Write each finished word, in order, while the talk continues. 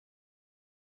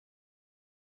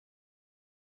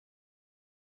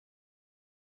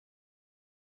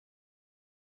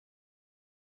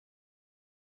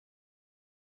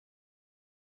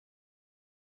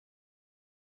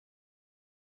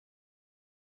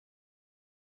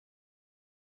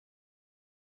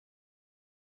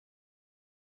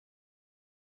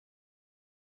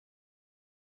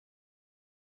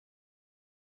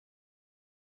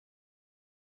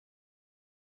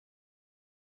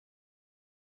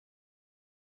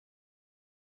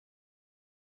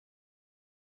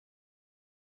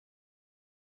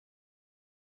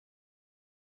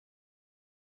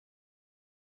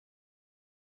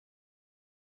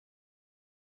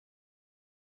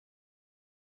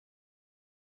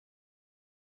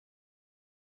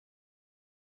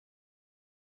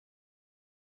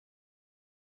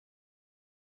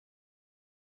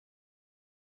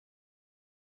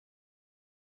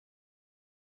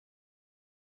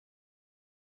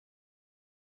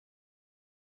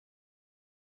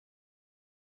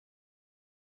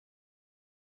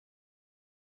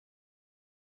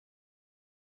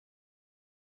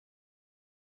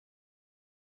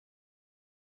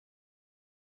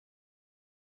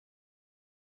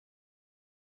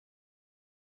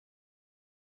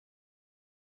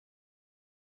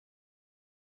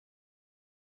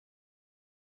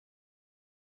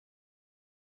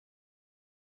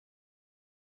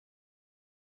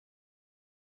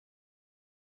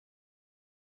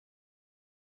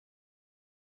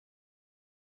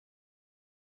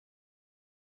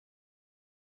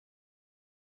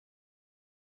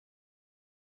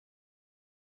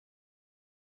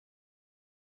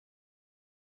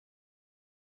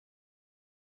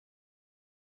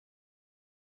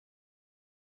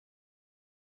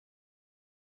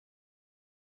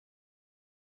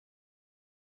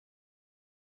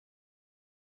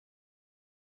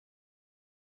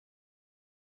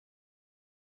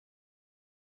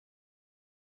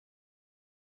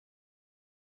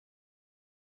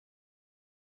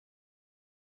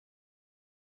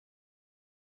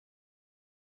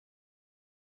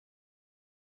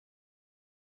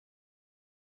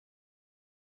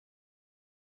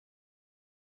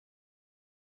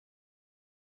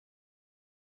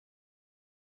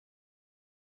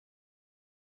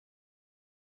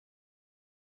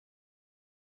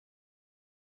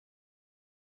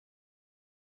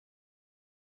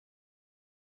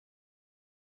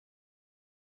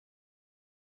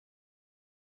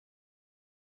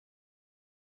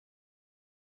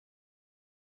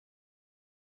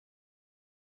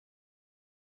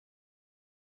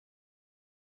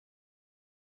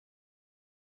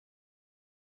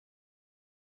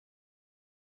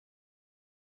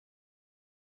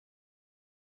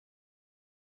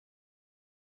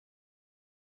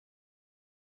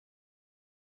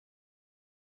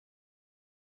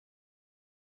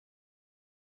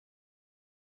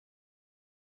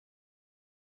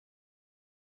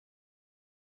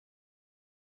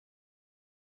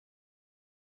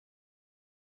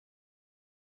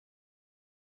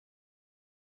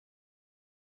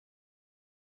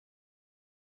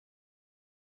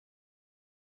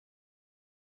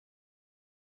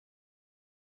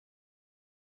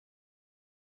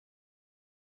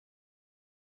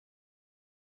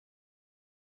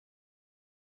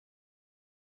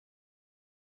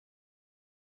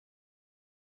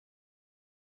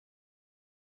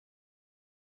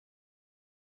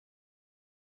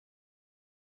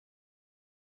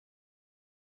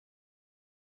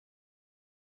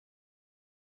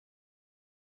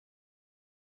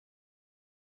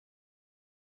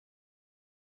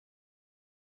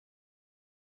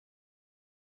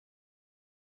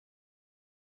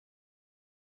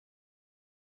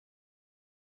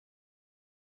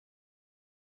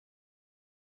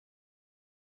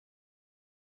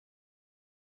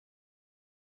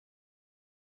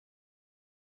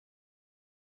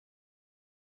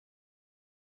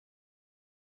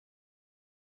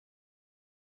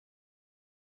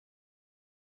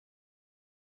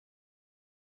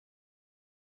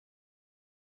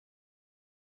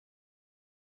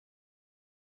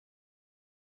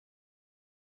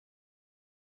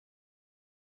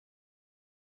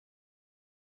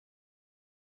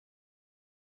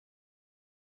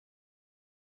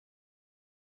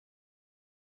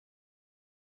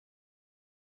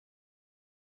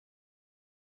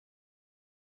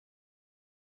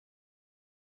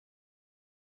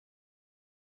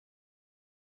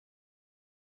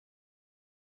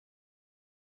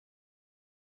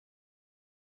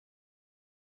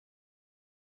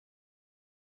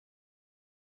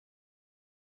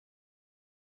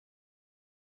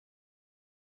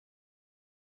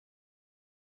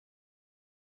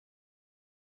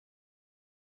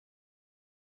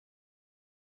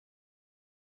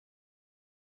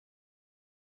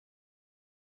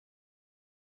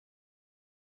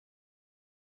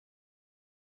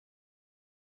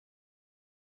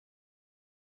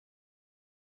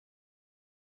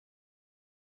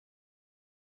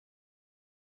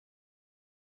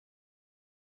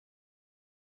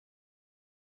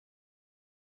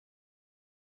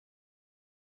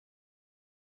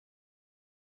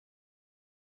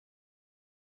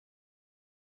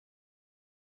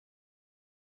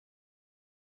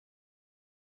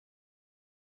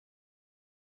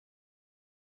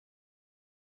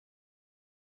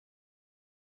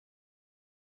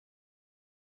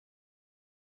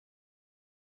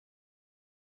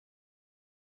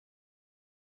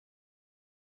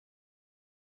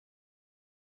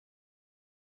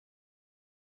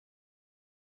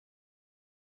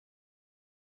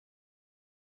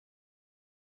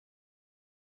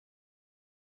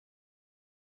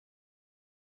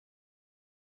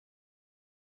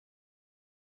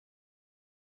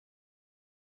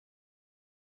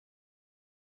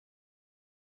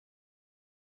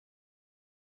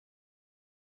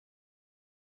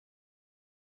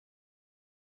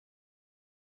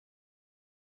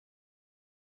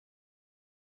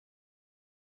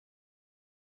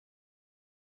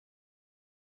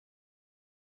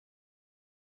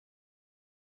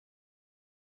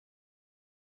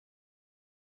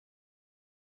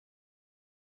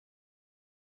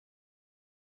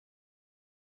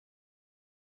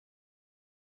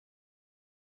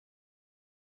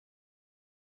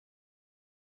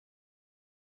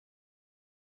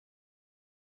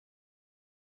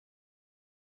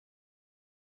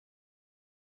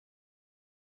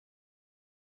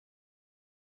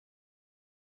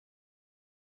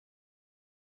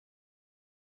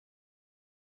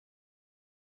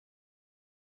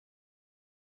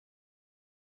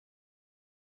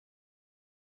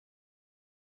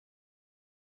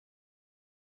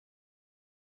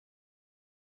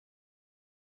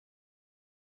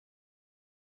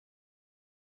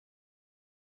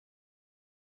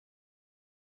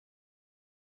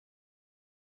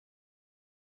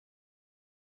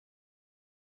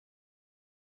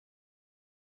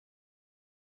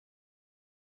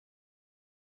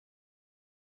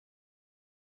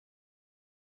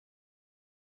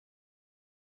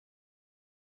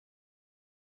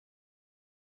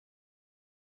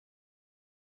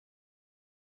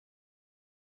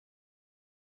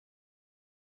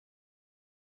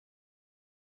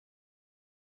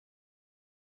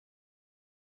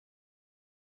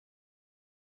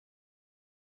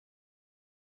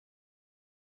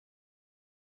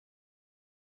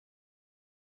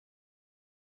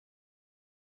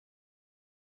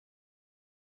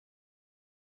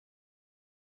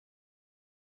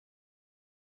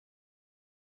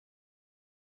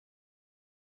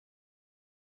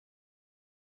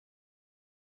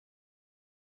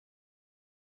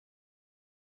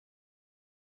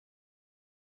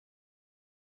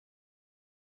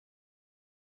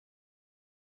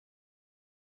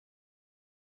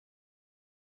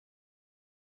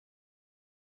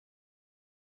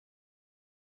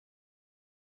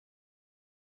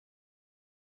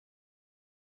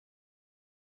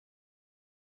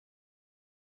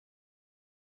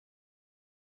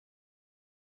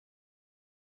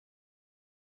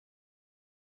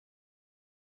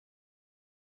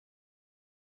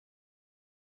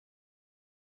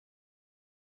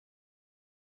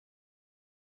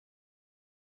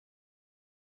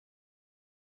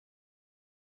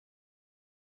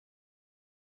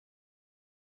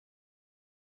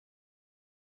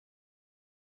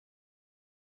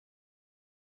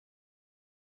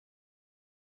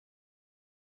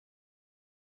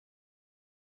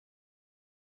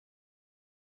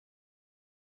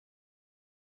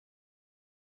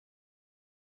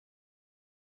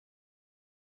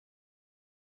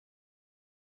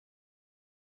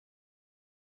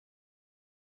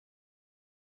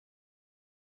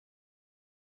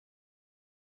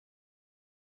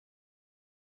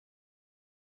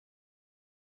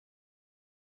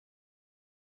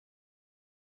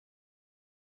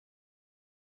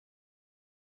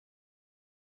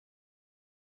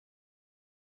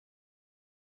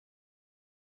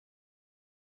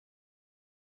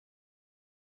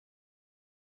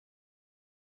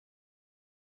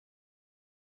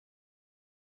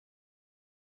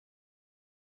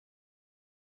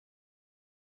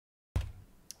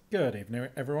Good evening,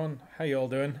 everyone. How you all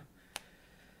doing?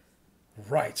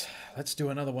 Right, let's do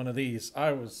another one of these.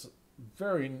 I was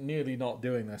very nearly not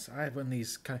doing this. I had one of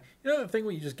these kind of, the thing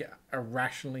where you just get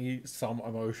irrationally some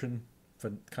emotion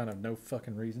for kind of no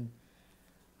fucking reason.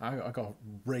 I got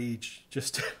rage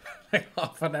just like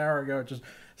half an hour ago, just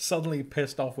suddenly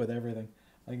pissed off with everything.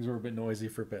 Things were a bit noisy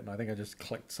for a bit, and I think I just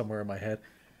clicked somewhere in my head.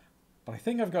 But I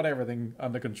think I've got everything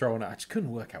under control now. I just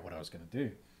couldn't work out what I was going to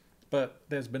do. But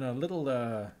there's been a little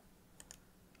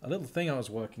thing I was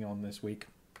working on this week,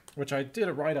 which I did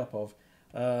a write-up of,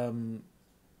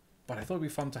 but I thought it'd be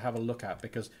fun to have a look at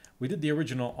because we did the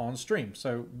original on stream.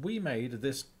 So we made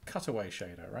this cutaway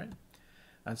shader, right?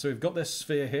 And so we've got this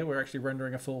sphere here. We're actually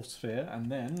rendering a full sphere, and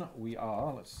then we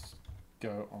are, let's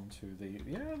go onto the,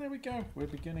 yeah, there we go. We're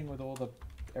beginning with all the,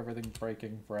 everything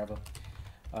breaking forever.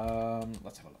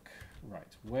 Let's have a look.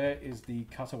 Right, where is the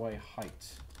cutaway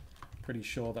height? Pretty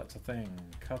sure that's a thing.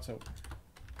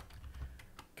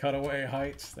 Cutaway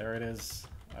height, there it is.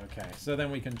 Okay, so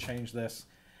then we can change this,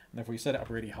 and if we set it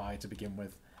up really high to begin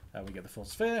with, we get the full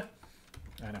sphere,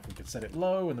 and if we could set it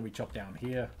low, and then we chop down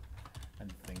here,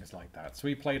 and things like that. So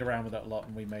we played around with that a lot,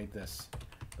 and we made this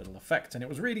little effect, and it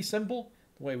was really simple.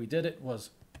 The way we did it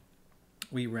was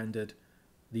we rendered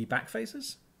the back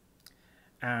faces,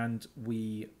 and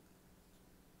we...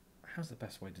 How's the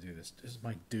best way to do this? Does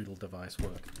my doodle device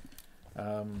work?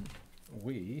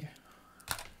 We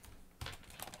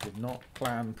did not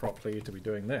plan properly to be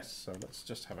doing this, so let's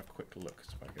just have a quick look.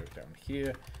 So I go down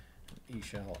here,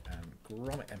 eShell and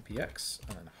grommet npx,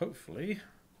 and then hopefully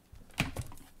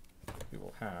we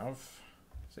will have,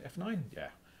 is it F9? Yeah.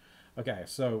 Okay,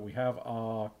 so we have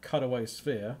our cutaway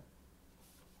sphere,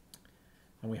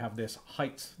 and we have this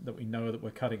height that we know that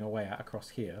we're cutting away at across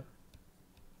here,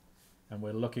 and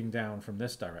we're looking down from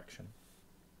this direction.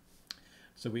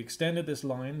 So we extended this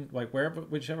line, like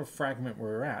whichever fragment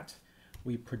we're at,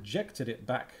 we projected it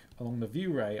back along the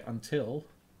view ray until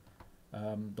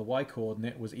the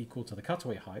y-coordinate was equal to the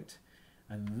cutaway height,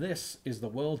 and this is the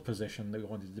world position that we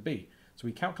wanted it to be. So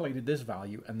we calculated this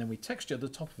value, and then we textured the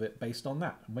top of it based on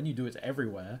that. And when you do it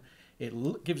everywhere,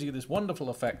 it gives you this wonderful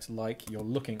effect like you're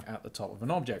looking at the top of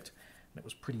an object. And it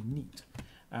was pretty neat.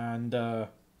 And, oh,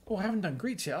 I haven't done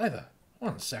greets yet either.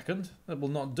 1 second, that will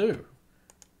not do.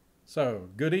 So,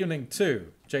 good evening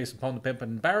to Jason Pond the Pimp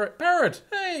and Barrett. Barrett!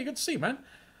 Hey, good to see you, man.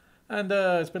 And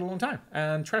it's been a long time.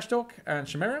 And Trash Talk, and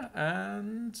Chimera,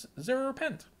 and Zero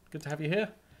Repent. Good to have you here.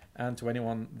 And to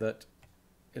anyone that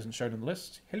isn't shown in the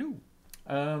list, hello.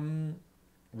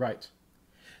 Right.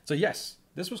 So yes,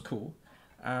 this was cool.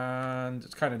 And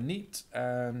it's kind of neat.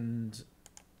 And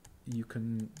you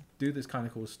can do this kind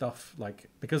of cool stuff. Like,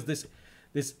 because this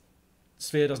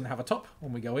sphere doesn't have a top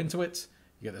when we go into it.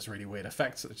 You get this really weird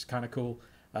effect, which is kind of cool.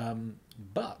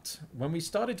 But when we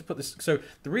started to put this... So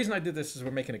the reason I did this is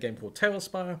we're making a game called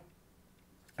Tailspire.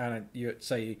 And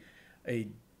it's a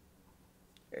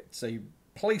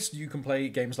place you can play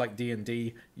games like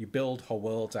D&D. You build whole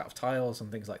worlds out of tiles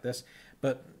and things like this.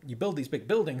 But you build these big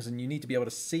buildings and you need to be able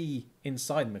to see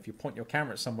inside them. If you point your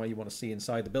camera at somewhere, you want to see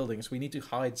inside the building. So we need to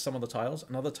hide some of the tiles,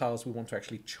 and other tiles we want to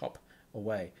actually chop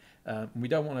away. We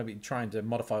don't want to be trying to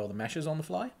modify all the meshes on the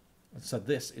fly. So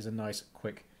this is a nice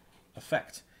quick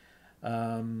effect.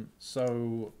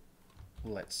 So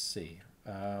let's see.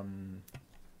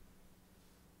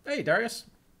 Hey, Darius.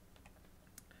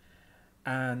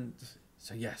 And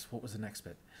so yes, what was the next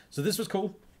bit? So this was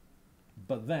cool.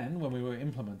 But then when we were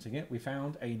implementing it, we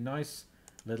found a nice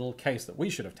little case that we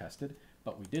should have tested,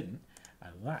 but we didn't.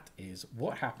 And that is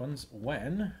what happens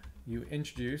when you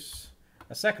introduce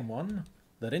a second one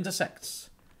that intersects.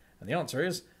 And the answer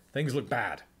is things look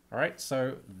bad. All right,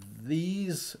 so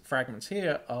these fragments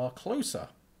here are closer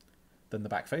than the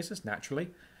back faces, naturally.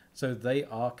 So they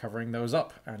are covering those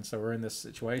up. And so we're in this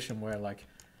situation where, like,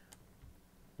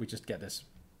 we just get this,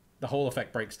 the whole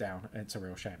effect breaks down, and it's a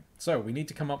real shame. So we need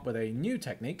to come up with a new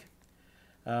technique.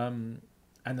 And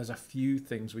there's a few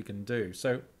things we can do.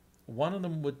 So one of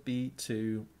them would be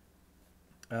to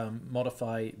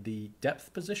modify the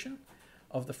depth position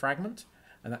of the fragment.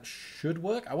 And that should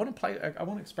work. I want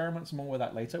to experiment some more with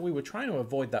that later. We were trying to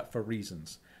avoid that for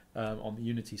reasons on the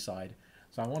Unity side.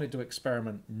 So I wanted to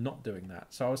experiment not doing that.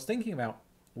 So I was thinking about,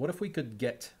 what if we could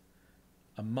get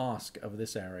a mask of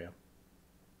this area?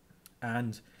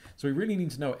 And so we really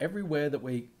need to know everywhere that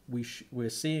we're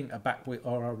seeing a back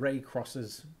or a ray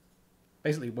crosses,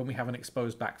 basically when we have an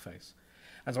exposed back face.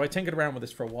 And so I tinkered around with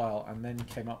this for a while and then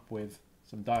came up with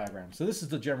some diagrams. So this is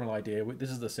the general idea.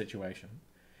 This is the situation.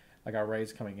 Like our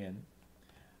rays coming in.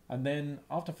 And then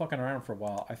after fucking around for a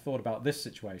while, I thought about this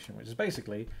situation, which is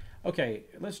basically, okay,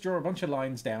 let's draw a bunch of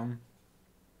lines down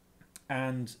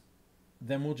and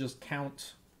then we'll just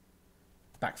count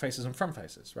back faces and front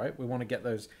faces, right? We want to get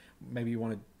those, maybe you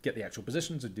want to get the actual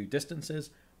positions or do distances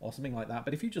or something like that.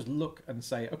 But if you just look and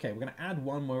say, okay, we're going to add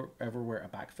one wherever we're at a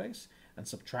back face and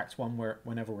subtract one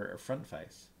whenever we're at a front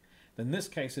face, then this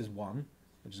case is 1,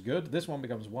 which is good. This one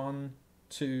becomes 1,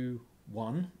 2,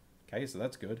 1. Okay, so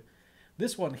that's good.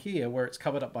 This one here, where it's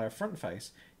covered up by a front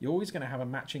face, you're always going to have a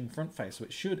matching front face,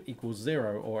 which should equal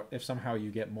 0, or if somehow you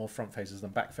get more front faces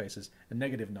than back faces, a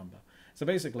negative number. So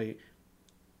basically,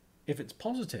 if it's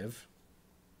positive,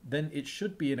 then it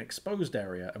should be an exposed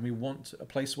area, and we want a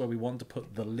place where we want to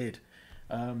put the lid.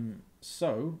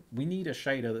 So we need a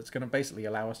shader that's going to basically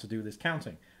allow us to do this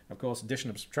counting. Of course, addition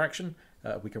and subtraction,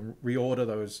 we can reorder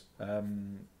those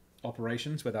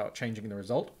operations without changing the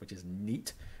result, which is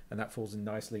neat, and that falls in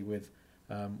nicely with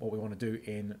what we want to do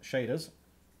in shaders.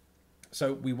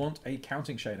 So we want a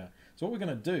counting shader. So what we're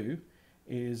going to do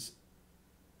is,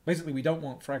 basically we don't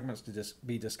want fragments to just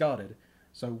be discarded,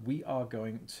 so we are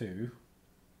going to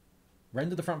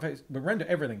render the front face, but render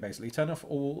everything basically, turn off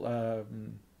all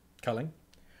culling,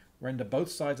 render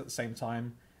both sides at the same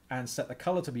time, and set the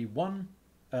color to be 1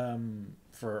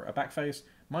 for a back face,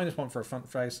 -1 for a front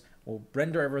face. We'll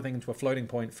render everything into a floating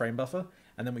point frame buffer,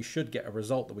 and then we should get a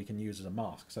result that we can use as a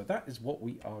mask. So that is what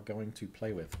we are going to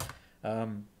play with.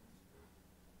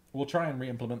 We'll try and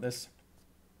re-implement this,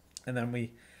 and then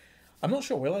I'm not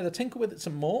sure, we'll either tinker with it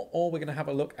some more, or we're going to have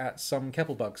a look at some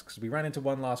CEPL bugs, because we ran into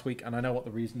one last week, and I know what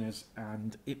the reason is,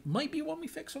 and it might be one we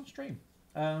fix on stream.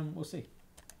 We'll see.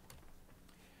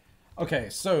 Okay,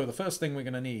 so the first thing we're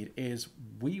going to need is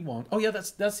we want... Oh yeah,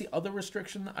 that's the other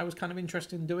restriction that I was kind of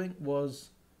interested in doing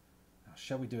was...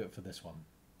 Shall we do it for this one?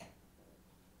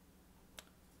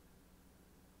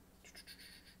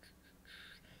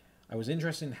 I was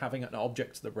interested in having an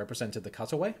object that represented the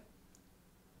cutaway.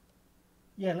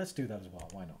 Yeah, let's do that as well.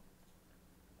 Why not?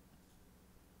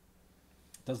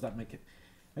 Does that make it...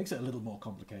 Makes it a little more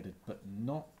complicated, but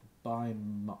not by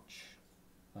much.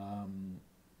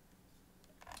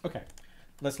 Okay,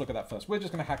 let's look at that first. We're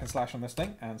just going to hack and slash on this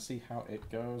thing and see how it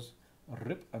goes.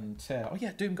 Rip and tear. Oh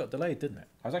yeah, Doom got delayed, didn't it?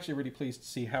 I was actually really pleased to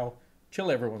see how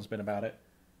chill everyone's been about it.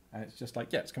 And it's just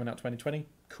like, yeah, it's coming out 2020.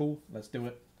 Cool, let's do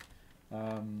it.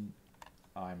 I'm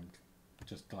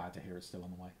just glad to hear it's still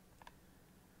on the way.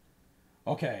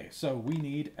 Okay, so we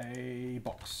need a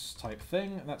box type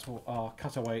thing, and that's what our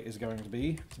cutaway is going to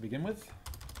be to begin with.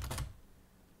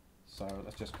 So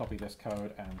let's just copy this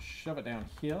code and shove it down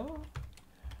here.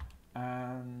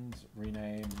 And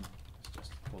rename, let's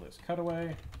just call this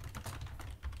cutaway.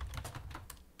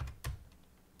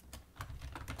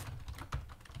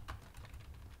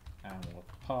 And we'll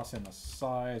pass in the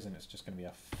size, and it's just going to be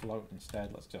a float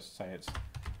instead. Let's just say it's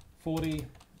 40,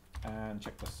 and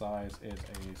check the size is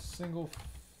a single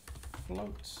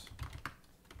float.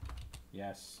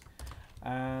 Yes.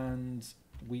 And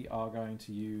we are going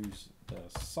to use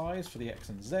the size for the X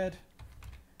and Z,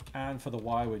 and for the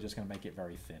Y we're just going to make it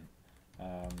very thin.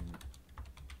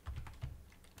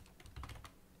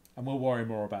 And we'll worry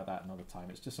more about that another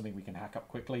time. It's just something we can hack up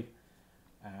quickly.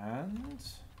 And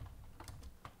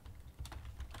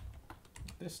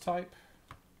this type.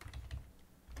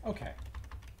 Okay.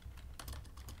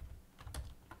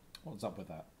 What's up with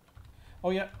that? Oh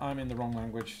yeah, I'm in the wrong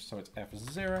language, so it's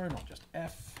F0, not just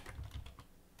F.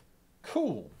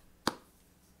 Cool.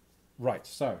 Right,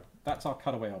 so that's our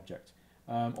cutaway object.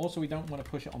 Also, we don't want to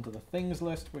push it onto the things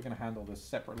list. We're going to handle this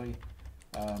separately.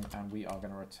 And we are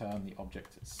going to return the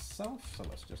object itself. So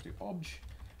let's just do obj.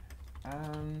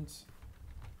 And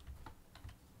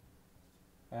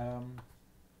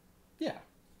yeah,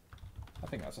 I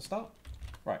think that's a start.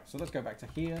 Right, so let's go back to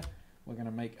here. We're going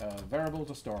to make a variable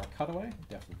to store our cutaway.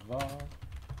 Def var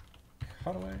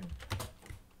cutaway.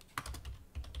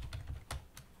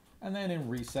 And then in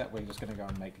reset, we're just going to go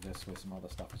and make this with some other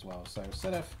stuff as well. So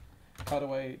setf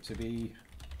cutaway to be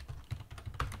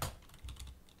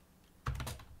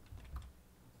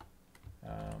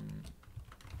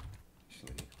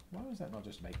actually, why was that not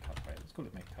just make cutaway? Let's call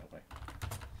it make cutaway.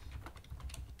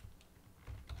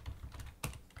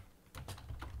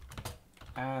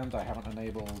 And I haven't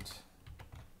enabled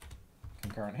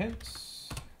concurrent hints.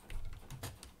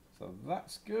 So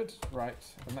that's good. Right,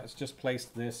 and let's just place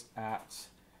this at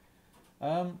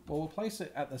well, we'll place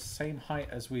it at the same height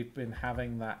as we've been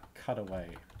having that cutaway.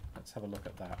 Let's have a look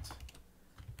at that.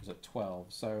 It was at 12.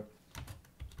 So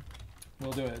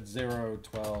we'll do it at 0,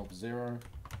 12, 0,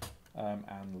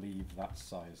 and leave that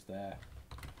size there.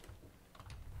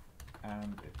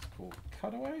 And it's called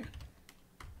cutaway.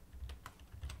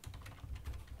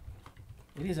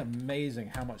 It is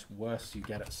amazing how much worse you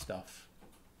get at stuff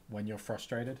when you're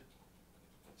frustrated.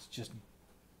 It's just,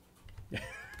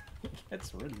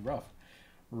 it's really rough.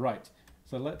 Right,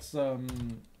 so let's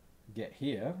get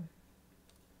here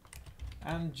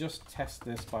and just test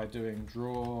this by doing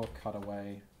draw,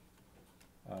 cutaway.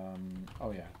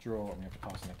 Oh yeah, draw, and we have to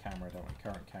pass in a camera, don't want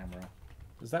current camera.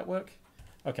 Does that work?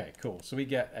 Okay, cool. So we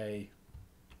get a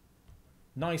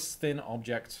nice thin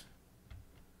object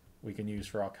we can use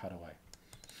for our cutaway.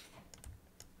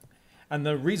 And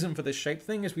the reason for this shape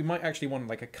thing is we might actually want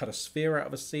like a cut a sphere out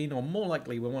of a scene, or more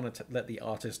likely we want to let the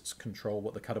artists control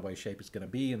what the cutaway shape is going to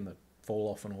be and the fall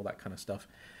off and all that kind of stuff.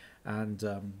 And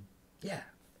yeah,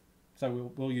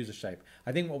 so we'll use a shape.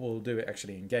 I think what we'll do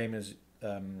actually in game is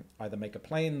either make a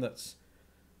plane that's,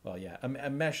 well, yeah, a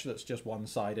mesh that's just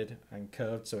one-sided and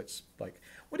curved. So it's like,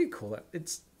 what do you call it?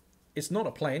 It's not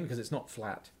a plane because it's not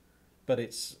flat, but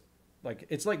it's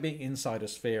like being inside a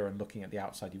sphere and looking at the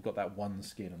outside. You've got that one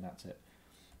skin and that's it.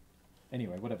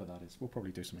 Anyway, whatever that is, we'll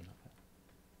probably do something like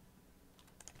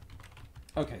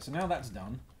that. Okay, so now that's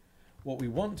done. What we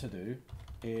want to do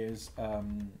is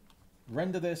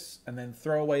render this and then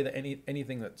throw away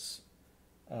anything that's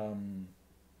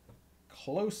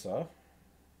closer.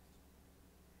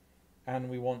 And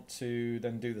we want to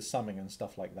then do the summing and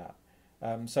stuff like that.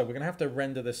 So we're going to have to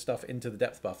render this stuff into the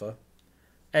depth buffer.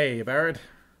 Hey, Barrett.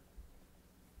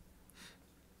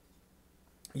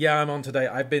 Yeah, I'm on today.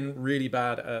 I've been really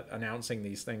bad at announcing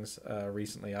these things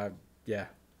recently. Yeah,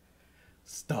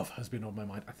 stuff has been on my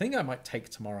mind. I think I might take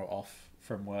tomorrow off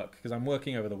from work because I'm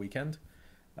working over the weekend.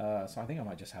 So I think I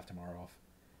might just have tomorrow off.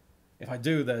 If I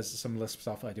do, there's some Lisp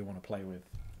stuff I do want to play with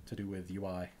to do with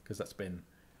UI because that's been,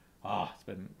 it's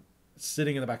been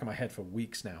sitting in the back of my head for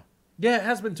weeks now. Yeah, it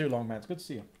has been too long, man. It's good to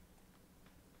see you.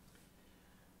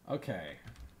 Okay,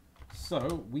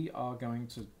 so we are going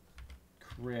to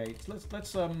create, let's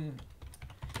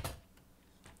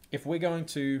if we're going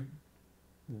to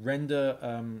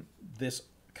render this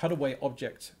cutaway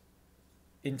object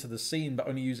into the scene but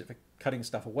only use it for cutting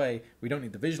stuff away, we don't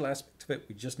need the visual aspect of it,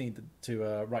 we just need to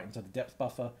write into the depth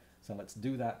buffer. So let's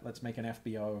do that. Let's make an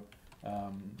FBO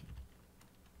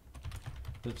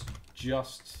that's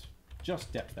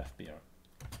just depth FBO,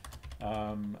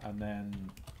 and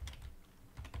then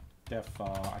depth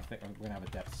I think we're gonna have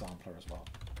a depth sampler as well.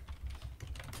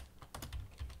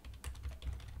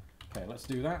 Okay, let's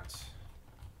do that.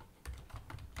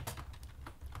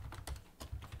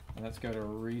 And let's go to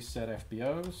reset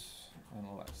FBOs and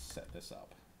let's set this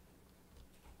up.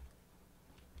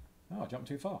 Oh, I jumped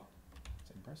too far.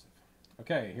 That's impressive.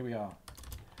 Okay, here we are.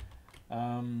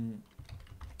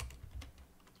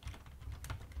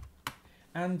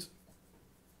 And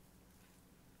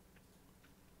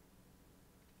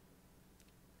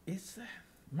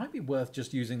might be worth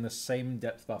just using the same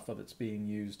depth buffer that's being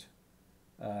used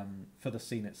for the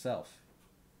scene itself.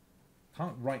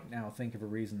 Can't right now think of a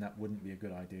reason that wouldn't be a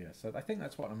good idea. So I think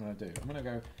that's what I'm going to do. I'm going to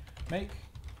go make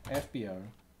FBO.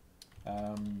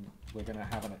 We're going to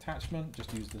have an attachment,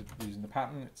 just using the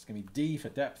pattern. It's going to be D for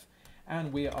depth.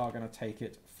 And we are going to take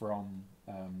it from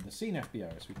the scene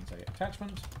FBO. So we can say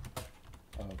attachment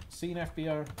of scene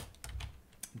FBO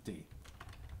D.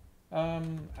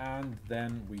 And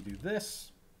then we do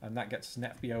this. And that gets an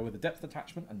FBO with a depth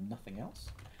attachment and nothing else.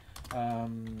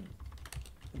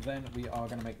 Then we are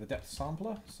going to make the depth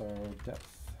sampler. So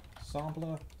depth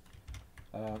sampler.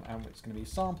 And it's going to be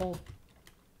sample.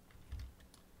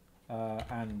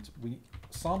 And we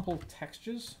sample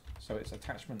textures. So it's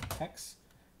attachment text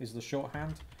is the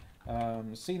shorthand.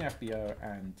 Scene FBO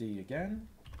and D again.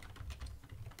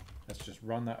 Let's just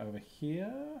run that over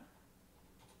here.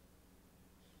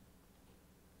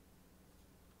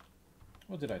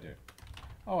 What did I do?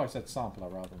 Oh, I said sampler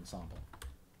rather than sample.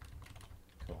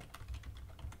 Cool.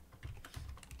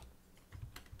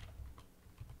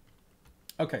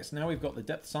 Okay, so now we've got the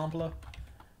depth sampler,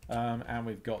 and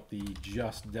we've got the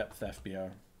just depth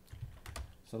FBO.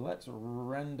 So let's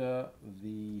render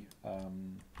the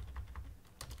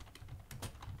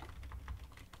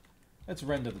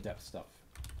depth stuff.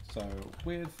 So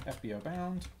with FBO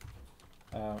bound,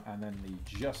 and then the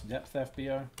just depth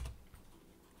FBO.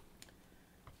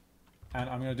 And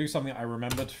I'm going to do something I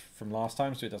remembered from last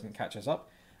time so it doesn't catch us out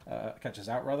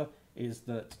rather, is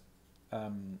that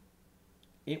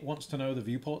it wants to know the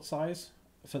viewport size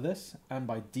for this, and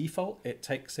by default it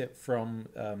takes it from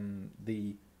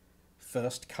the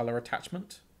first color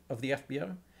attachment of the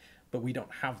FBO, but we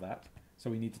don't have that, so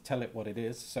we need to tell it what it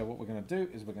is. So what we're going to do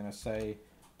is we're going to say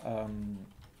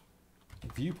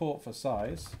viewport for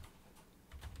size.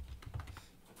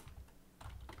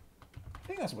 I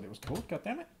think that's what it was called, god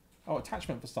damn it. Oh,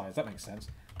 attachment for size, that makes sense.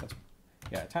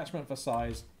 Yeah, attachment for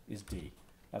size is D.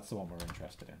 That's the one we're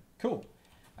interested in. Cool.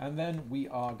 And then we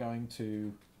are going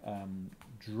to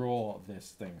draw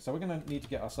this thing. So we're going to need to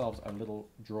get ourselves a little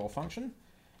draw function.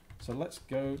 So let's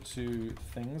go to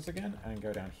things again and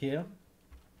go down here.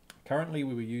 Currently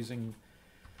we were using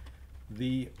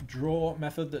the draw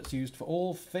method that's used for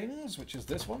all things, which is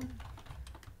this one.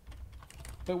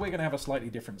 But we're going to have a slightly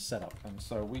different setup. And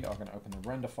so we are going to open the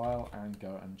render file and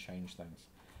go and change things.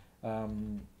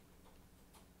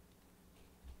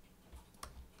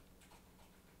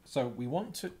 So we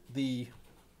want the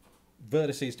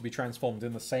vertices to be transformed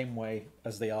in the same way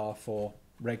as they are for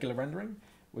regular rendering,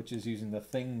 which is using the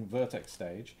thing vertex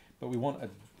stage. But we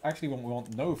want actually we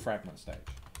want no fragment stage.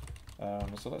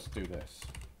 So let's do this.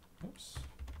 Oops.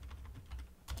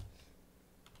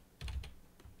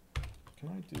 Can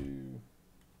I do?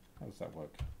 How does that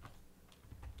work?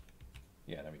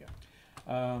 Yeah, there we go.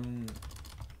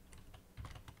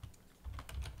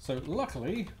 So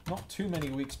luckily, not too many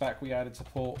weeks back, we added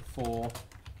support for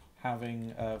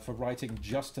having for writing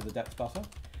just to the depth buffer,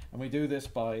 and we do this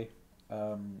by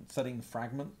setting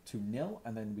fragment to nil,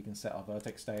 and then we can set our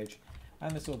vertex stage,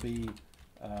 and this will be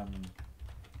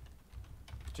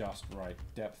just right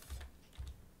depth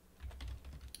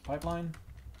pipeline.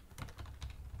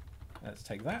 Let's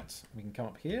take that. We can come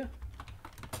up here,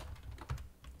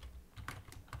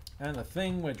 and the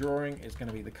thing we're drawing is going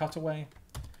to be the cutaway.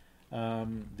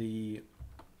 The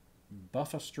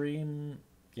buffer stream,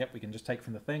 yep, we can just take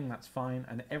from the thing, that's fine.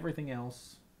 And everything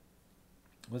else,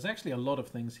 there's actually a lot of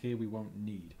things here we won't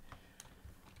need.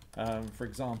 For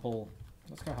example,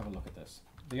 let's go have a look at this.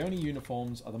 The only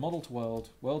uniforms are the model to world,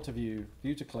 world to view,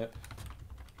 view to clip,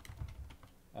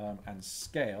 and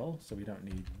scale. So we don't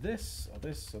need this, or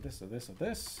this, or this, or this, or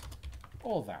this,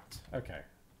 or that. Okay.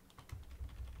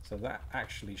 So that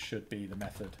actually should be the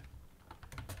method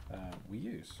we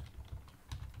use.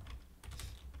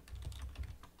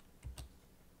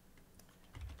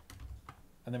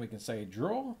 And then we can say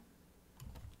draw.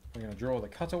 We're going to draw the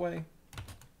cutaway.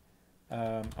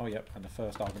 Oh, yep, and the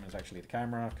first argument is actually the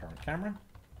camera, current camera.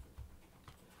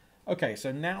 Okay,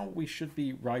 so now we should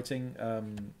be writing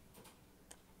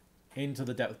into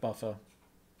the depth buffer.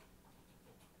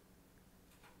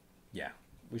 Yeah,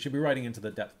 we should be writing into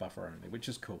the depth buffer only, which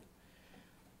is cool.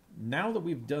 Now that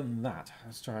we've done that,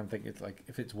 let's try and think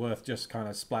if it's worth just kind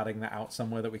of splatting that out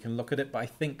somewhere that we can look at it. But I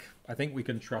think we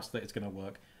can trust that it's going to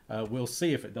work. We'll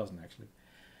see if it doesn't actually.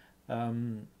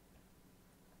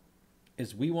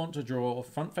 Is we want to draw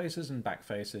front faces and back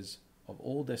faces of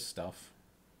all this stuff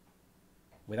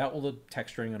without all the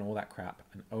texturing and all that crap,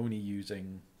 and only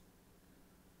using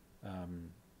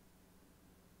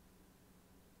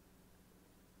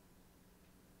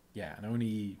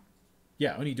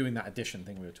only doing that addition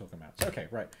thing we were talking about. So, okay,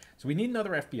 right. So we need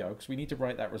another FBO because we need to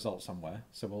write that result somewhere.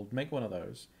 So we'll make one of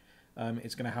those.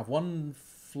 It's going to have one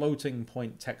floating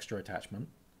point texture attachment.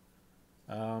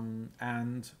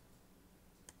 And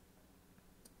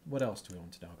what else do we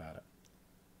want to know about it?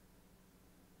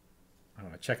 I'm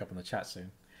going to check up on the chat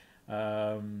soon.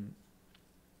 But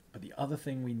the other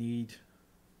thing we need...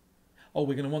 Oh,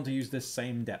 we're going to want to use this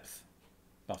same depth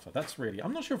buffer. That's really...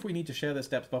 I'm not sure if we need to share this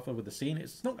depth buffer with the scene.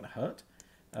 It's not going to hurt.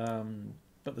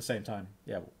 But at the same time,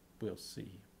 yeah, we'll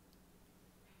see.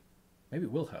 Maybe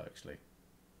it will hurt, actually.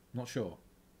 Not sure.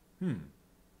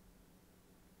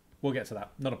 We'll get to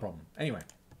that. Not a problem. Anyway.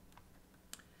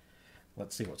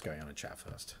 Let's see what's going on in chat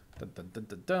first.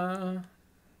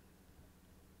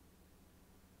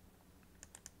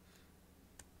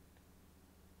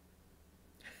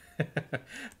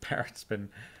 Parrot's been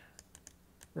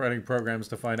running programs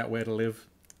to find out where to live.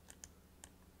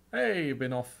 Hey, you've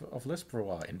been off Lisp for a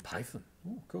while. In Python.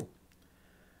 Oh, cool.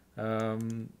 No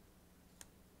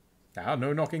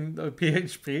knocking the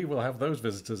PHP. We'll have those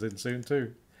visitors in soon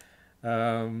too.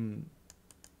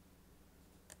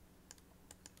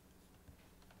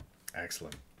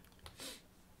 Excellent.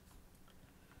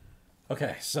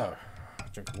 Okay, so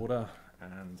drink of water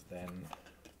and then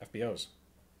FBOs.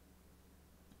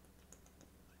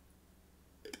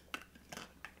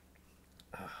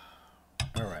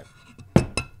 All right.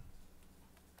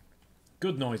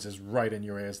 Good noises right in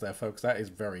your ears there, folks. That is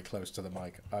very close to the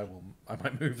mic. I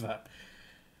might move that.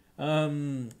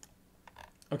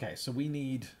 Okay, so we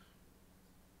need...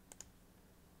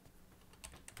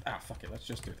 fuck it. Let's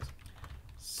just do this.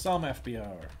 Some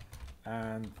FBO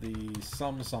and the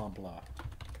sum sampler.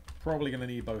 Probably going to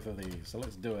need both of these, so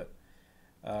let's do it.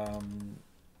 I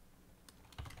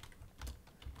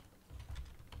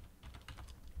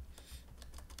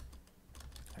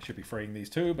should be freeing these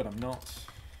two, but I'm not.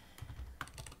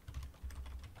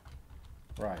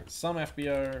 Right, some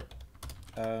FBO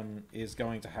is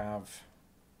going to have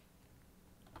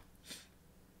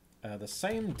the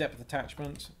same depth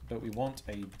attachment, but we want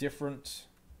a different...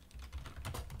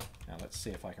 Now let's see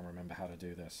if I can remember how to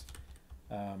do this.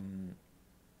 Can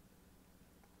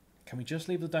we just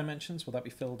leave the dimensions? Will that be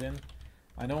filled in?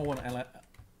 I know I want an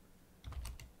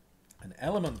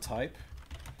element type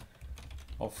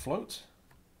of float.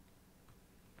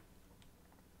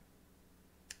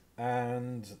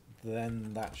 And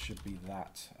then that should be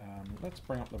that. Let's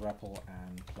bring up the REPL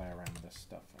and play around with this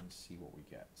stuff and see what we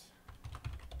get.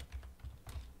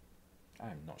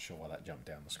 I'm not sure why that jumped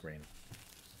down the screen.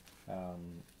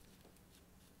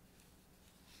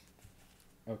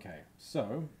 Okay,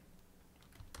 so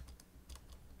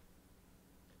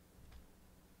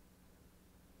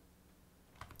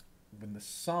with the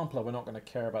sampler, we're not going to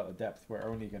care about the depth. We're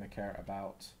only going to care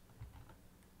about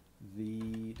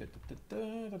the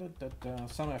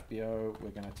some FBO.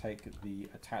 We're going to take the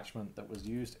attachment that was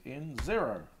used in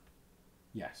 0.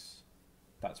 Yes,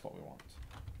 that's what we want.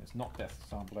 It's not depth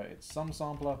sampler, it's some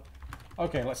sampler.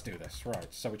 Okay, let's do this. Right,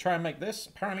 so we try and make this.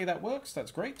 Apparently that works.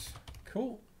 That's great.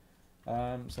 Cool.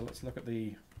 So let's look at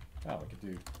the... Oh,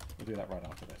 we'll do that right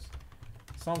after this.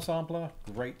 Some sampler,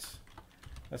 great.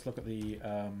 Let's look at the...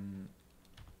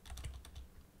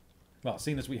 well,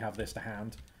 seeing as we have this to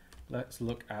hand, let's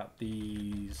look at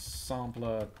the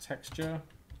sampler texture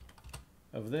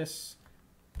of this.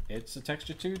 It's a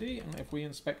texture 2D, and if we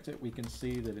inspect it, we can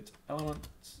see that its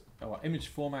elements, or image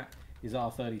format is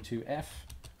R32F,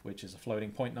 which is a floating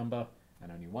point number,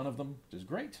 and only one of them, which is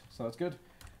great, so that's good.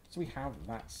 So we have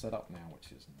that set up now,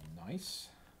 which is nice.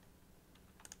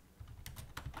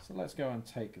 So let's go and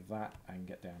take that and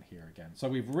get down here again. So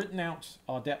we've written out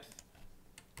our depth.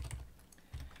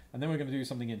 And then we're going to do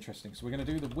something interesting. So we're going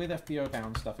to do the with FBO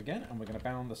bound stuff again, and we're going to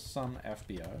bound the sum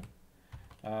FBO.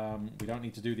 We don't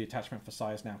need to do the attachment for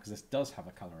size now because this does have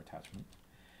a color attachment.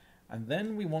 And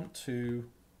then we want to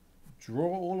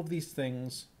draw all of these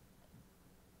things,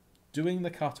 doing the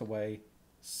cutaway,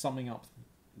 summing up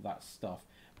that stuff.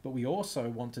 But we also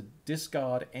want to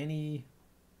discard any...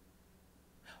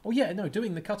 Oh yeah, no,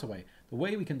 doing the cutaway. The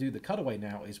way we can do the cutaway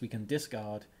now is we can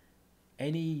discard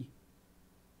any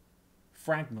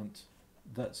fragment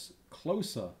that's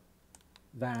closer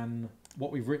than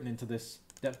what we've written into this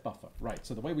depth buffer. Right,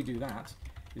 so the way we do that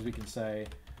is we can say,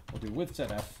 we'll do with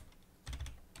setf,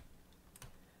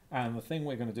 and the thing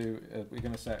we're going to do, we're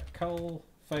going to set cull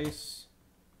face,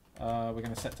 we're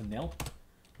going to set to nil,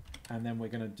 and then we're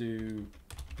going to do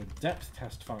the depth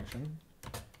test function,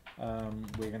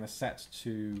 we're going to set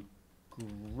to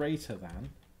greater than,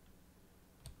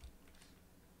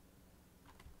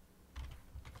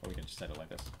 or we can just set it like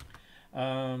this.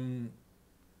 And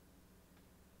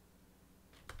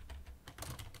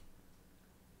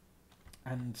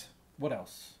what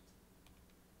else?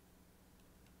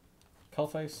 Cull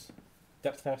face,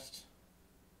 depth test.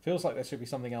 Feels like there should be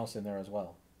something else in there as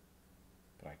well,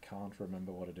 but I can't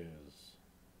remember what it is.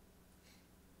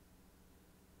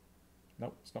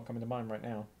 Nope, it's not coming to mind right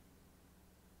now.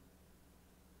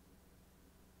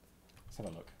 Let's have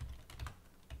a look.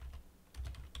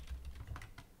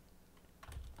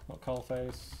 Not cull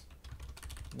face,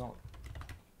 not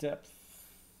depth,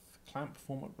 clamp,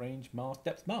 format, range, mask,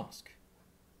 depth mask.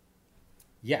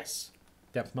 Yes,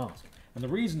 depth mask. And the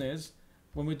reason is,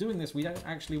 when we're doing this, we don't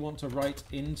actually want to write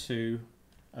into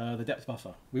the depth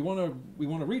buffer. We want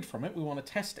to read from it, we want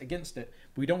to test against it,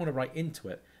 but we don't want to write into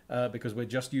it because we're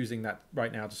just using that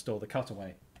right now to store the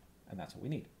cutaway, and that's what we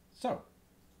need. So,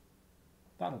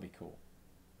 that'll be cool.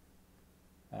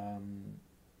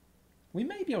 We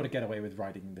may be able to get away with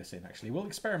writing this in, actually. We'll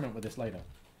experiment with this later.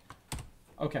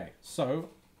 Okay, so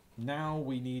now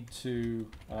we need to...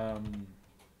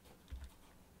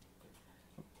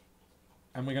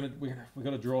 and we've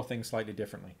got to draw things slightly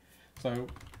differently. So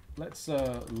let's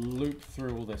loop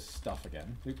through all this stuff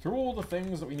again. Loop through all the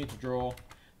things that we need to draw.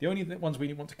 The only ones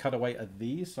we want to cut away are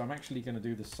these. So I'm actually going to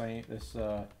do the same. This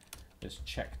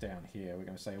check down here. We're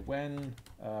going to say when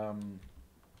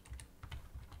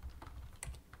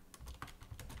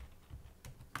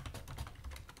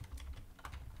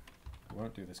we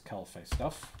won't do this cull face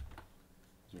stuff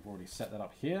because we've already set that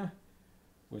up here.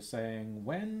 We're saying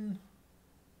when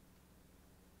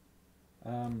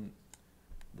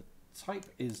the type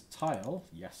is tile.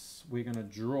 Yes, we're going to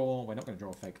draw. We're not going to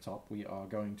draw a fake top. We are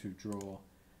going to draw.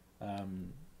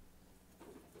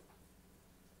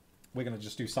 We're going to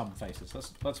just do some faces.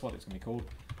 That's what it's going to be called.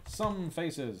 Some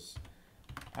faces,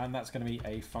 and that's going to be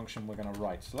a function we're going to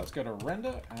write. So let's go to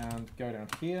render and go down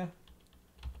here.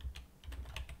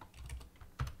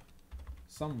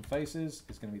 Some faces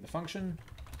is going to be the function.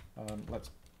 Let's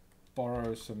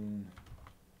borrow some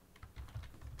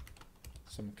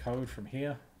code from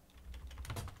here.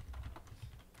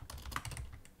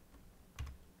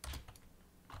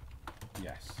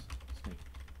 Yes.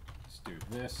 Let's do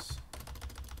this.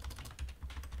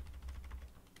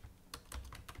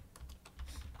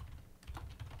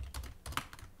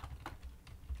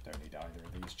 Don't need either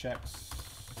of these checks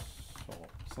or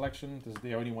selection. This is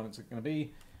the only one it's going to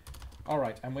be. All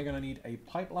right, and we're going to need a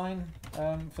pipeline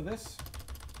for this.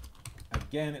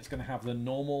 Again, it's going to have the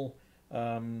normal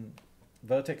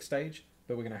vertex stage,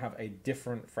 but we're going to have a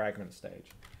different fragment stage.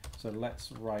 So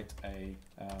let's write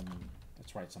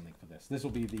something for this. This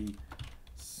will be the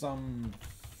sum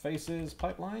faces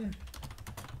pipeline.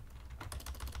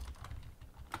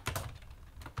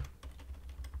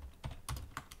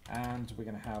 And we're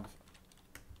going to have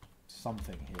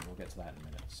something here. We'll get to that in a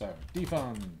minute. So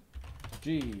defun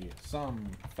G sum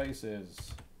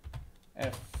faces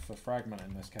F for fragment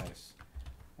in this case.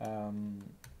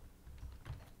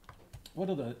 What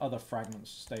do the other fragment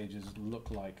stages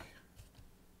look like?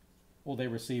 Well, they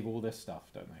receive all this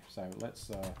stuff, don't they? So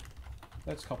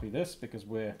let's copy this because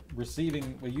we're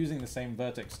using the same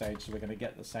vertex stage, so we're going to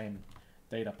get the same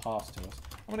data passed to us.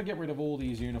 I'm going to get rid of all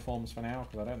these uniforms for now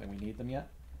because I don't think we need them yet.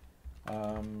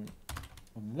 And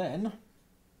then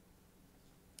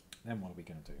what are we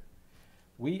going to do?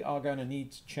 We are going to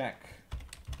need to check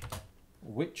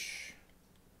which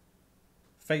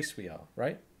face we are,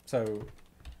 right? So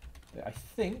I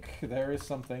think there is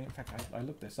something, in fact, I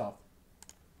looked this up.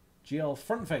 GL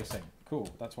front facing, cool,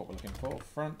 that's what we're looking for,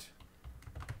 front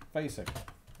facing.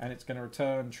 And it's going to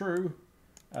return true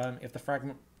if the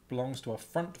fragment belongs to a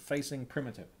front facing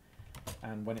primitive.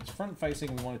 And when it's front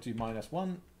facing, we want to do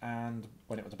 -1, and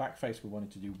when it was a back face, we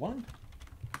wanted to do 1.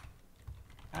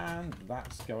 And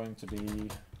that's going to be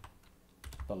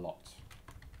the lot.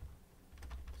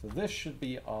 So this should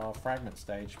be our fragment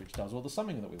stage, which does all the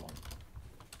summing that we want.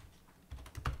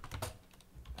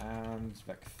 And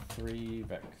vec3,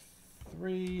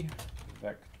 vec3,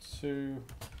 vec2,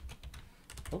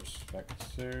 oops,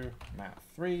 vec2,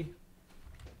 mat3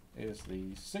 is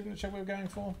the signature we're going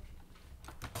for.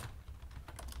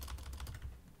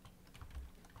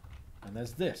 And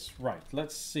there's this. Right,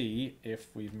 let's see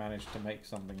if we've managed to make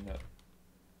something that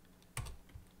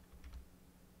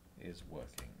is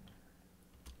working.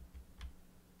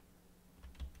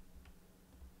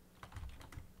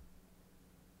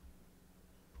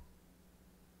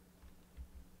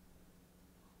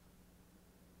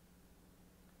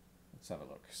 Let's have a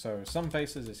look. So sum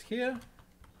faces is here.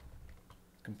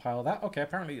 Compile that. Okay,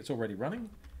 apparently it's already running.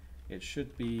 It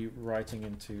should be writing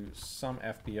into some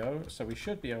FBO, so we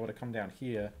should be able to come down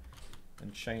here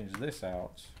and change this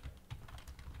out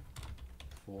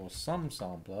for some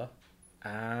sampler,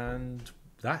 and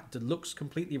that looks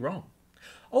completely wrong.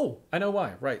 Oh, I know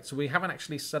why. Right, so we haven't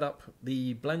actually set up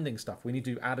the blending stuff. We need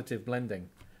to do additive blending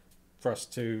for us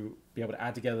to be able to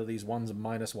add together these ones and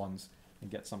 -1s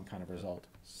and get some kind of result.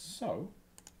 So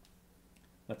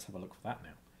let's have a look for that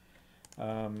now.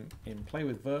 In play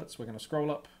with verts, we're going to scroll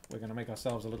up. We're going to make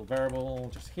ourselves a little variable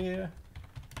just here.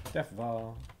 Def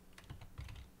var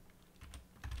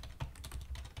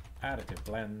additive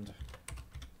blend,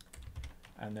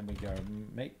 and then we go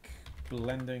make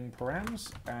blending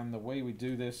params. And the way we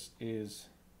do this is,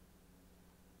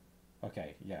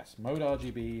 okay, yes, mode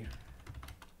RGB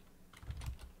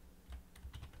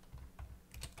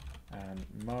and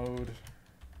mode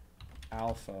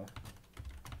alpha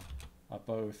are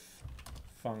both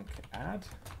func add.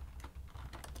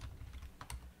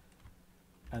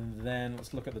 And then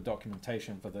let's look at the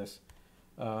documentation for this.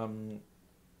 The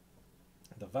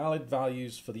valid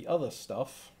values for the other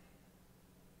stuff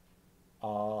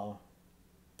are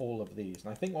all of these.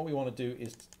 And I think what we want to do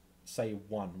is say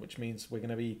 1, which means we're going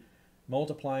to be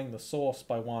multiplying the source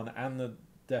by 1 and the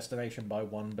destination by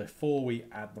 1 before we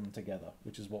add them together,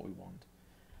 which is what we want.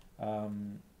 So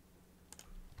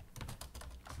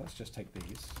let's just take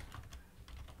these.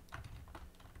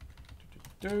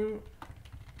 And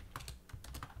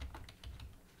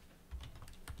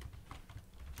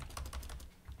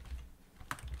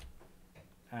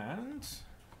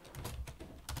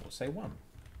we'll say 1.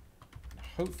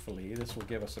 Hopefully this will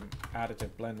give us some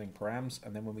additive blending params,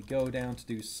 and then when we go down to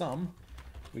do sum,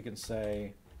 we can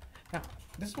say, now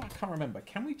this is what I can't remember,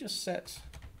 can we just set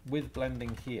with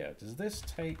blending here? Does this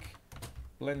take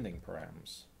blending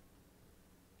params?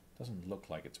 Doesn't look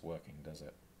like it's working, does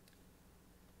it?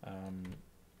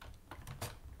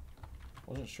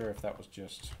 Wasn't sure if that was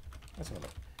just, let's have a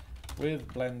look. With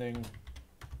blending,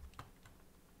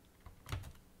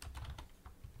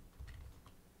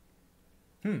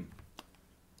 that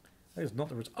is not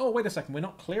the result. Oh, wait a second, we're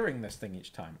not clearing this thing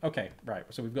each time. Okay, right,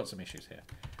 so we've got some issues here.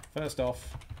 First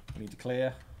off, we need to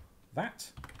clear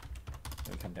that.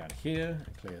 Then we come down here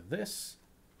and clear this.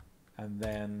 And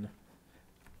then,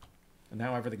 and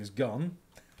now everything is gone.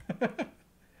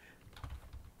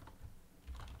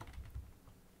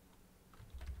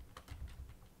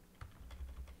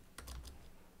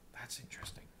 That's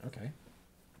interesting. Okay.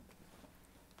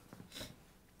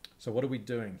 So what are we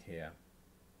doing here?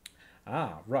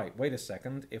 Ah, right. Wait a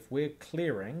second. If we're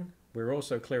clearing, we're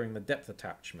also clearing the depth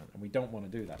attachment, and we don't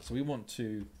want to do that. So we want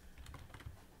to,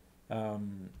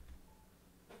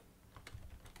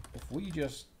 if we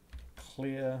just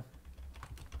clear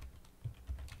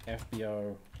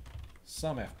FBO,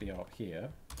 some FBO up here,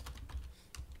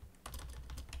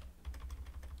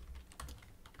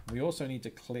 we also need to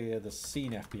clear the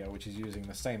scene FBO, which is using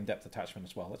the same depth attachment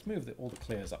as well. Let's move all the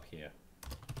clears up here.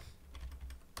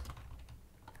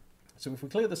 So if we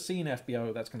clear the scene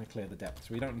FBO, that's going to clear the depth,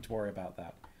 so we don't need to worry about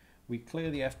that. We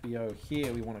clear the FBO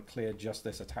here, we want to clear just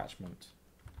this attachment.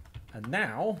 And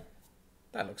now,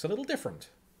 that looks a little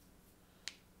different.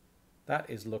 That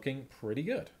is looking pretty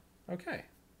good. Okay.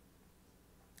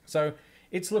 So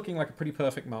it's looking like a pretty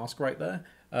perfect mask right there.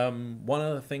 One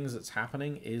of the things that's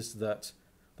happening is that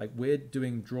like we're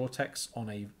doing draw text on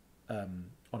a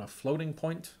floating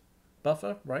point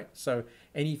buffer, right? So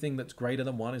anything that's greater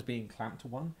than 1 is being clamped to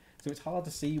 1. So it's hard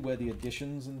to see where the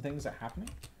additions and things are happening.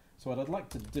 So what I'd like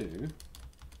to do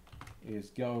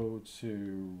is go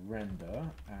to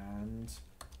render and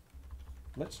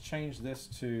let's change this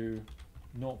to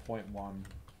 0.1.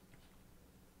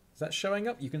 Is that showing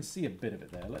up? You can see a bit of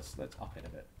it there. Let's up it a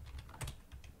bit.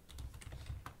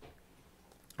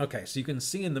 Okay, so you can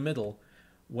see in the middle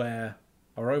where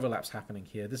our overlap's happening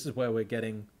here. This is where we're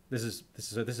getting this is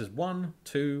 1,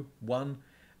 2, 1,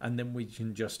 and then we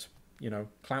can just, you know,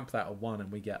 clamp that at 1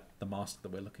 and we get the mask that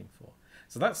we're looking for.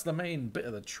 So that's the main bit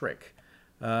of the trick.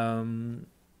 Oh,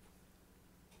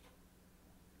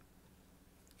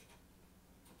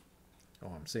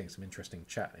 I'm seeing some interesting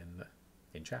chat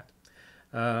in chat.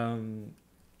 And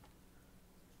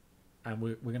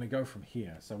we're going to go from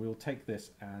here. So we'll take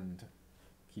this and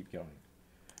keep going.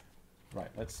 Right,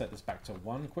 let's set this back to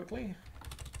 1 quickly.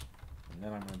 And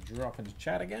then I'm going to drop into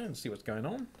chat again and see what's going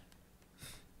on.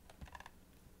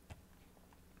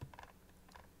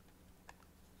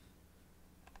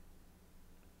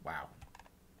 Wow.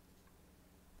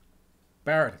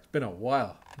 Barrett, it's been a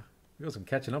while. We've got some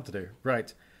catching up to do.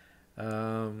 Right.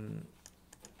 Some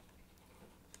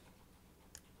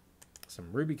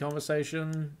Ruby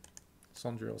conversation.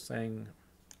 Sondriel saying...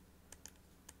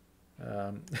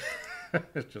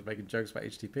 just making jokes about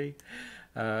HTTP.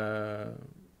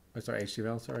 Oh, sorry,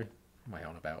 HTML, sorry. What am I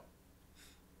on about?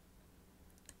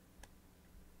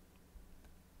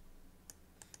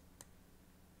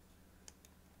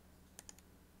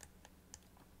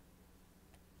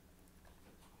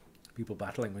 People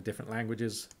battling with different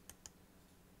languages.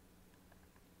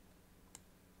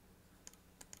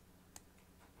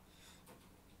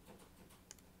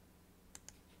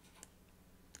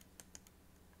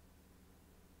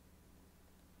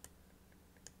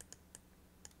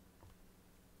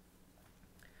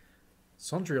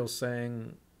 Sondriel's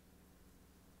saying,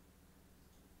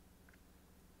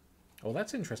 oh,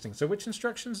 that's interesting. So which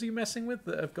instructions are you messing with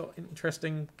that have got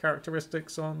interesting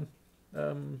characteristics on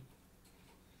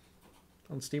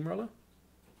Steamroller?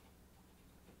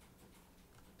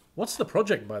 What's the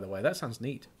project, by the way? That sounds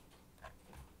neat.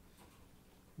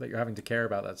 That you're having to care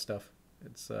about that stuff.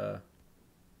 It's that's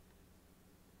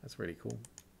really cool.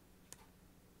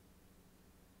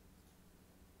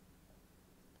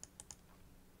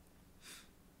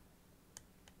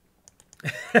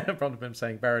 From him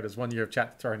saying Barrett has 1 year of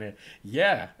chat to throw in here.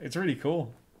 Yeah, it's really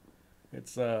cool.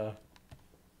 It's good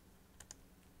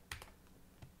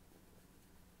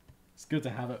to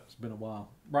have it. It's been a while.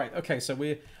 Right, okay, so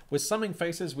we're summing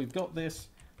faces. We've got this.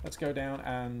 Let's go down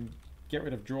and get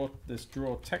rid of this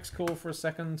draw text call for a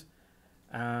second.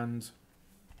 And so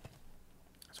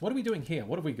what are we doing here?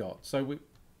 What have we got? So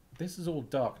this is all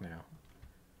dark now.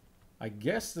 I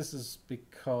guess this is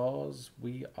because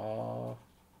we are...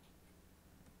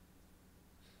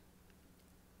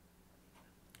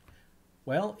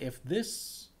 Well, if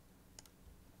this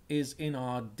is in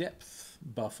our depth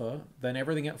buffer, then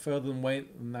everything further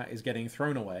than that is getting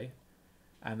thrown away,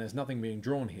 and there's nothing being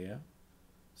drawn here.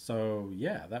 So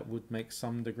yeah, that would make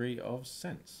some degree of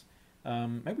sense.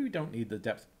 Maybe we don't need the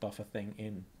depth buffer thing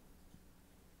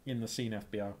in the scene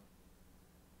FBO.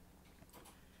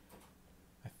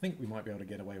 I think we might be able to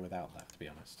get away without that, to be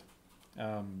honest.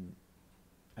 And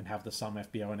have the sum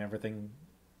FBO and everything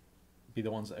be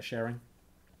the ones that are sharing.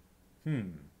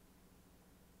 And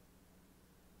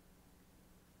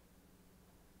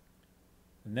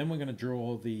then we're going to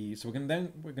draw the... So we're going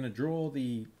to draw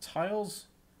the tiles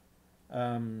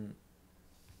coming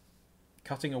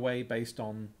cutting away based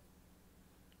on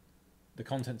the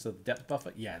contents of the depth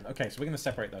buffer. Yeah, okay, so we're going to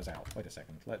separate those out. Wait a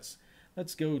second. Let's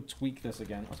go tweak this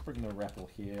again. Let's bring the REPL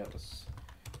here. Let's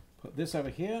put this over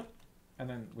here, and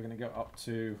then we're going to go up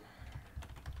to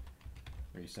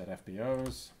reset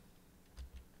FBOs.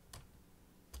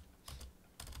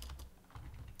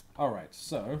 All right,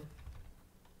 so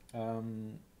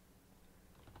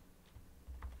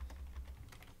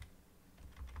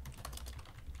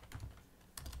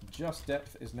just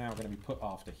depth is now going to be put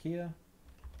after here.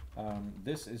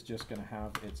 This is just going to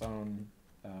have its own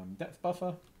depth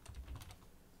buffer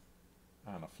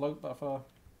and a float buffer,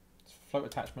 float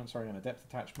attachment, sorry, and a depth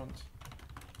attachment.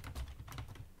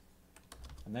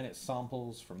 And then it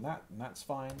samples from that, and that's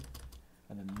fine.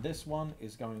 And then this one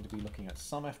is going to be looking at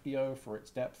some FBO for its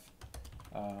depth.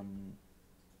 And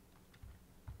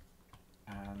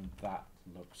that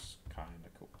looks kind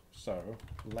of cool. So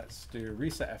let's do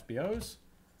reset FBOs.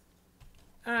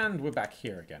 And we're back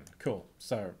here again. Cool.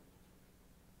 So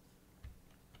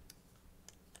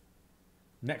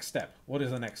next step. What is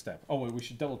the next step? Oh, we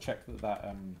should double check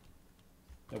that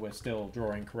we're still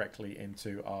drawing correctly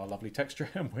into our lovely texture,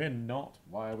 and we're not.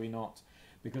 Why are we not?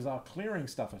 Because our clearing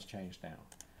stuff has changed now.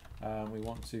 We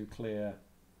want to clear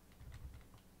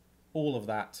all of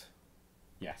that.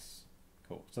 Yes.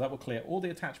 Cool. So that will clear all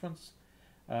the attachments,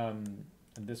 and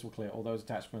this will clear all those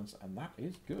attachments, and that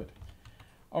is good.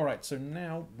 All right, so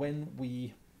now when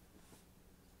we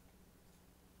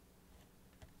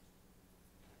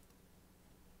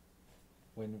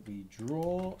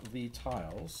draw the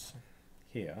tiles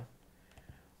here,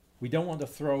 we don't want to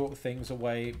throw things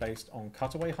away based on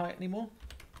cutaway height anymore.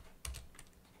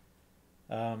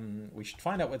 We should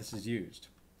find out where this is used.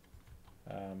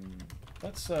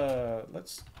 Let's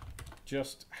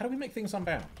just, how do we make things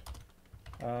unbound?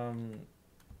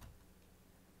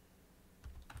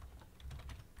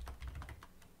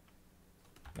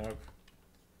 Nope.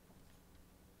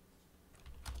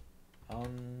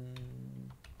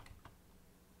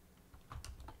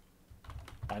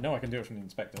 I know I can do it from the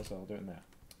inspector, so I'll do it in there.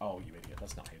 Oh, you idiot,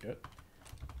 that's not how you do it.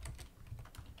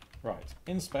 Right,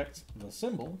 inspect the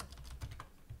symbol,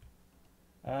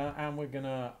 and we're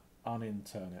gonna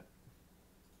unintern it.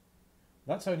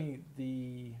 That's only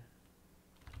the...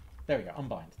 There we go,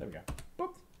 unbind, there we go.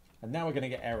 Boop. And now we're gonna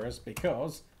get errors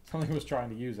because something was trying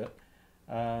to use it.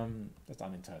 Let's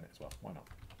unintern it as well, why not?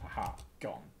 Aha,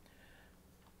 gone.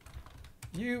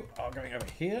 You are going over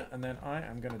here, and then I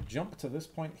am going to jump to this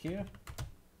point here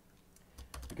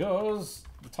because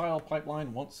the tile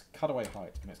pipeline wants cutaway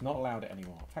height, and it's not allowed it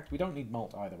anymore. In fact, we don't need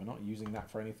mult either. We're not using that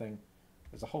for anything.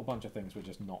 There's a whole bunch of things we're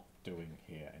just not doing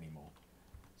here anymore.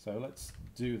 So let's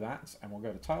do that, and we'll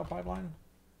go to tile pipeline,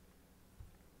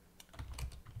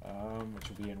 which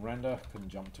will be in render. Couldn't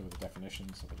jump to the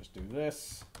definition, so we'll just do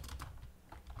this.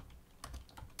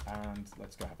 And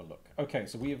let's go have a look. Okay,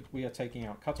 so we are taking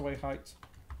out cutaway height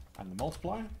and the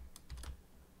multiplier,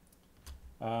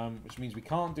 which means we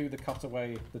can't do the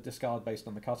cutaway, the discard based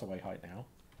on the cutaway height now.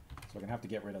 So we're gonna have to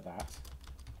get rid of that.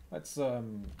 Let's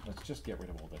just get rid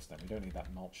of all this then. We don't need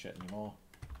that mult shit anymore.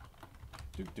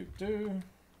 Let's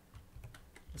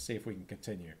see if we can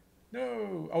continue.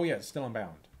 No! Oh yeah, it's still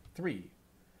unbound. 3.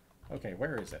 Okay,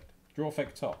 where is it? Draw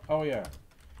fake top. Oh yeah.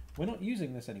 We're not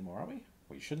using this anymore, are we?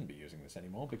 We shouldn't be using this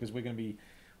anymore because we're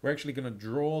actually going to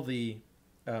draw the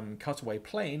cutaway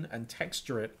plane and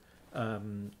texture it.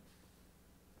 We're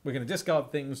going to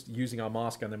discard things using our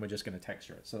mask, and then we're just going to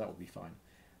texture it. So that will be fine.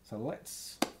 So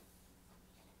let's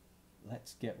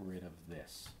get rid of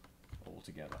this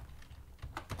altogether.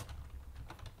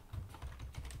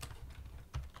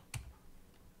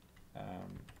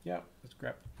 Yeah, let's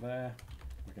grab there.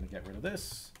 We're going to get rid of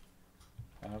this.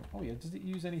 Oh yeah, does it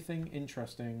use anything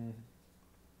interesting?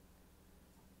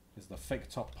 Is the fake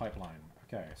top pipeline.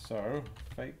 Okay, so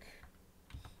fake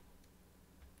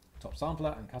top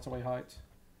sampler and cutaway height,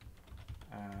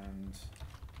 and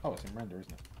oh, it's in render,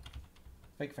 isn't it?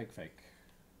 Fake.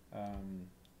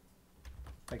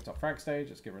 Fake top frag stage.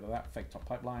 Let's get rid of that. Fake top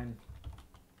pipeline.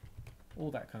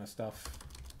 All that kind of stuff.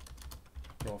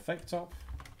 Draw fake top.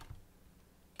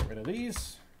 Get rid of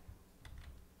these.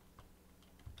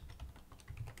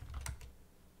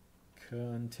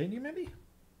 Continue maybe.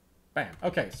 Bam.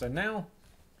 Okay, so now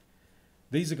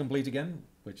these are complete again,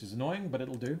 which is annoying, but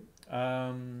it'll do.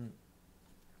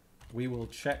 We will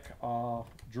check our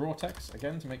draw text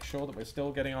again to make sure that we're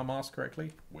still getting our mask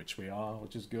correctly, which we are,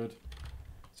 which is good.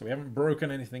 So we haven't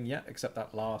broken anything yet except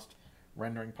that last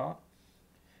rendering part.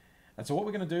 And so what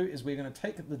we're going to do is we're going to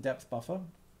take the depth buffer,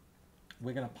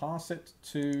 we're going to pass it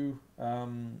to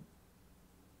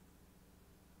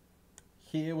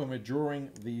here when we're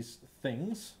drawing these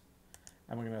things.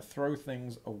 and we're going to throw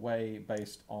things away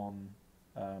based on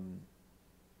what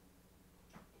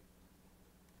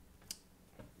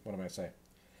am I say?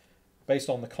 Based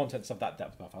on the contents of that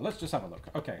depth buffer. Let's just have a look.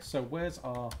 Okay, so where's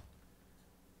our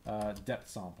depth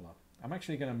sampler? I'm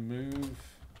actually going to move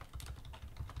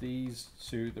these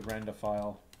to the render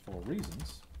file for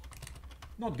reasons.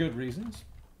 Not good reasons,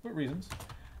 but reasons.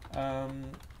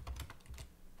 And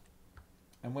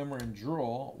when we're in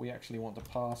draw, we actually want to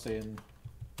pass in.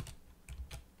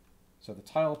 So the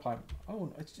tile pipe.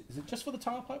 Oh, is it just for the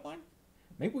tile pipeline?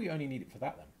 Maybe we only need it for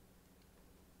that then.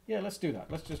 Yeah, let's do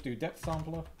that. Let's just do depth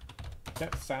sampler.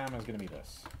 Depth sam is going to be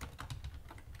this.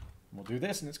 We'll do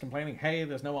this, and it's complaining, hey,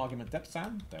 there's no argument depth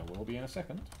sam. There will be in a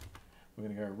second. We're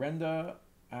going to go render,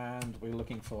 and we're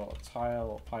looking for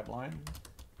tile pipeline.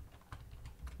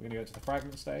 We're going to go to the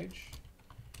fragment stage,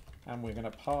 and we're going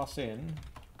to pass in.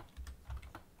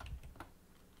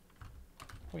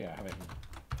 Oh yeah, I have it.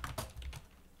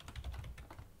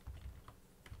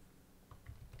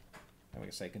 And we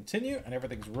can say continue, and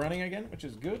everything's running again, which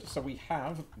is good. So we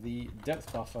have the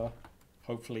depth buffer,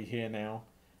 hopefully here now,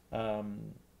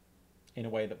 in a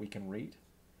way that we can read.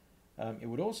 It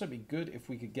would also be good if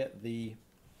we could get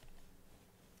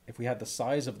if we had the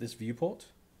size of this viewport,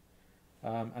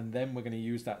 and then we're going to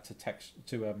use that to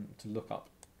look up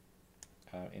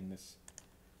in this.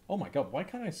 Oh my god, why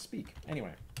can't I speak?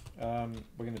 Anyway,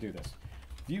 we're going to do this.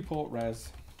 Viewport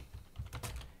res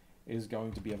is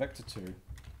going to be a vector 2.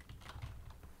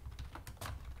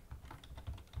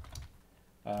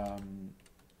 And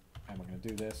we're going to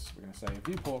do this. We're going to say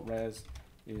viewport res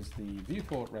is the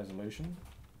viewport resolution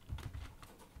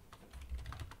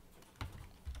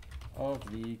of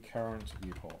the current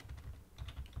viewport.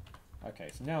 Okay,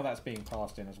 so now that's being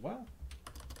passed in as well.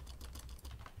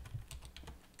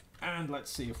 And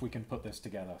let's see if we can put this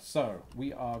together. So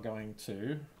we are going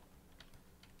to,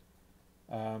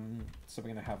 so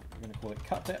we're going to call it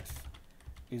cut depth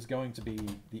is going to be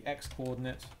the x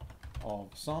coordinate of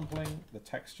sampling the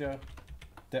texture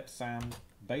depth sam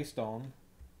based on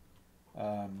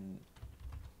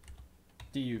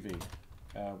DUV,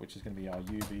 which is going to be our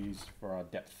UVs for our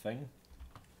depth thing,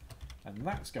 and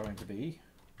that's going to be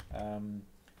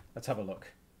let's have a look.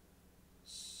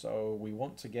 So we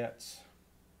want to get,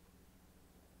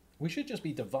 we should just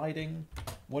be dividing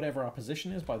whatever our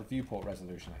position is by the viewport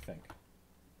resolution, I think.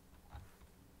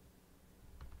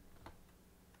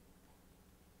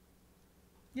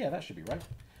 Yeah, that should be right.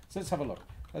 So let's have a look.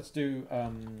 Let's do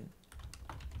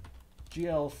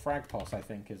GL fragpos, I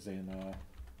think, is in.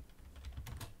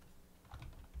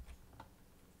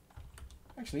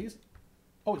 Actually,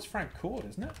 oh, it's frag chord,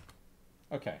 isn't it?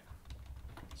 Okay.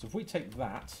 So if we take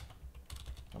that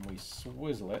and we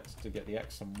swizzle it to get the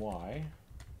x and y,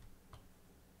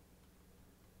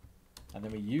 and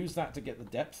then we use that to get the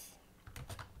depth,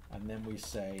 and then we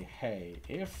say, hey,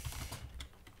 if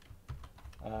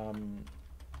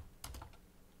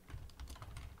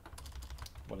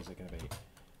what is it going to be?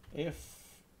 If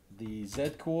the z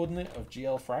coordinate of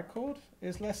GL frag chord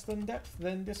is less than depth,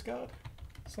 then discard.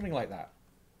 Something like that.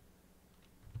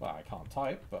 Well, I can't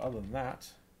type, but other than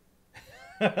that,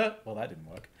 well, that didn't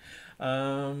work.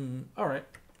 All right.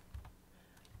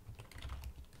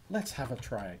 Let's have a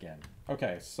try again.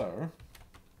 Okay, so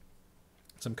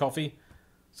some coffee,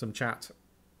 some chat,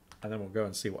 and then we'll go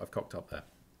and see what I've cocked up there.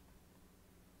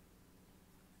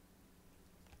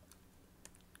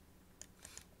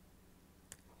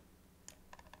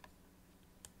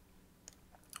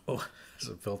 Oh,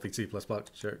 some filthy C++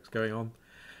 jokes going on.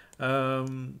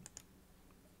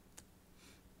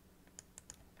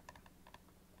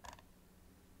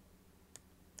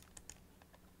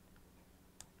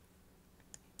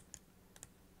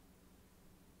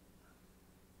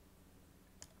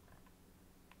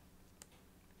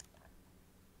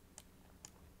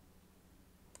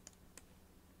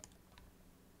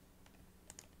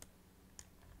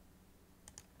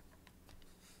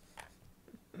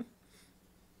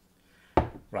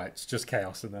 Right, it's just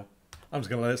chaos in there. I'm just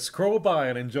going to let it scroll by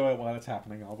and enjoy it while it's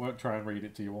happening. I won't try and read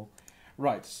it to you all.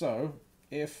 Right, so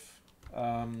if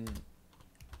okay.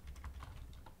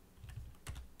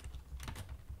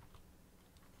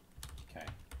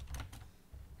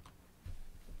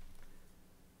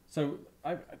 So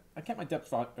I kept my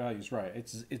depth values right.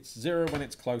 It's 0 when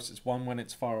it's close, it's 1 when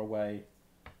it's far away.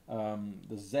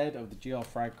 The Z of the GL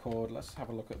frag chord, let's have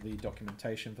a look at the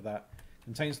documentation for that.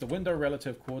 Contains the window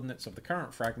relative coordinates of the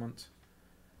current fragment.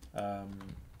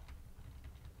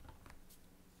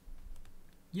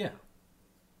 Yeah.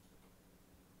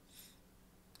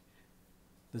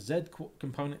 The Z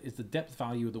component is the depth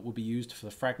value that will be used for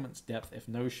the fragment's depth if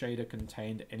no shader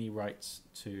contained any rights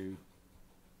to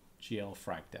GL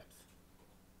frag depth.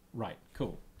 Right,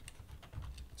 cool.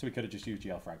 So we could have just used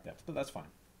GL frag depth, but that's fine.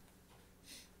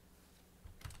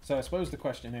 So I suppose the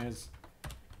question is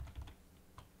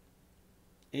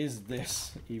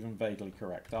this even vaguely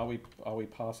correct? Are we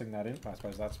passing that in? I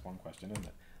suppose that's one question, isn't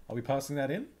it? Are we passing that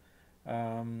in?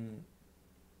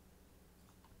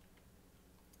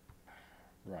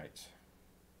 Right.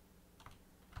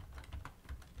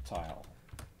 Tile.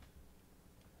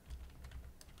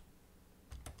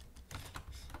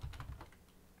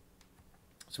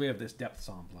 So we have this depth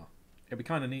sampler. It'd be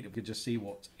kind of neat if we could just see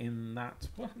what's in that.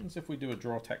 What happens if we do a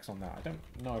draw text on that? I don't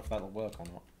know if that'll work or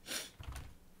not.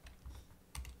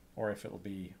 Or if it'll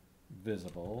be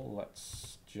visible.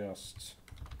 Let's just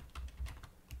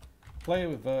play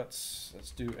with verts.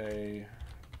 Let's do a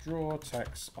draw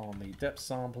text on the depth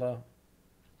sampler.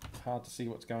 Hard to see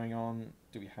what's going on.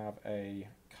 Do we have a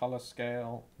color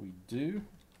scale? We do.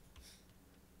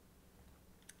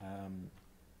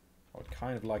 I would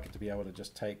kind of like it to be able to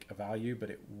just take a value, but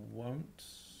it won't.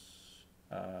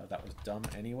 That was done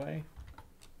anyway.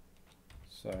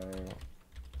 So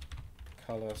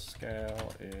color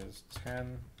scale is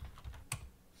 10.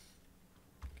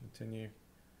 Continue.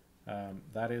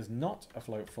 That is not a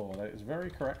float 4. That is very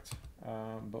correct,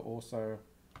 but also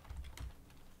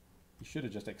you should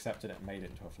have just accepted it and made it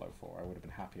into a float 4. I would have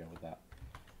been happier with that.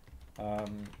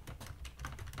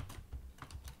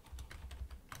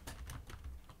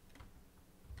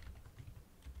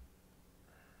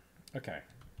 Okay.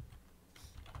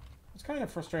 What's kind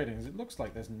of frustrating is it looks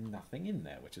like there's nothing in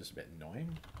there, which is a bit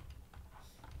annoying.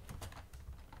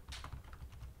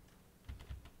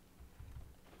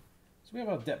 So we have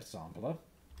our depth sampler.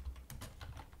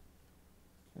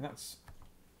 And that's...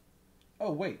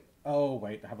 Oh, wait,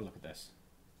 have a look at this.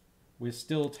 We're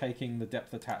still taking the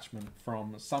depth attachment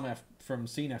from from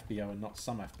scene FBO and not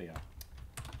some FBO.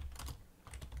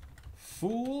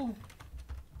 Fool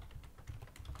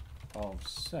of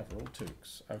several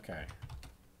toques. Okay.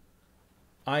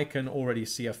 I can already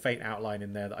see a faint outline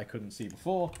in there that I couldn't see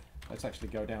before. Let's actually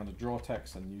go down to draw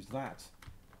text and use that.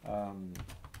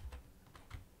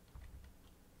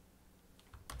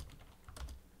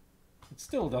 It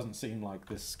still doesn't seem like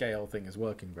this scale thing is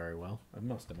working very well, I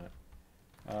must admit.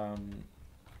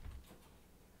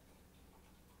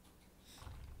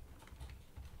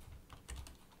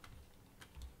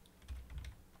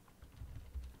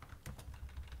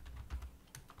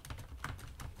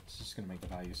 It's just going to make the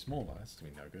value smaller. That's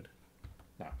doing no good.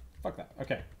 No, fuck that.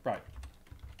 Okay, right.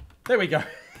 There we go.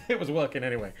 It was working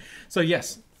anyway. So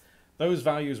yes, those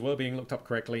values were being looked up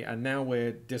correctly, and now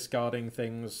we're discarding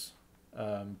things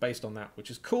based on that,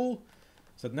 which is cool.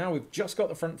 So now we've just got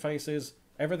the front faces.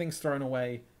 Everything's thrown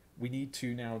away. We need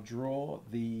to now draw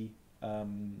the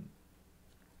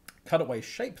cutaway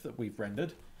shape that we've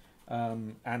rendered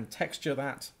and texture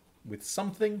that with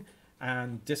something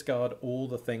and discard all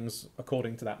the things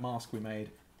according to that mask we made.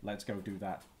 Let's go do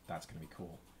that. That's going to be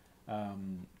cool.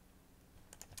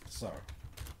 So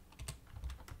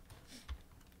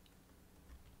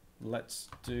let's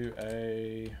do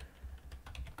a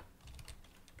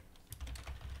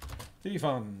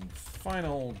defun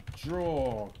final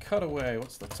draw cutaway.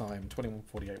 What's the time?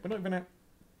 21:48. We're not even at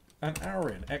an hour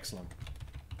in. Excellent.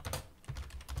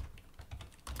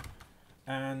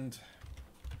 And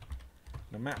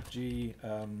the map G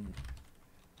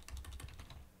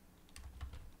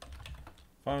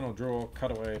final draw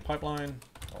cutaway pipeline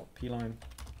or P line.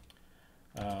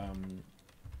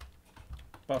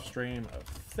 Buff stream of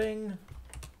thing.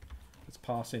 Let's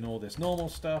pass in all this normal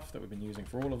stuff that we've been using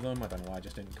for all of them. I don't know why I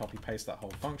just didn't copy paste that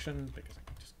whole function, because I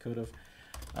just could have.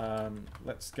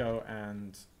 Let's go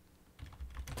and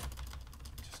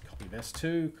just copy this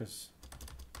too, because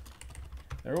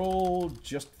they're all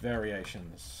just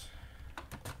variations.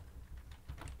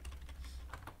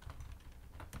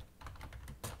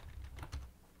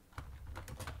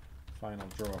 Final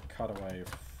draw cutaway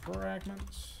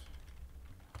fragments.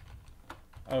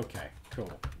 Okay,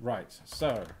 cool. Right,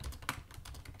 so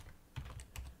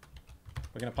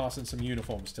we're going to pass in some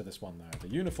uniforms to this one though. The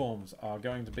uniforms are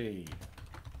going to be,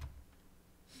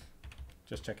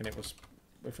 just checking if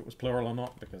it was plural or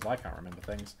not, because I can't remember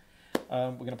things.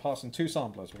 We're going to pass in two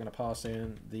samplers. We're going to pass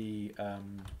in the,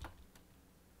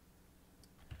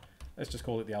 let's just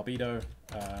call it the albedo,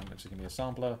 which is going to be a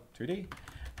sampler 2D.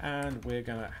 And we're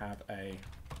going to have a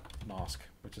mask,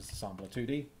 which is the sampler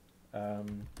 2D.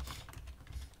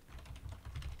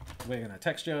 We're going to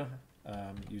texture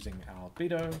using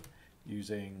albedo,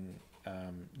 using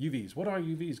UVs. What are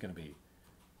UVs going to be?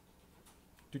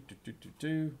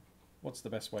 What's the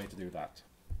best way to do that?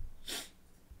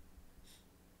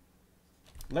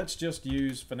 let's just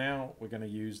use, for now, we're going to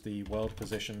use the world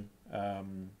position.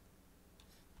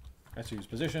 Let's use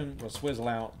position. We'll swizzle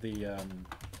out the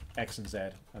X and Z,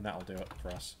 and that'll do it for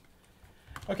us.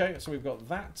 Okay, so we've got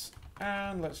that,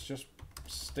 and let's just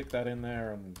stick that in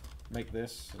there and make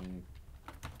this and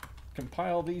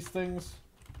compile these things,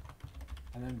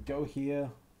 and then go here.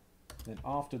 Then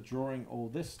after drawing all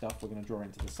this stuff, we're going to draw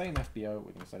into the same FBO.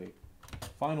 We're going to say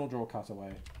final draw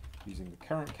cutaway using the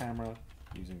current camera,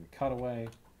 using the cutaway.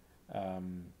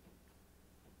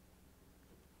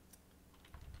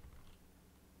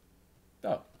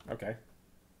 Oh, okay.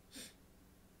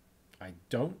 I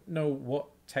don't know what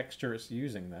texture it's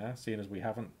using there, seeing as we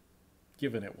haven't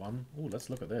given it one. Oh, let's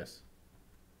look at this.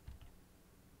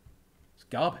 It's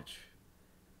garbage.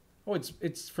 Oh,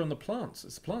 it's from the plants.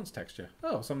 It's the plants texture.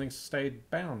 Oh, something stayed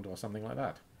bound or something like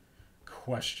that.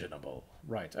 Questionable.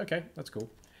 Right, okay, that's cool.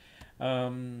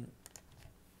 So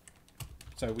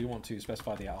we want to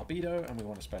specify the albedo, and we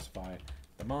want to specify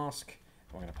the mask.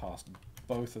 We're going to pass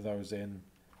both of those in.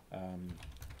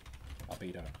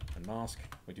 Albedo and mask.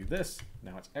 We do this.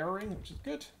 Now it's erroring, which is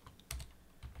good.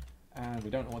 And we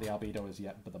don't know what the albedo is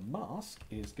yet, but the mask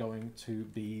is going to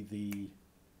be the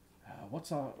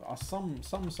what's our sum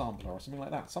sampler or something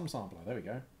like that. Sum sampler. There we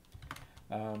go.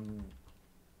 And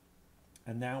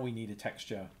now we need a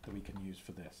texture that we can use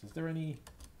for this. Is there any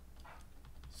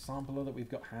sampler that we've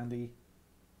got handy?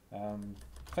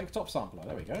 Fake top sampler.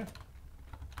 There we go.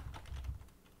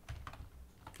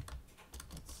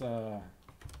 Let's. I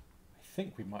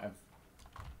think we might have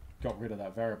got rid of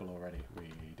that variable already.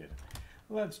 We did.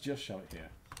 Let's just show it here.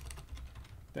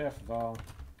 Def var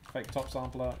fake top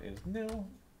sampler is nil,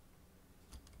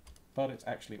 but it's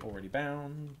actually already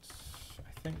bound.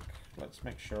 I think. Let's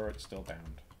make sure it's still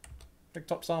bound. Fake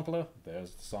top sampler.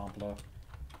 There's the sampler.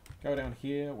 Go down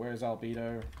here. Where's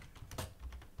albedo?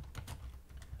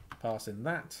 Pass in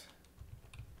that.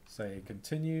 Say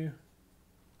continue.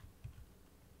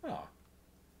 Ah.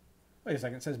 Wait a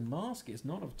second, it says mask is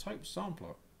not of type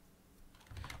sampler.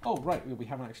 Oh, right, we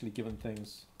haven't actually given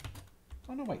things...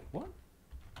 Oh, no, wait, what?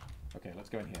 Okay, let's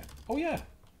go in here. Oh, yeah,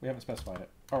 we haven't specified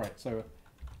it. All right, so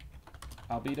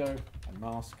albedo and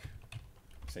mask.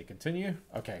 Say continue.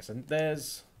 Okay, so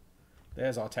there's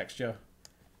our texture.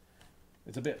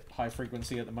 It's a bit high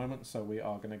frequency at the moment, so we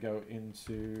are going to go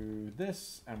into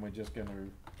this, and we're just going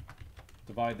to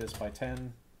divide this by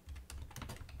 10.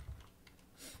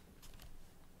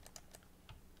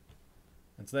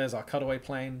 And so there's our cutaway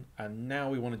plane, and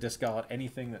now we want to discard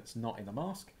anything that's not in the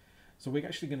mask. So we're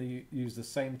actually going to use the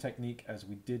same technique as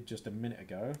we did just a minute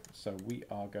ago. So we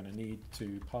are going to need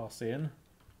to pass in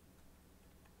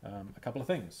a couple of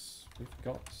things. We've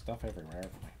got stuff everywhere,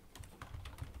 haven't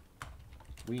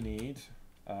we? We need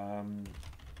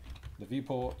the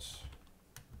viewport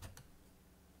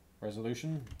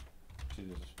resolution, which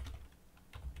is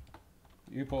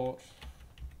viewport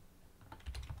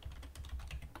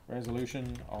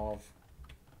resolution of,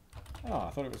 oh,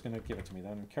 I thought it was going to give it to me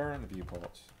then, current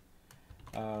viewport.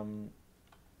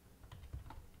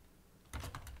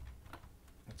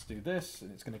 Let's do this,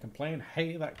 and it's going to complain,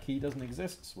 hey, that key doesn't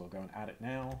exist, so we'll go and add it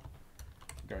now.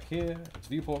 Go here, it's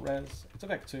viewport res, it's a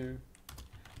vec2,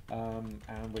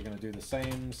 and we're going to do the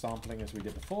same sampling as we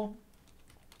did before.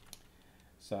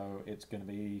 So it's going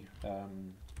to be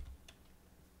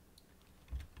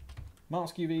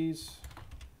mask UVs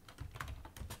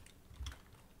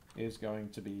is going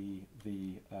to be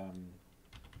the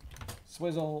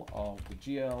swizzle of the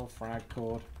GL frag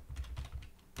chord.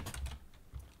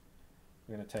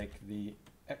 We're going to take the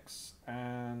X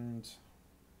and,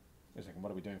 wait a second,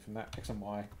 what are we doing from that? X and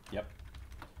Y, yep.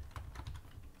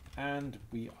 And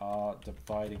we are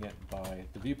dividing it by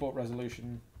the viewport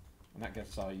resolution, and that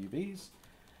gets us our UVs.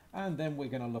 And then we're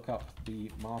going to look up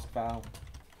the mask val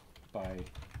by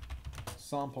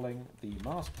sampling the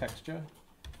mask texture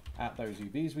at those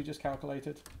UVs we just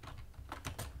calculated.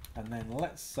 And then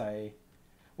let's say,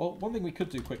 well, one thing we could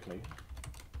do quickly,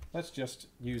 let's just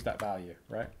use that value,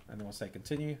 right? And then we'll say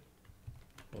continue.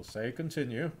 We'll say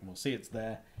continue, and we'll see it's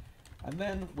there. And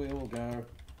then we'll go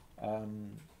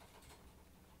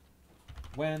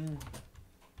when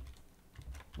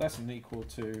less than equal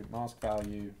to mask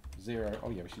value 0. Oh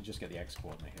yeah, we should just get the X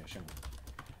coordinate here, shouldn't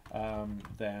we?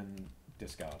 Then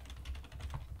discard.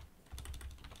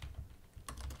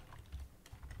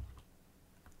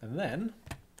 And then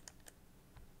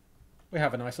we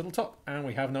have a nice little top, and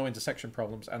we have no intersection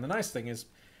problems. And the nice thing is,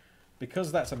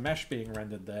 because that's a mesh being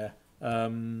rendered there,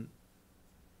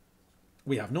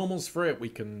 we have normals for it. We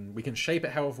can shape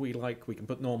it however we like. We can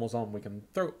put normals on. We can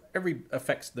throw every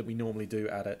effects that we normally do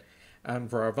at it. And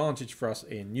for our advantage for us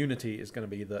in Unity is going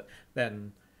to be that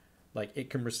then Like it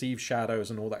can receive shadows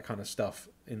and all that kind of stuff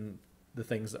in the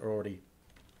things that are already,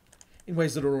 in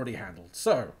ways that are already handled.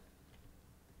 So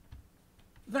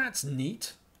that's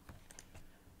neat.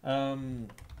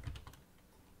 And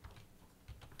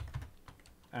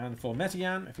for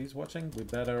Metian, if he's watching, we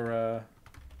better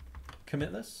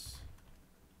commit this.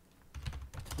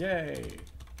 Yay!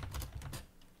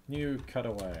 New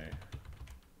cutaway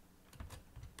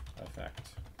effect.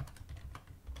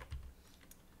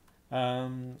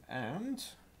 And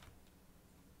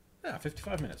yeah,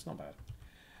 55 minutes, not bad.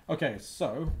 Okay,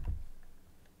 so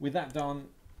with that done,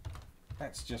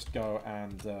 let's just go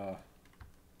and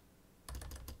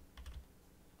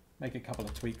make a couple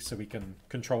of tweaks so we can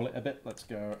control it a bit. Let's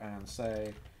go and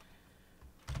say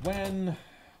when,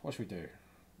 what should we do?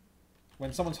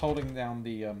 When someone's holding down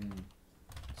the,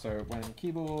 so when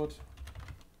keyboard,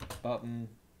 button,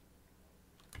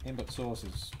 input source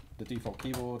is the default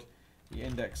keyboard, the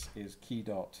index is key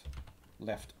dot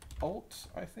left alt,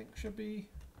 I think should be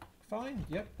fine.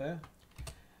 Yep, there.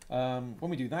 When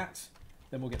we do that,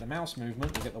 then we'll get the mouse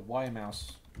movement, we'll get the Y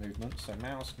mouse movement, so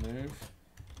mouse move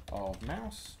of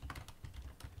mouse,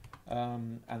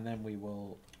 and then we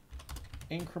will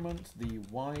increment the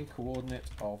Y coordinate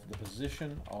of the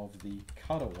position of the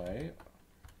cutaway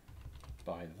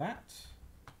by that.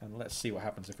 And let's see what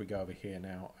happens if we go over here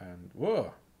now and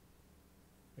whoa,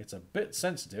 it's a bit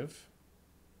sensitive.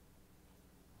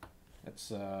 Let's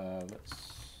divide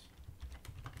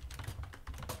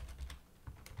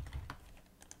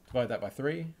that by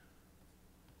 3, and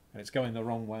it's going the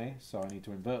wrong way, so I need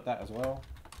to invert that as well.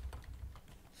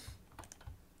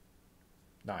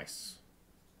 Nice.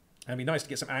 And it'd be nice to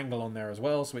get some angle on there as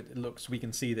well, so it looks, we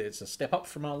can see that it's a step up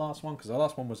from our last one, because our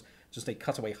last one was just a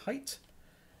cutaway height.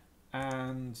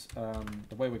 And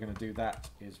the way we're going to do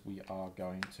that is we are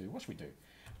going to, what should we do?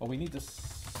 Well, we need to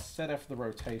set off the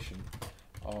rotation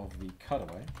of the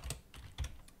cutaway.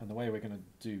 And the way we're going to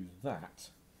do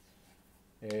that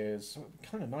is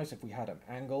kind of nice if we had an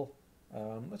angle.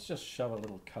 Let's just shove a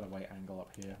little cutaway angle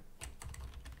up here.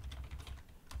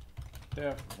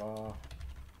 Def var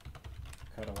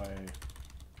cutaway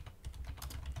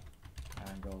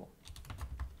angle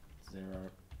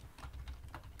 0.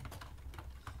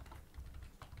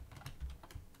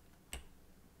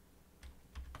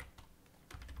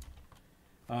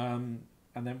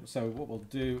 And then, so what we'll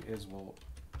do is we'll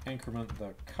increment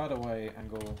the cutaway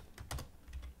angle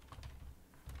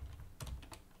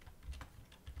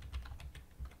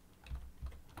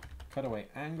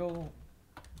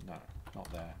no,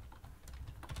 not there,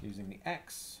 using the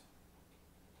X.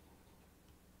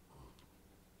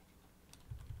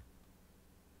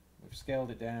 We've scaled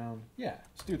it down. Yeah,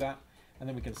 let's do that. And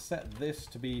then we can set this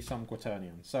to be some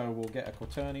quaternion. So we'll get a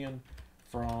quaternion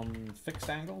from fixed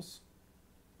angles.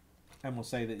 And we'll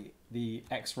say that the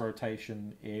X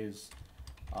rotation is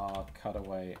our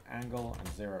cutaway angle and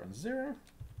 0 and 0.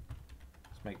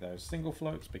 Let's make those single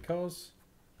floats because.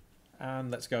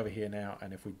 And let's go over here now.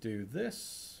 And if we do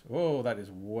this, oh, that is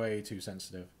way too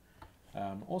sensitive.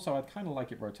 Also, I'd kind of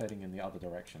like it rotating in the other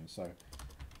direction. So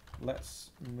let's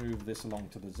move this along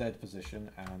to the Z position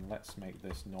and let's make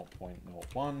this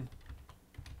 0.01.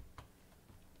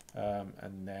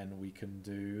 And then we can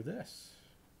do this.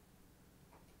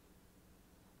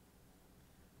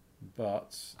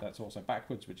 But that's also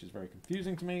backwards, which is very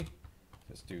confusing to me.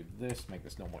 Let's do this, make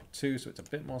this 0.2 so it's a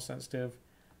bit more sensitive.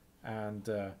 And,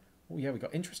 oh yeah, we've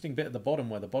got interesting bit at the bottom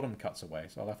where the bottom cuts away,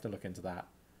 so I'll have to look into that.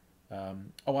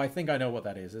 Oh, I think I know what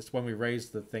that is. It's when we raise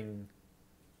the thing...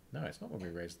 No, it's not when we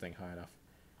raise the thing high enough.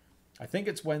 I think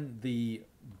it's when the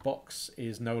box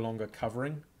is no longer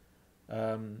covering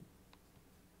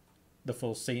the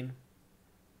full scene.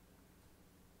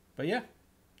 But yeah,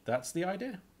 that's the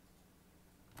idea.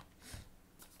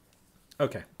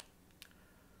 Okay.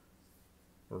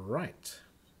 Right.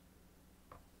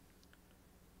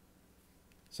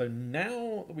 So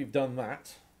now that we've done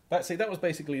that, that was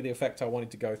basically the effect I wanted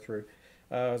to go through.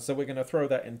 So we're going to throw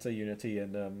that into Unity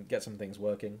and get some things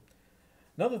working.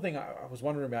 Another thing I was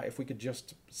wondering about, if we could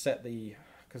just set the,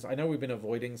 because I know we've been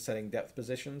avoiding setting depth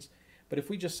positions, but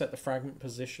if we just set the fragment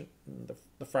position,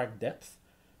 the frag depth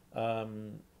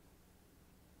of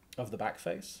the back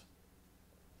face,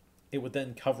 it would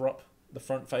then cover up the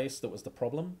front face that was the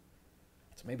problem.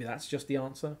 So maybe that's just the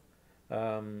answer.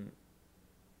 I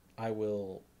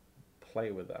will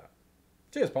play with that.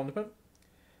 Cheers, Pondipant.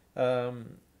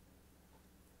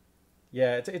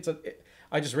 Yeah,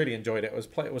 I just really enjoyed it.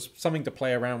 It was something to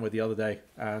play around with the other day,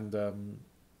 and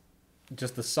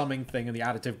just the summing thing and the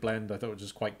additive blend I thought was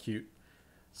just quite cute.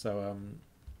 So,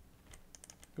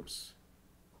 oops.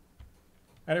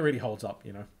 And it really holds up,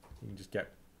 you know. You can just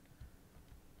get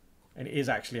And it is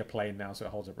actually a plane now, so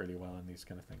it holds up really well in these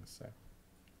kind of things. So,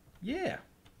 yeah.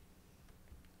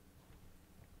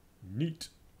 Neat.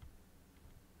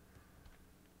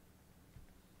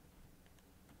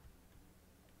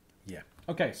 Yeah.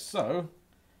 Okay, so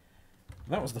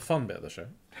that was the fun bit of the show.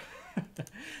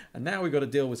 And now we've got to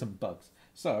deal with some bugs.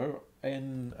 So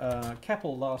in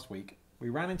CEPL last week, we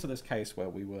ran into this case where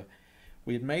we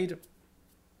had made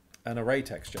an array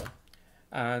texture,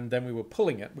 and then we were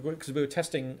pulling it because we were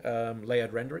testing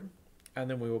layered rendering, and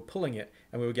then we were pulling it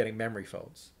and we were getting memory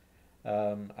folds.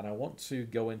 And I want to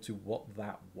go into what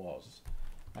that was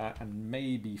and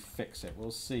maybe fix it.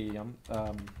 We'll see.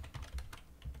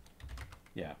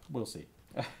 Yeah, we'll see.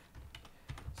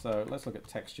 So let's look at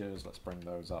textures. Let's bring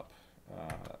those up.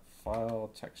 File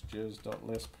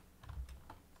textures.lisp.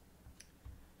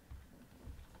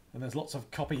 And there's lots of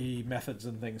copy methods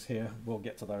and things here. We'll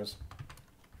get to those.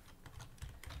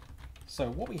 So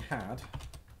what we had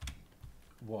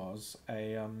was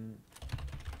a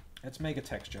let's make a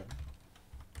texture.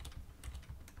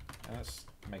 And let's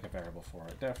make a variable for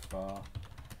it. Def var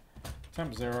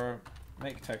temp 0,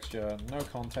 make texture, no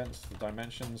contents. The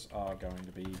dimensions are going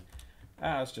to be,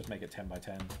 let's just make it 10 by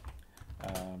 10.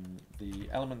 The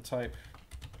element type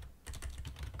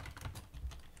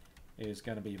is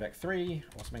going to be vec3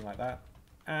 or something like that.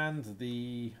 And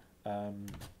the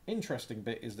interesting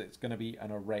bit is that it's going to be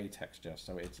an array texture.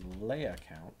 So its layer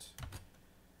count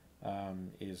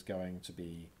is going to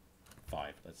be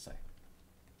 5, let's say.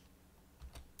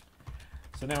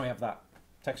 So now we have that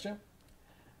texture.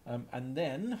 And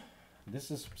then this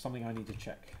is something I need to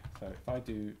check. So if I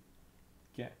do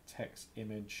get text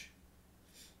image.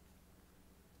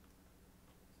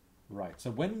 Right,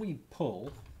 so when we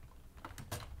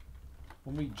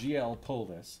GL pull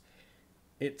this,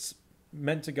 it's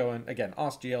meant to go and, again,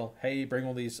 ask GL, hey, bring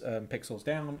all these pixels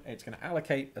down. It's going to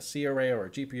allocate a C array or a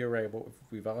GP array, what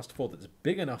we've asked for, that's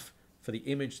big enough for the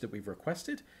image that we've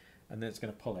requested, and then it's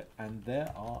going to pull it. And there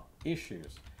are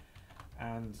issues.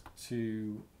 And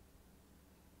to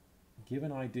give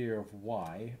an idea of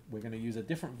why, we're going to use a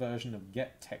different version of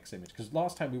get text image, because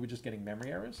last time we were just getting memory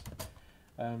errors.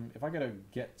 If I go to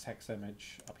get text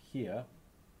image up here,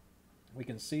 we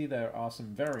can see there are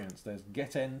some variants. There's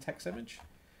getEn text image,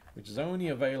 which is only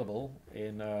available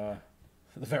in the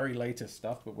very latest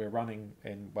stuff, but we're running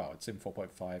in, well, it's in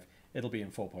 4.5. It'll be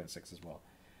in 4.6 as well.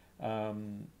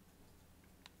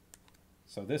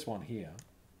 So this one here.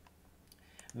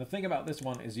 And the thing about this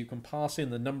one is you can pass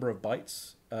in the number of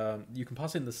bytes. You can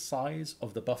pass in the size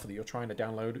of the buffer that you're trying to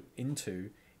download into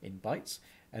in bytes,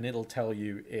 and it'll tell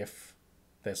you if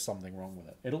there's something wrong with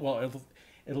it.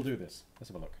 It'll do this. Let's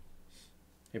have a look.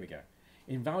 Here we go.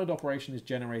 Invalid operation is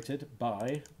generated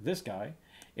by this guy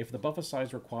if the buffer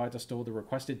size required to store the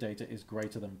requested data is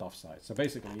greater than buff size. So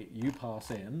basically, you pass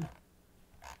in,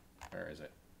 where is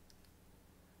it?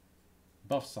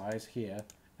 Buff size here,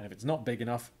 and if it's not big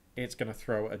enough, it's going to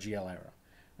throw a GL error.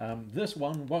 This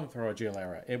one won't throw a GL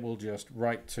error. It will just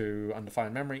write to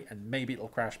undefined memory, and maybe it'll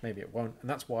crash, maybe it won't. And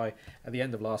that's why at the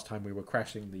end of last time we were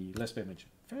crashing the Lisp image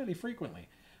fairly frequently,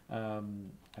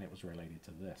 and it was related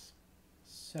to this.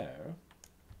 So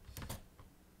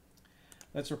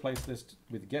let's replace this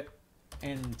with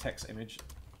getEn text image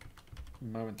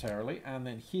momentarily, and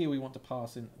then here we want to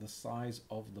pass in the size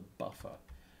of the buffer.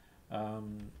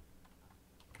 And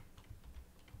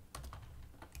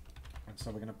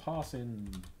so we're going to pass in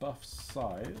buff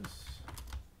size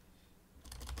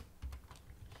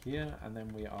here, and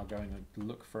then we are going to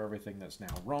look for everything that's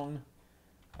now wrong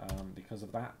because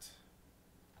of that.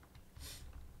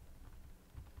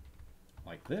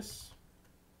 Like this.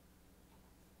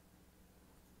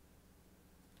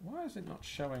 Why is it not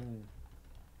showing?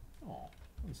 Oh,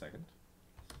 1 second.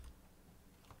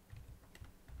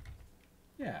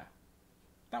 Yeah,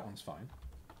 that one's fine.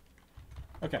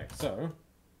 Okay, so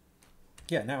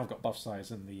yeah, now I've got buff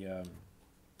size in the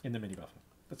mini buffer.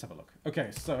 Let's have a look. Okay,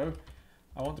 so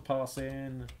I want to pass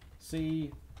in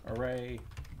C array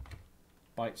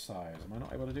byte size. Am I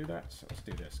not able to do that? So let's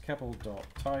do this.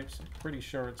 CEPL.types. I'm pretty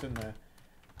sure it's in there.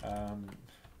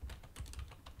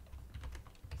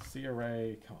 C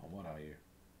array. Come on, what are you?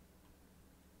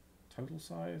 Total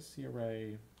size. C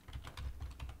array.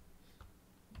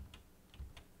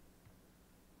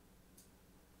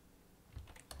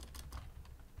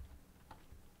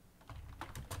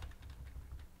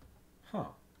 Huh,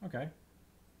 okay.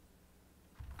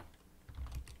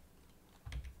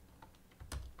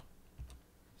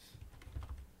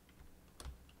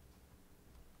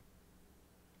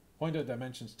 Pointer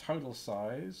dimensions total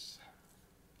size.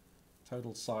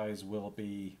 Total size will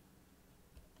be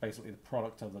basically the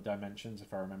product of the dimensions,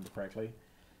 if I remember correctly.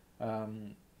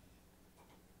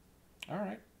 All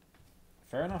right.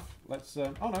 Fair enough. Let's.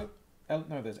 Oh no.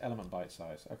 No, there's element byte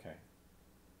size. Okay.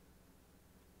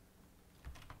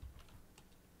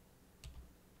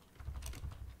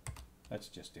 Let's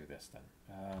just do this then.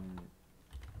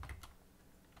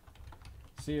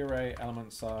 C array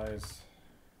element size,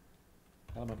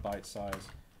 element byte size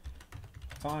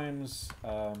times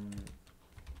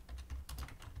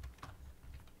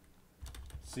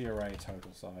C array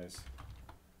total size.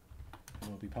 And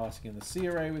we'll be passing in the C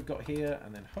array we've got here,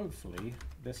 and then hopefully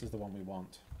this is the one we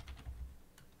want.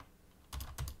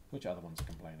 Which other ones are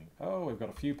complaining? Oh, we've got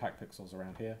a few pack pixels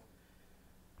around here.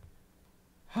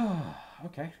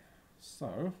 Okay,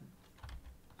 so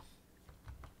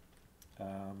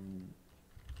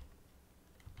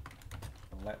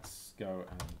let's go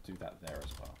and do that there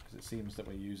as well, because it seems that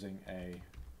we're using a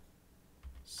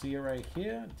C array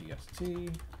here,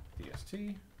 DST,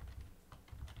 DST.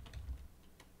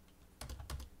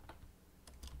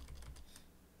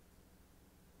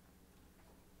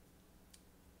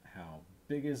 How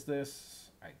big is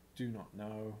this? I do not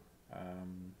know.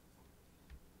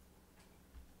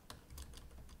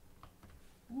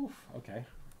 Oof, okay.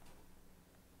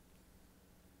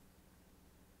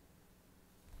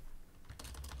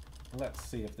 Let's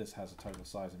see if this has a total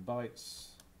size in bytes.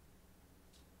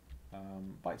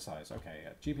 Byte size, okay.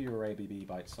 GPU array BB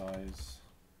byte size.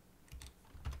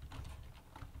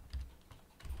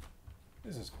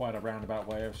 This is quite a roundabout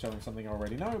way of showing something I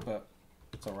already know, but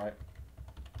it's alright.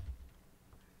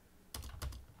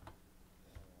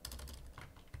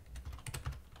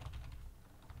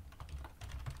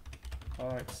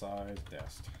 Byte size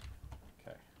dest.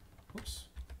 Okay. Oops.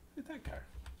 Where did that go?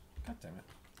 God damn it.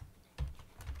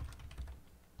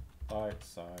 Byte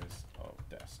size of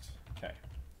dest. Okay.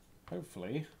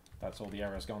 Hopefully that's all the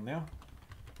errors gone now.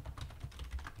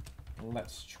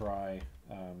 Let's try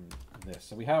this.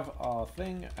 So we have our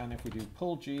thing, and if we do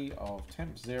pull G of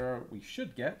temp 0, we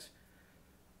should get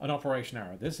an operation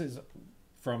error. This is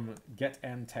from get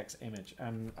end text image,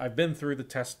 and I've been through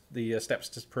the steps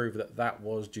to prove that that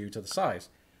was due to the size.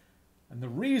 And the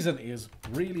reason is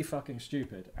really fucking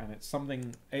stupid, and it's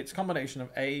a combination of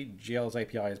A, GL's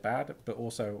API is bad, but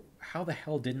also, how the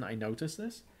hell didn't I notice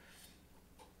this?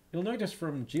 You'll notice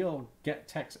from GL get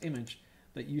text image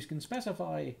that you can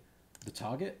specify the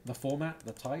target, the format,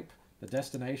 the type, the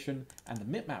destination, and the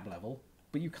bitmap level,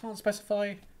 but you can't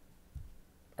specify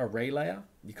array layer,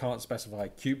 you can't specify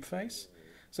cube face.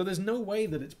 So there's no way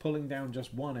that it's pulling down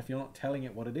just one if you're not telling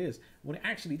it what it is. What it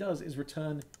actually does is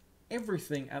return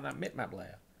everything at that bitmap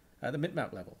layer, at the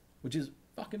bitmap level, which is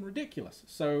fucking ridiculous.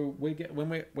 So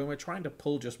when we're trying to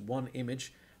pull just one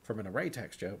image from an array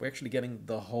texture, we're actually getting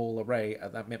the whole array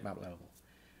at that bitmap level,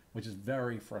 which is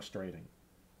very frustrating.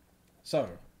 So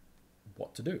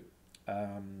what to do?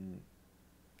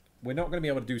 We're not going to be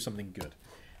able to do something good.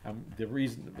 The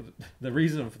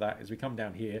reason for that is we come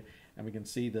down here and we can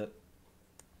see that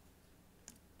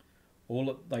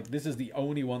this is the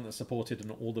only one that's supported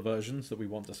in all the versions that we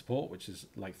want to support, which is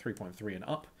like 3.3 and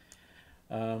up.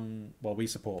 Well, we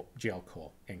support GL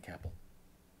Core in CEPL.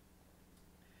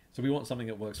 So we want something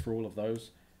that works for all of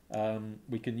those.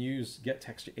 We can use get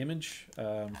texture image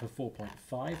for 4.5.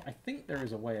 I think there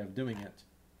is a way of doing it.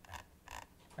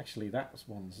 Actually, that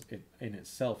one's in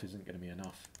itself isn't going to be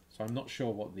enough. So I'm not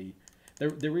sure what the...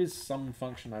 There is some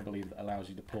function, I believe, that allows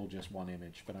you to pull just one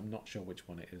image, but I'm not sure which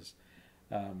one it is.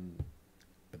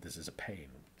 But this is a pain.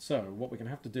 So what we're going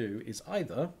to have to do is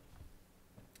either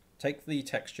take the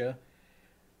texture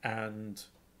and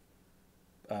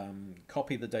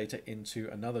copy the data into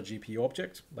another GPU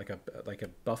object, like a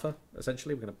buffer,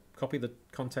 essentially. We're going to copy the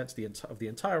contents of the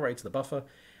entire array to the buffer,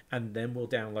 and then we'll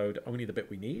download only the bit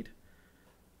we need.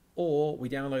 Or we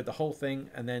download the whole thing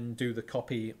and then do the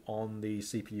copy on the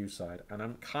CPU side. And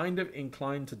I'm kind of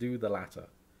inclined to do the latter.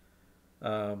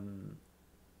 And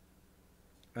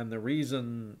the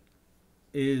reason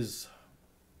is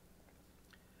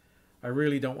I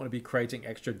really don't want to be creating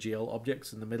extra GL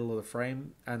objects in the middle of the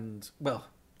frame. And, well,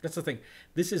 that's the thing.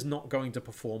 This is not going to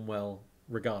perform well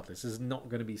regardless. This is not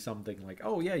going to be something like,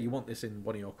 oh, yeah, you want this in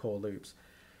one of your core loops.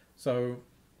 So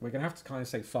we're going to have to kind of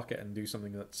say fuck it and do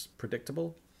something that's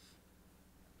predictable.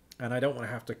 And I don't want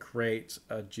to have to create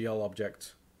a GL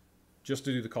object just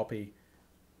to do the copy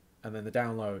and then the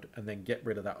download and then get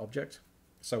rid of that object.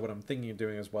 So what I'm thinking of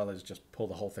doing as well is just pull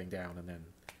the whole thing down and then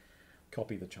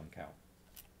copy the chunk out,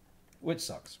 which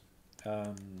sucks.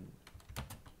 But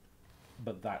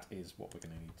that is what we're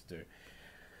going to need to do.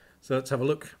 So let's have a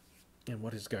look in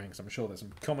what is going, because I'm sure there's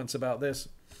some comments about this.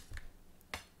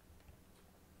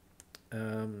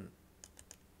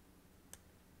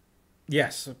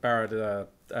 Yes, Barrett,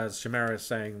 as Shamara is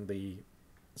saying,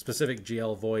 specific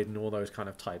GL void and all those kind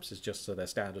of types is just so they're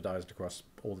standardized across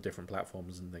all the different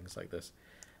platforms and things like this.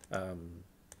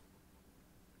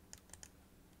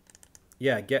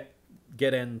 Yeah, get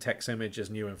end text image is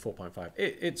new in 4.5.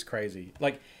 It's crazy.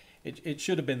 Like it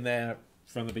should have been there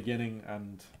from the beginning,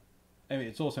 and I mean,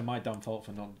 it's also my dumb fault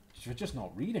for just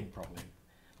not reading properly.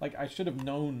 Like I should have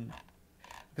known,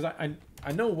 because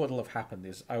I know what'll have happened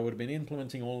is I would have been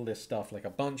implementing all this stuff, like a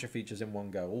bunch of features in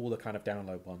one go, all the kind of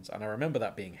download ones, and I remember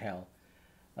that being hell.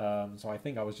 So I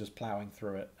think I was just plowing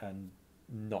through it and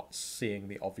not seeing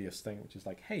the obvious thing, which is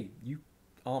like, hey, you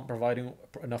aren't providing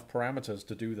enough parameters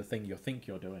to do the thing you think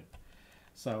you're doing.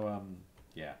 So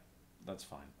yeah, that's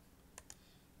fine.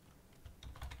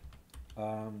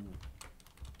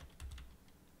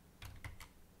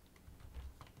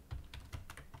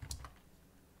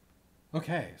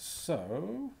 Okay,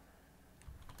 so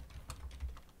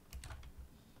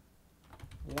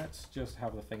let's just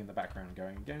have the thing in the background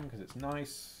going again because it's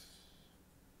nice.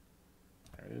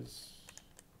 There it is.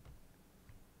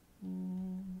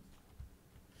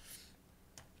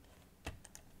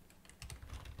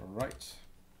 Right.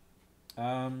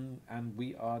 And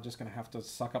we are just going to have to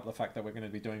suck up the fact that we're going to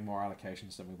be doing more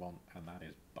allocations than we want, and that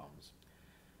is bums.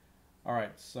 All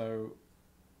right, so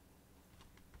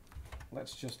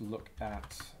let's just look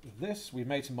at this. We've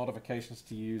made some modifications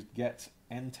to use get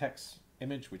ntext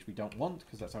image, which we don't want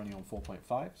because that's only on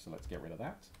 4.5, so let's get rid of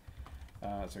that.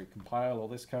 So we compile all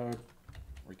this code,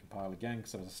 recompile again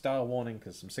because there was a style warning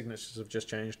because some signatures have just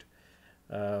changed.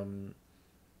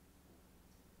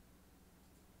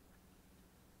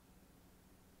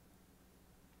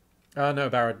 No,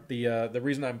 Barrett, the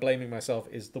reason I'm blaming myself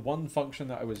is the one function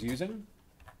that I was using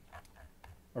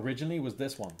originally was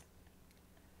this one.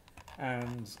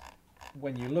 And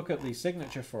when you look at the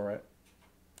signature for it,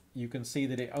 you can see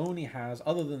that it only has,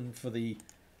 other than for the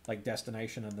like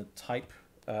destination and the type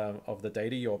of the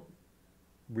data you're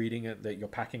reading it, that you're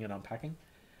packing and unpacking,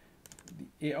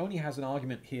 it only has an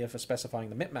argument here for specifying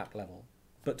the bitmap level.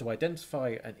 But to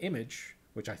identify an image,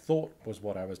 which I thought was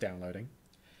what I was downloading,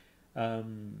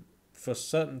 for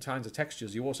certain kinds of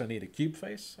textures, you also need a cube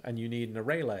face and you need an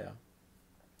array layer.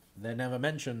 They're never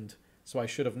mentioned, so I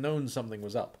should have known something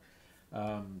was up,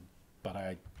 but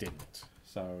I didn't.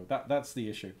 So that's the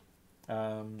issue.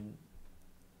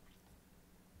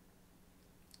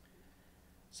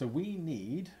 So we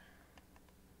need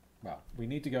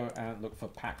to go and look for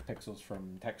packed pixels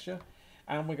from texture,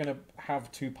 and we're going to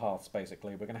have two paths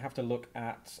basically. We're going to have to look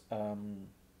at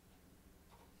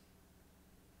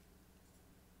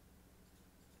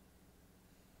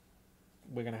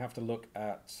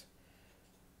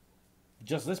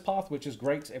just this path, which is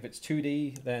great. If it's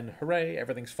 2D, then hooray,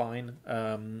 everything's fine.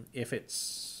 If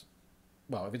it's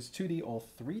 2D or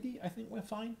 3D, I think we're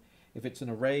fine. If it's an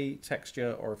array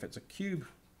texture, or if it's a cube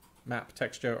map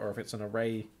texture, or if it's an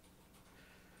array,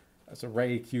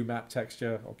 cube map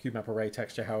texture, or cube map array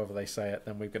texture, however they say it,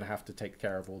 then we're going to have to take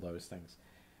care of all those things.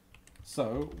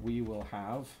 So we will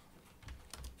have,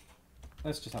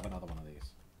 let's just have another one of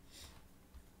these.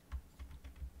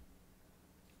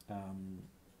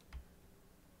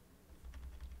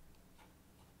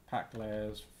 Pack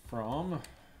layers from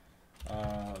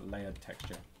layered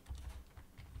texture.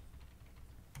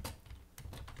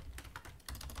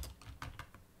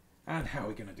 And how are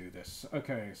we going to do this?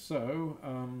 Okay, so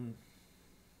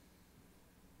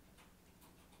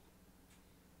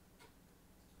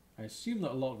I assume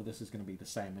that a lot of this is going to be the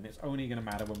same, and it's only going to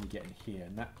matter when we get in here.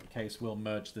 In that case, we'll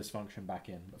merge this function back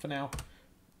in. But for now,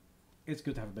 it's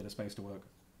good to have a bit of space to work.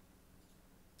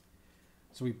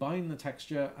 So we bind the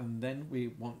texture, and then we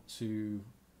want to...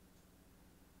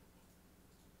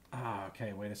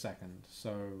 okay, wait a second.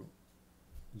 So,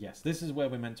 yes, this is where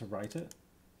we're meant to write it.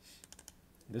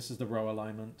 This is the row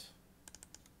alignment.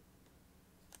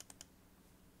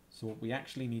 So what we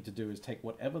actually need to do is take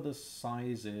whatever the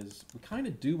size is. We kind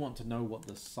of do want to know what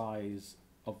the size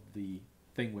of the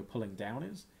thing we're pulling down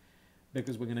is,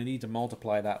 because we're going to need to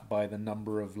multiply that by the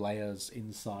number of layers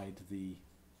inside the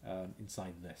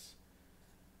inside this.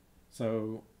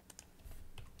 So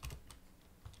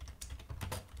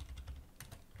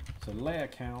layer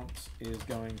count is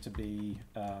going to be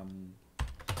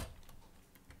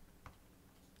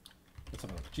let's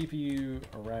have a look. GPU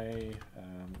array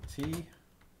T,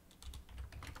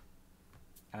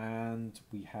 and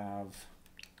we have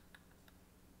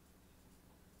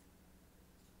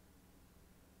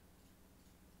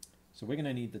so we're going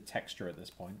to need the texture at this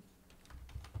point,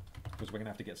 because we're going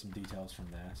to have to get some details from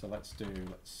there. So let's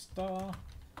star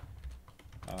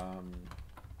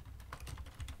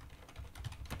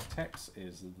text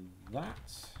is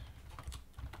that,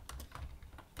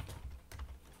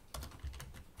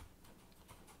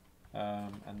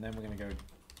 And then we're going to go,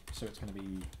 so it's going to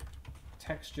be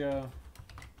texture.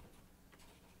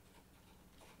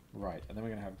 Right, and then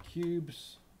we're going to have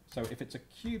cubes. So if it's a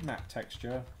cube map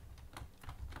texture,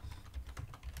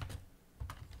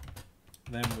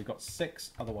 then we've got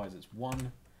 6, otherwise it's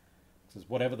 1. So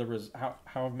whatever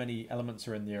however many elements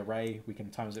are in the array, we can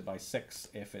times it by 6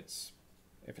 if it's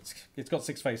got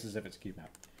 6 faces if it's a cube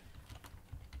map.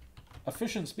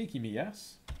 Efficient speaking me,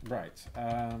 yes. Right.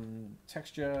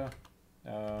 Texture.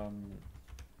 How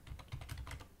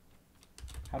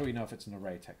do we know if it's an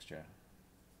array texture?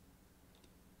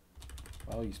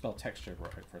 Well, you spell texture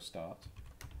right for a start.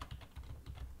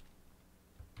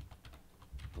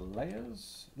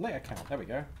 Layers? Layer count, there we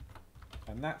go.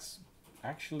 And that's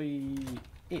actually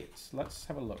it. Let's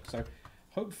have a look. So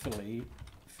hopefully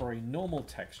for a normal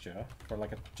texture, for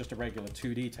like just a regular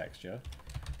 2D texture,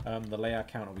 the layer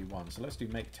count will be 1. So let's do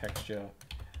make texture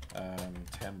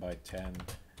 10 by 10.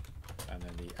 And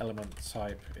then the element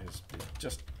type is, it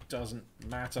just doesn't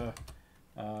matter.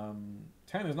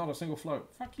 10 is not a single float.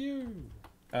 Fuck you.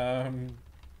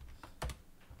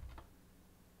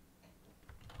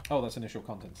 Oh, that's initial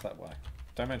contents that way.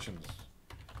 Dimensions.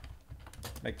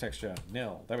 Make texture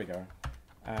nil. There we go.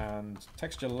 And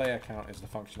texture layer count is the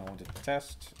function I wanted to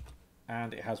test.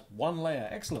 And it has 1 layer.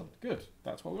 Excellent. Good.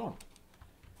 That's what we want.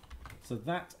 So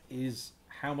that is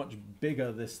how much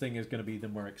bigger this thing is going to be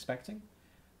than we're expecting.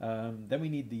 Then we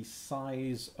need the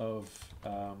size of...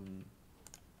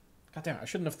 God damn it, I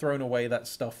shouldn't have thrown away that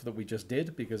stuff that we just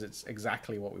did because it's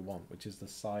exactly what we want, which is the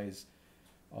size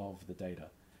of the data.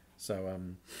 So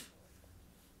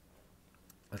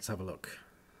let's have a look.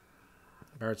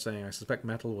 Barrett's saying, I suspect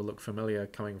metal will look familiar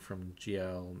coming from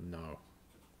GL. No.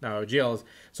 No, GL is...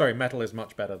 Sorry, metal is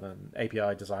much better than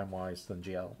API design-wise than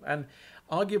GL. And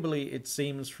arguably, it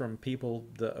seems from people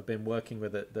that have been working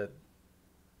with it that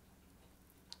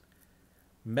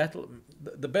metal,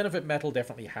 the benefit metal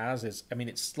definitely has is, I mean,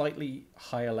 it's slightly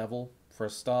higher level for a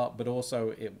start, but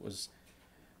also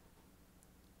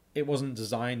it wasn't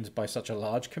designed by such a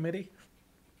large committee.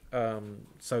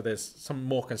 So there's some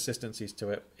more consistencies to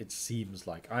it, it seems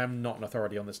like. I am not an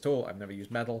authority on this tool. I've never used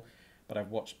metal, but I've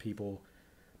watched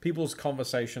people's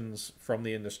conversations from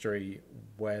the industry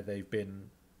where they've been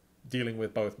dealing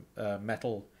with both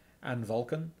metal and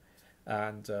Vulkan.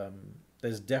 And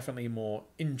there's definitely more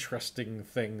interesting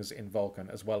things in Vulkan,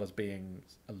 as well as being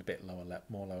a bit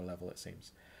more low level, it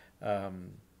seems.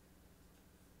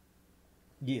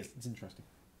 Yes, it's interesting.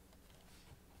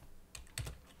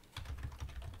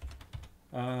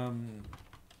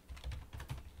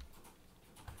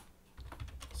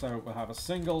 So we'll have a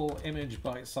single image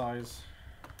byte size.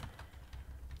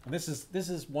 And this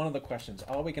is one of the questions.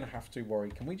 Are we going to have to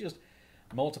worry? Can we just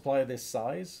multiply this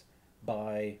size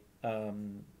by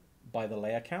the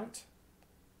layer count?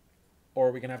 Or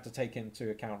are we going to have to take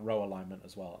into account row alignment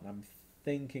as well? And I'm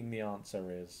thinking the answer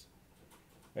is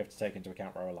we have to take into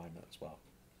account row alignment as well.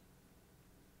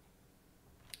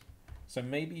 So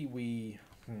maybe we...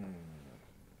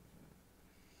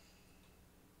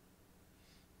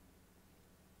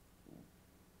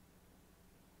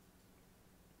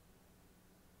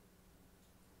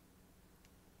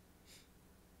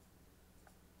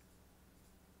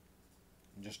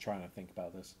 I'm just trying to think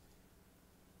about this.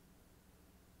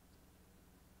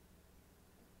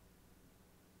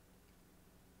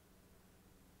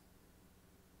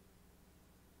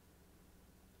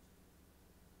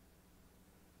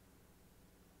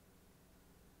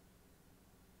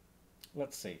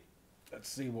 Let's see. Let's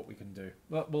see what we can do.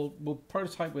 We'll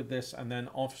prototype with this, and then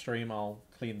off stream I'll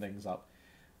clean things up.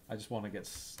 I just want to get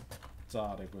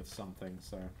started with something,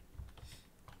 so...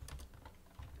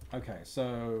 Okay,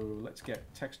 so let's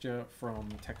get texture from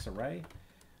text array.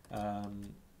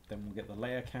 Then we'll get the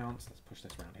layer count. Let's push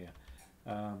this around here.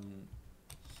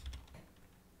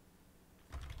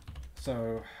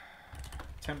 So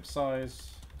temp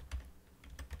size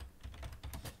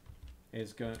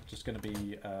is just going to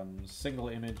be single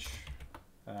image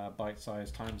byte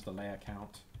size times the layer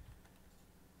count.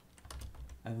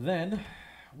 And then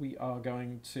we are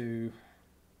going to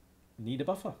need a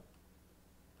buffer.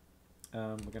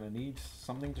 We're going to need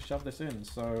something to shove this in.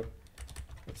 So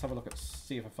let's have a look at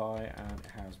CFFI, and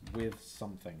it has with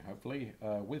something, hopefully.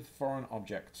 With foreign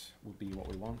object would be what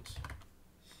we want.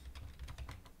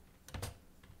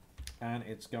 And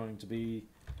it's going to be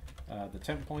the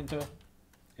temp pointer.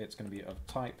 It's going to be of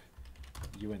type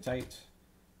uint8.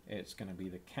 It's going to be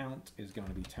the count is going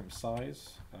to be temp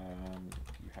size.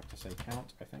 You have to say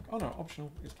count, I think. Oh no,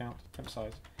 optional is count, temp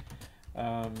size.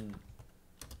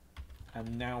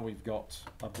 And now we've got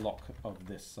a block of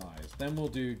this size. Then we'll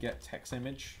do get text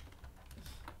image.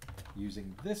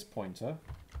 using this pointer.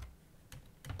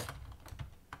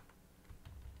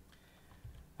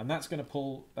 And that's going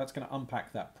to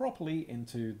unpack that properly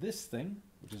into this thing,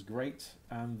 which is great.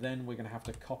 And then we're going to have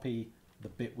to copy the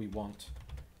bit we want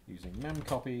using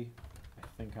memcopy. I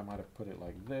think I might have put it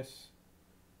like this.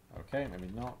 Okay, maybe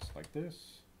not, like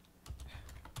this.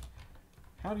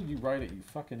 How did you write it, you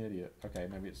fucking idiot? Okay,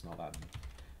 maybe it's not that.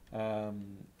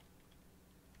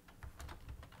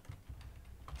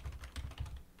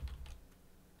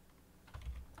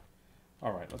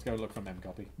 All right, let's go look for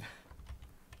memcopy.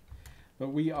 But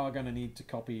we are going to need to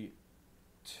copy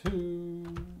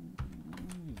to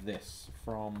this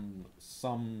from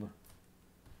some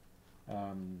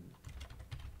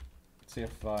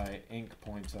CFI ink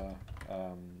pointer.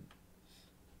 Come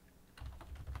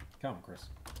on, Chris.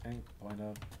 Ink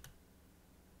pointer.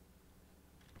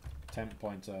 Temp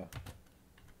pointer.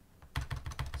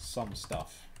 Some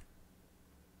stuff.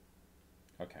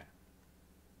 Okay.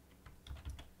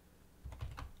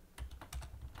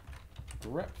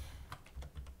 Grep.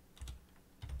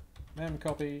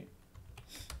 Memcopy.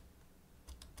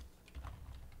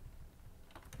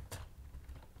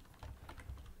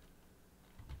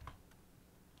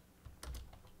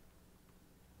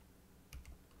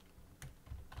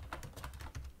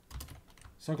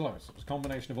 So close. It was a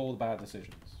combination of all the bad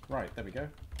decisions. Right, there we go.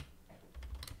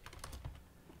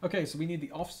 Okay, so we need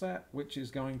the offset, which is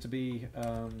going to be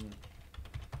well,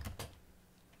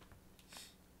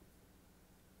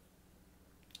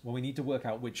 we need to work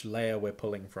out which layer we're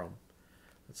pulling from.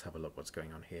 Let's have a look what's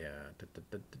going on here.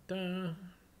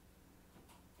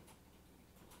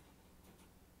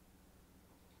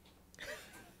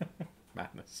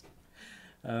 Madness.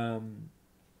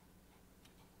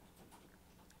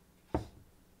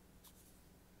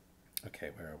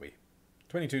 Okay, where are we?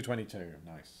 2222,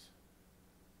 nice.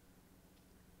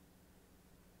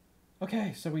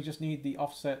 Okay, so we just need the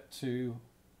offset to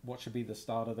what should be the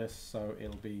start of this. So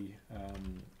it'll be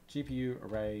GPU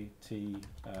array T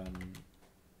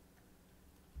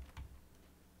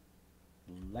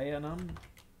layer num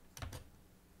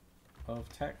of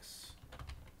text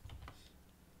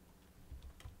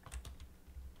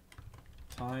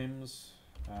times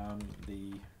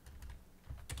the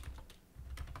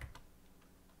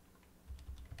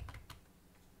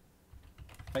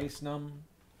face num.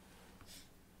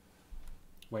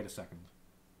 Wait a second.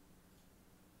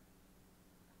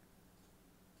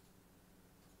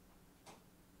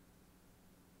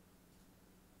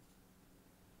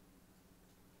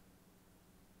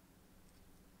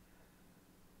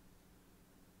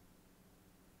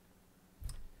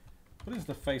 What is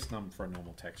the face num for a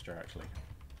normal texture, actually?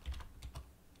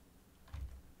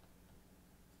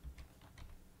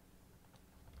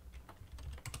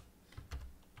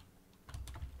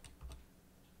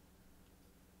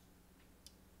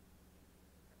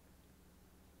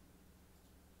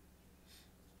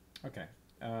 Okay,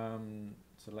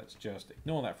 so let's just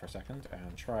ignore that for a second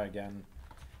and try again,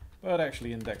 but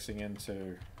actually indexing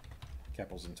into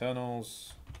CEPL's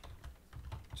internals,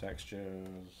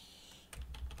 textures.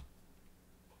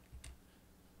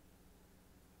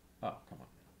 Oh, come on.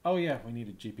 Oh yeah, we need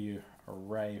a GPU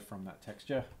array from that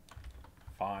texture.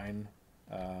 Fine.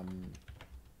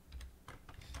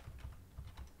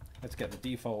 Let's get the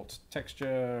default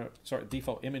texture, sorry,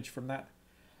 default image from that.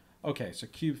 Okay, so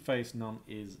cube face num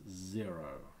is 0.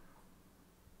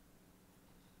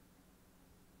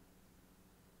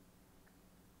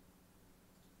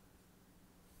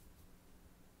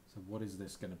 So what is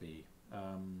this going to be?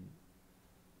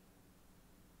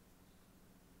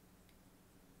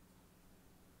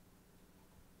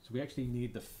 So we actually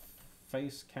need the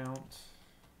face count.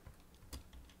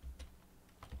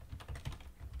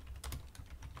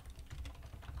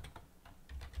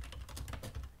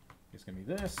 It's going to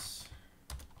be this.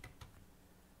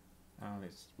 And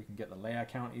we can get the layer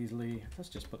count easily. Let's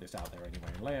just put this out there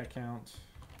anyway. Layer count.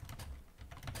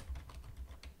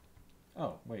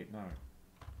 Oh, wait, no.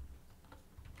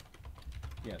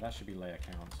 Yeah, that should be layer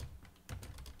count.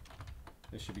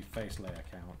 This should be face layer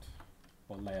count.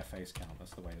 Or layer face count.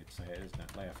 That's the way to say it, isn't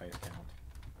it? Layer face count.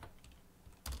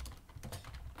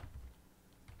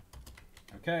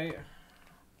 Okay.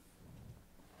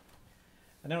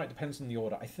 And now it depends on the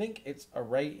order. I think it's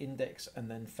array index and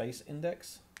then face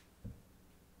index.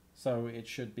 So it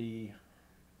should be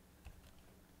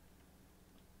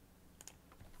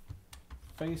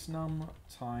face num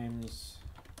times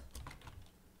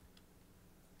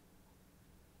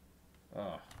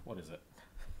what is it?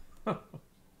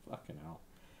 Fucking hell.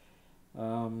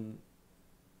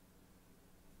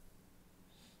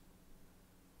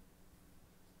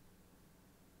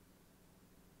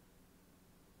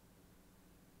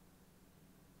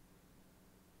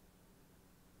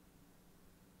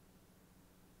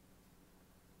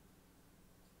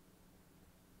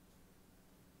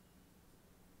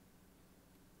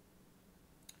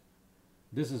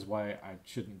 This is why I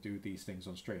shouldn't do these things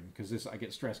on stream, because I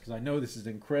get stressed because I know this is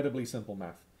incredibly simple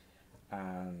math,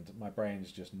 and my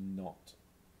brain's just not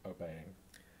obeying.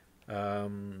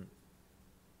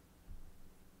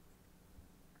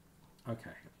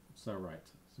 Okay, so right,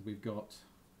 so we've got.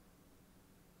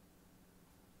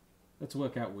 Let's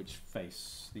work out which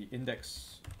face, the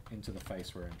index into the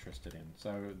face we're interested in.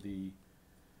 So the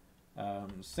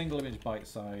single image byte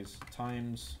size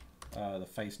times the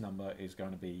face number is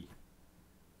going to be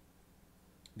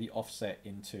the offset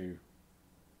into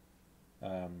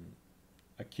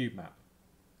a cube map,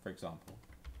 for example.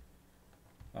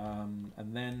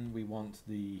 And then we want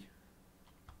the,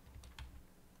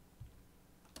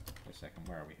 wait a second,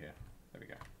 where are we here? There we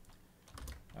go.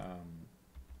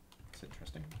 It's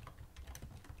interesting.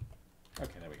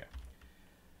 Okay, there we go.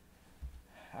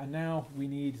 And now we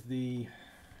need the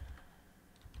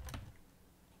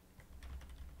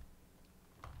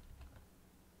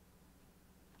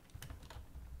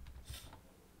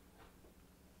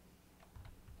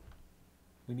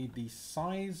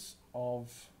size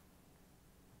of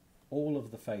all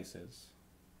of the faces.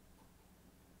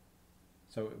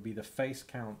 So it would be the face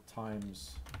count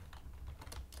times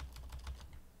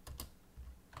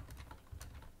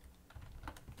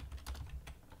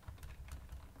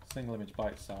single image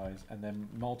byte size, and then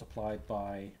multiplied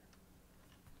by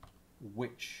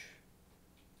which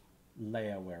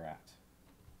layer we're at.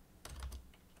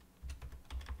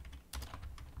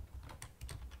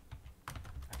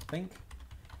 I think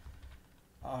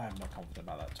I'm not confident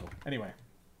about that at all. Anyway,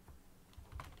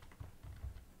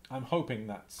 I'm hoping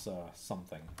that's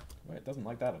something. Well, it doesn't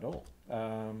like that at all.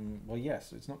 Well,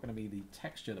 yes, it's not going to be the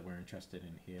texture that we're interested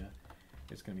in here.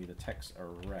 It's going to be the text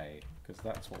array, because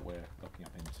that's what we're looking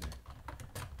up into.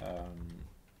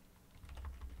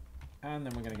 And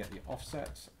then we're going to get the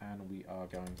offset, and we are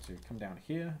going to come down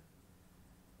here.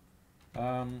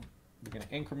 We're going to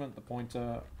increment the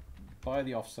pointer by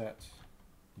the offset.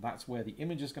 That's where the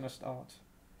image is going to start.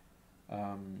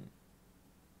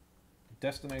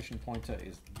 Destination pointer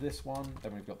is this one.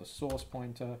 Then we've got the source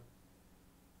pointer.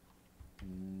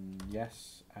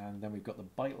 Yes, and then we've got the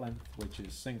byte length, which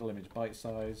is single image byte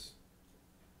size.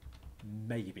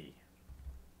 Maybe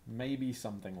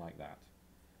something like that.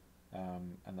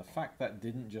 And the fact that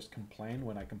didn't just complain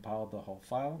when I compiled the whole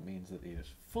file means that it is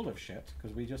full of shit,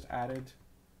 because we just added.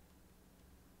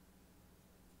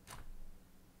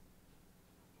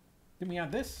 Didn't we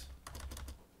add this?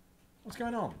 What's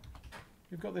going on?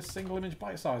 We've got this single image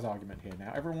byte size argument here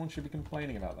now. Everyone should be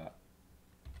complaining about that.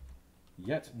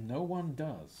 Yet no one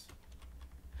does.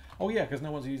 Oh yeah, because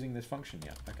no one's using this function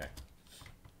yet. Okay.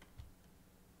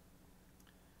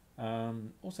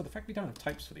 Also, the fact we don't have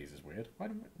types for these is weird. Why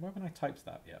haven't I typed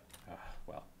that yet?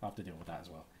 Well, I'll have to deal with that as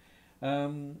well. I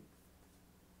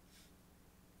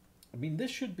mean,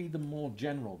 this should be the more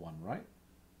general one, right?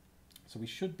 So we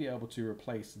should be able to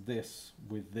replace this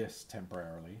with this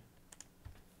temporarily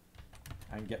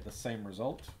and get the same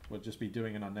result. We'll just be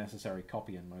doing an unnecessary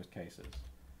copy in most cases.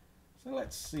 So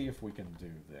let's see if we can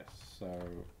do this. So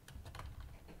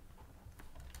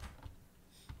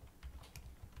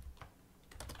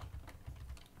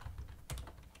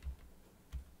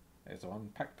there's one,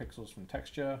 pack pixels from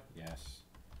texture, yes.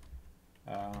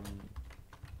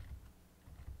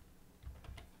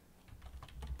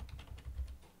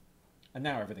 And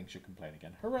now everything should complain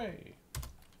again. Hooray!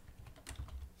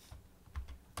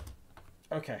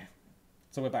 Okay,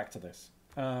 so we're back to this.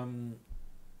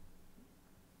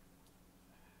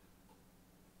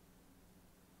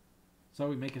 So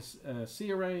we make a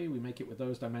C array, we make it with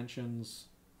those dimensions,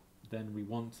 then we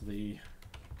want the,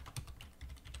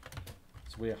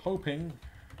 so we're hoping,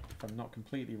 if I'm not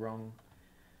completely wrong,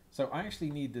 so I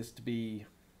actually need this to be,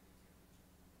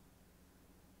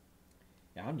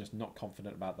 yeah, I'm just not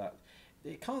confident about that.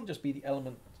 It can't just be the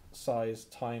element size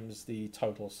times the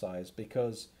total size,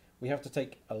 because we have to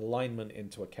take alignment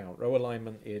into account. Row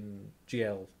alignment in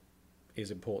GL is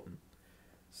important.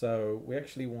 So we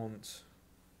actually want,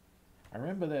 I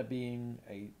remember there being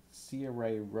a C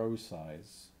array row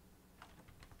size.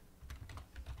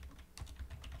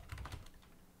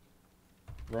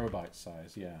 Row byte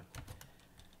size, yeah,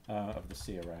 of the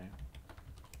C array.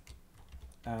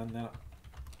 And then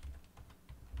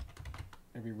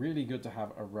it'd be really good to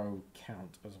have a row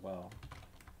count as well.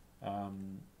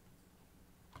 And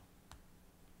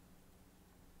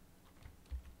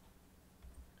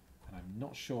I'm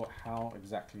not sure how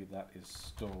exactly that is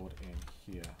stored in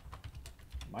here.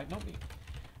 Might not be.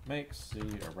 Make C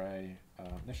array,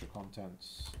 initial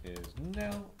contents is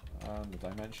nil, the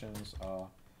dimensions are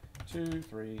 2,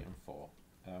 3, and 4.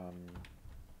 And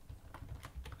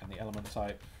the element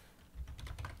type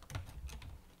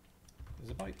is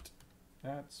a byte.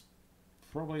 That's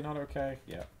probably not okay.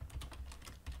 Yeah.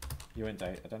 You in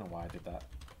date. I don't know why I did that.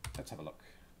 Let's have a look.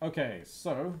 Okay,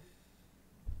 so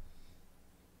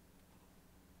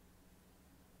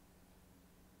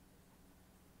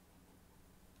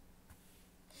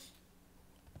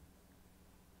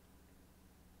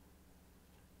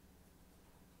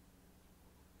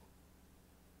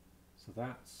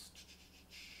that's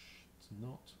it's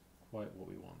not quite what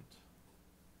we want.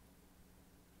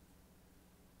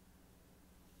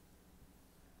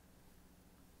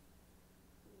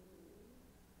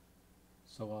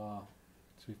 So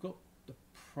we've got the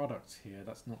product here.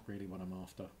 That's not really what I'm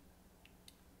after.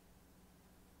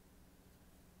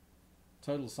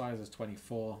 Total size is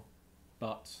 24,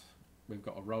 but we've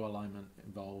got a row alignment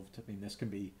involved. I mean, this can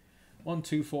be 1,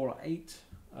 2, 4, or 8.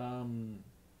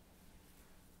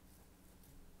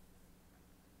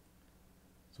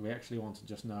 So we actually want to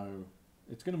just know,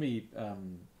 it's going to be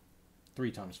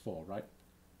 3 times 4, right?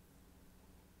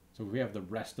 So if we have the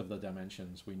rest of the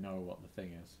dimensions, we know what the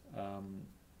thing is.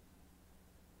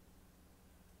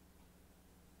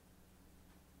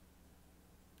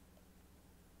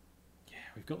 Yeah,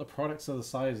 we've got the products of the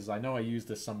sizes. I know I used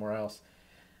this somewhere else,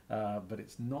 but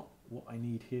it's not what I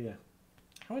need here.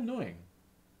 How annoying.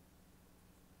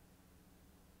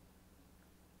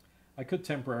 I could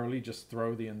temporarily just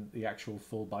throw the actual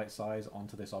full byte size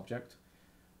onto this object.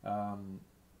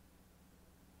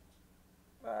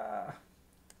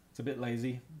 It's a bit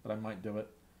lazy, but I might do it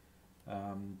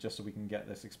just so we can get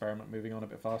this experiment moving on a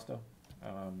bit faster.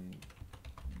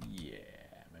 Yeah,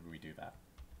 maybe we do that.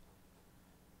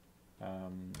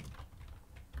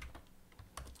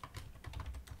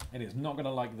 It is not going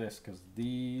to like this because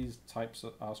these types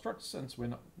are structs, and so we're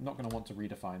not going to want to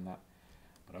redefine that.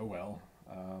 But oh well.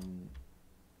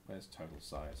 Where's total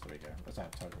size? There we go. Let's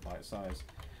add total byte size.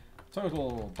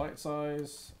 Total byte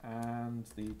size, and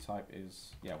the type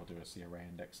is, yeah, we'll do a C array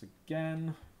index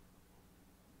again.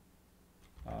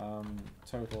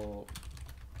 Total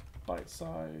byte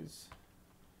size.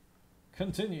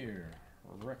 Continue.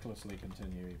 Recklessly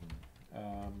continue even.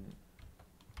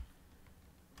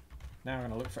 Now I'm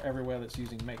going to look for everywhere that's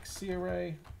using make C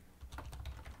array.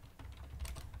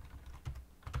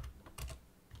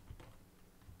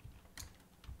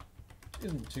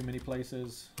 Isn't too many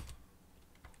places.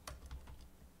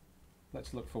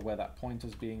 Let's look for where that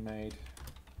pointer's being made.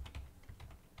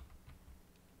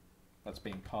 That's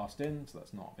being passed in, so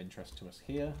that's not of interest to us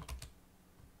here.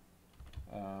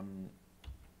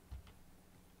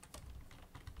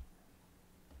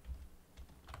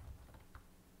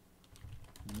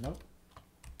 Nope.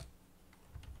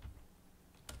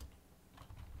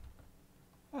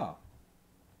 Ah,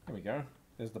 there we go.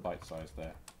 There's the byte size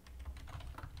there.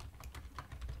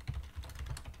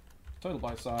 Total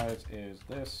byte size is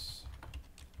this.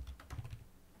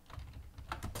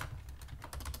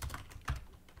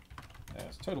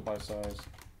 There's total byte size.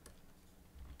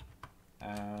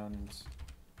 And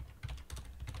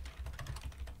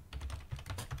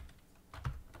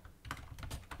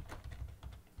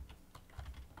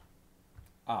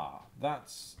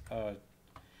that's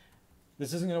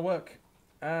this isn't going to work,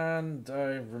 and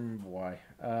I remember why.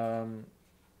 Or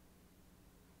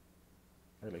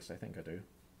at least I think I do.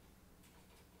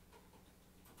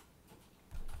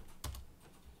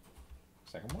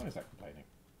 Second, why is that complaining?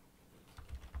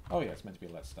 Oh yeah, it's meant to be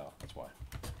a let's start, that's why.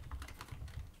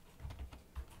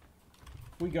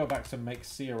 If we go back to make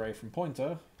C array from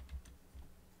pointer,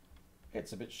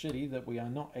 it's a bit shitty that we are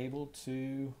not able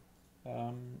to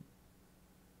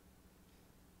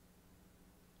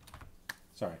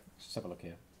sorry, let's have a look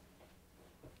here.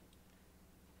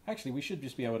 Actually, we should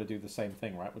just be able to do the same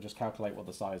thing, right? We'll just calculate what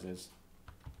the size is.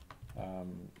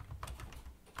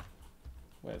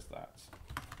 Where's that?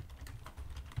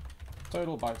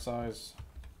 Total byte size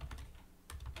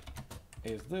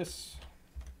is this.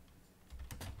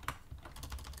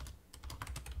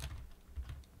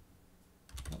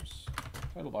 Oops.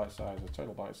 Total byte size is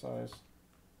total byte size.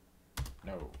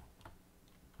 No.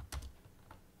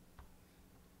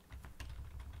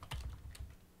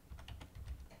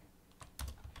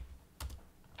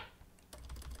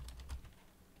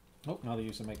 Oh, another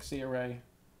user makes C array.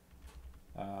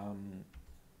 Wait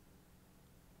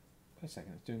a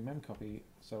second, it's doing memcopy,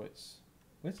 so it's,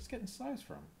 where's this getting size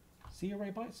from? C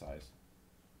array byte size.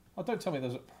 Oh, don't tell me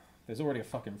there's already a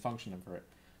fucking function for it.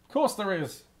 Of course there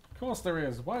is. Of course there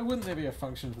is. Why wouldn't there be a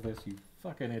function for this, you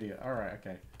fucking idiot? All right,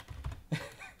 okay.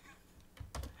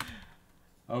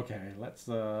 Okay, let's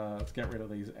get rid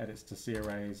of these edits to C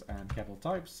arrays and CEPL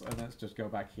types, and let's just go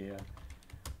back here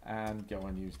and go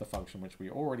and use the function which we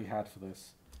already had for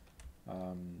this.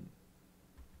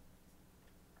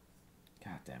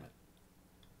 God damn it.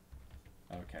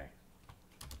 Okay.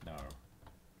 No.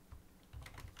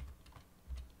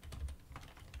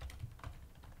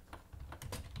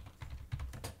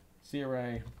 C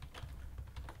array.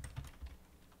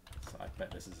 So I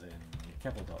bet this is in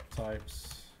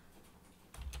CEPL.types.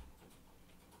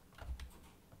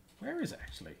 Where is it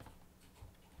actually?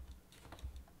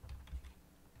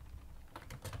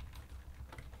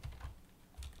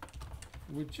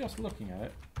 We're just looking at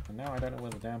it, and now I don't know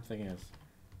where the damn thing is.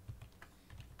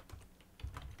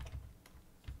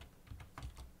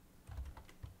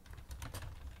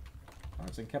 Oh,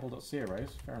 it's in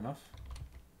CEPL.carrays, fair enough.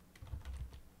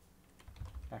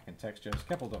 Back in textures,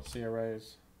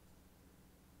 CEPL.carrays.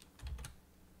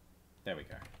 There we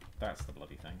go. That's the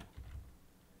bloody thing.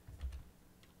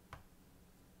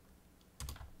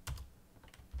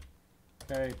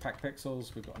 Okay, pack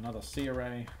pixels. We've got another C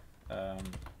array,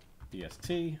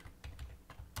 BST,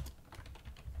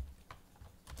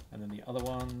 and then the other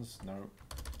ones. No,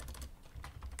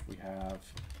 we have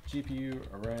GPU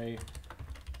array,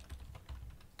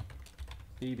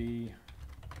 BB,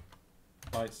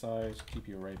 byte size,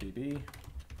 GPU array BB.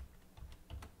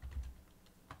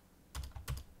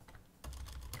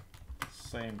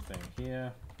 Same thing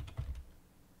here.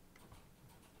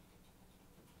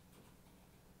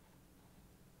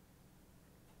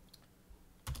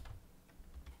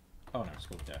 Oh no, it's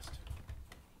called test.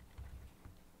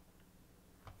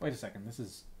 Wait a second, this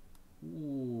is...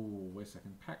 Ooh, wait a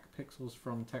second. Pack pixels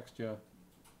from texture.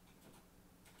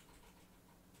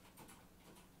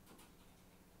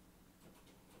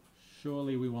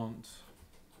 Surely we want...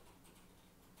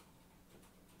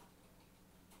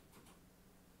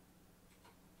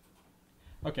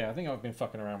 Okay, I think I've been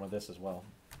fucking around with this as well.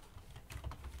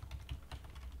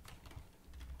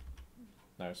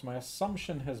 No, so my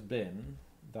assumption has been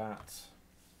that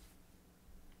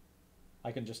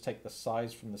I can just take the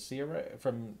size from the C array,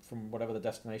 from whatever the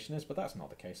destination is, but that's not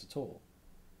the case at all.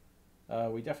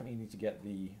 We definitely need to get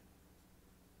the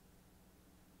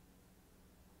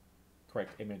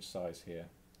correct image size here.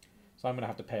 So I'm going to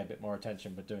have to pay a bit more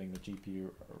attention for doing the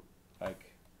GPU,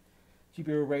 like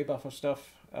GPU array buffer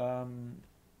stuff.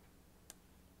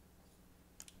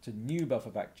 To new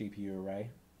buffer back GPU array.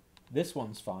 This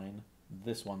one's fine,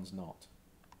 this one's not.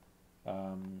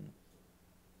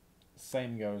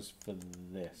 Same goes for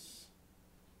this.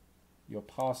 You're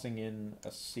passing in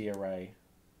a C array,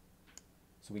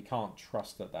 so we can't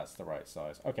trust that that's the right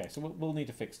size. Okay, so we'll need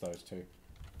to fix those too,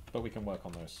 but we can work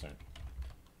on those soon.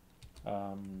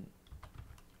 I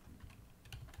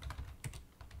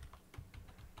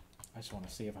just want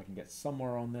to see if I can get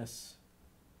somewhere on this.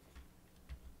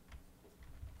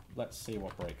 Let's see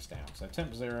what breaks down. So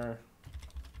temp 0,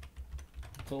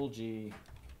 full G,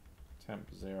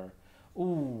 temp 0.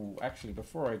 Ooh, actually,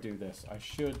 before I do this, I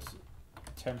should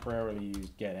temporarily use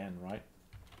getN, right?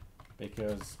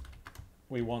 Because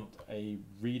we want a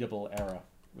readable error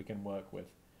we can work with.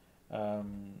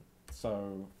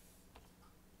 So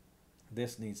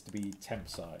this needs to be temp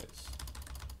size.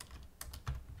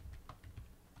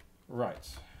 Right,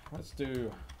 let's do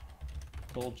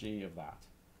full G of that.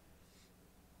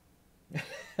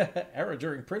 Error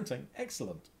during printing,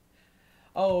 excellent.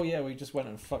 Oh yeah, we just went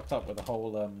and fucked up with the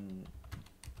whole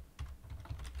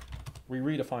we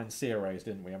redefined C arrays,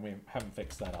 didn't we? And we haven't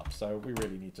fixed that up, so we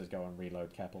really need to go and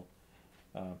reload CEPL.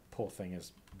 Poor thing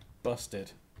is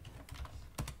busted.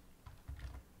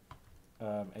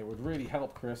 It would really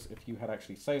help, Chris, if you had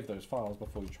actually saved those files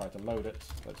before you tried to load it.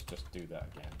 Let's just do that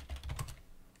again.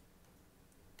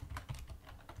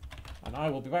 And I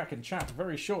will be back in chat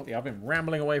very shortly. I've been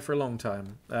rambling away for a long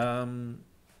time.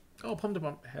 Oh,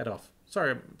 Pom-de-Pom, head off.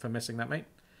 Sorry for missing that, mate.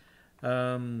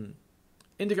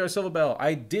 Indigo Silverbell,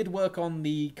 I did work on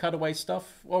the cutaway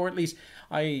stuff, or at least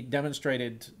I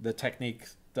demonstrated the technique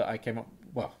that I came up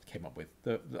with,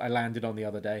 that I landed on the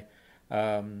other day.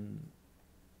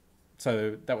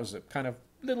 So that was a kind of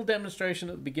little demonstration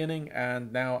at the beginning,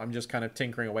 and now I'm just kind of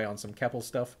tinkering away on some CEPL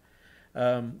stuff.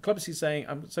 Clubsy's saying,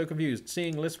 I'm so confused.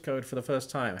 Seeing Lisp code for the first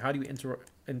time. How do you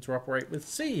interoperate with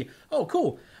C? Oh,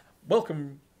 cool.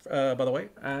 Welcome, by the way.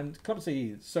 And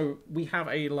Clubsy, so we have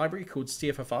a library called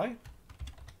CFFI,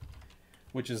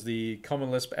 which is the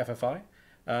Common Lisp FFI.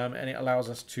 And it allows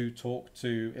us to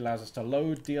allows us to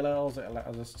load DLLs. It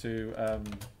allows us to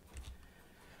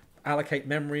allocate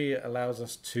memory. It allows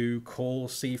us to call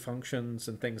C functions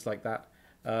and things like that.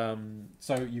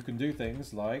 So you can do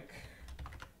things like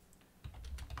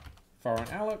foreign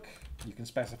alloc, you can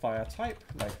specify a type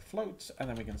like float, and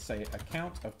then we can say a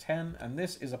count of 10, and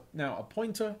this is now a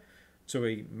pointer to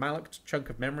a malloc chunk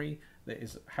of memory that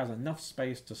has enough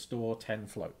space to store 10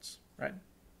 floats, right?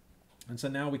 And so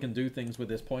now we can do things with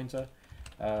this pointer.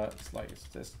 Let's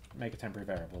just make a temporary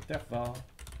variable, def var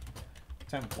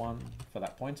temp1 for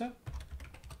that pointer.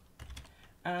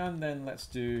 And then let's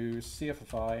do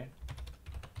cffi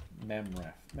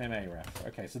memref.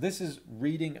 Okay, so this is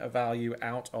reading a value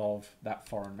out of that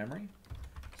foreign memory.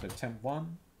 So temp1,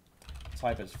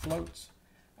 type is float,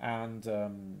 and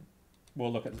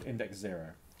we'll look at index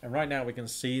 0. And right now we can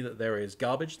see that there is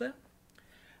garbage there.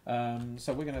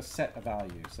 So we're going to set a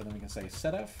value. So then we can say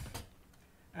setf,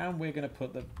 and we're going to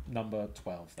put the number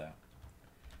 12 there.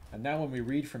 And now when we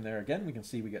read from there again, we can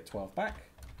see we get 12 back.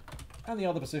 And the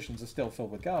other positions are still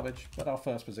filled with garbage, but our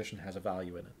first position has a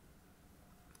value in it.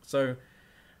 So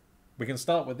we can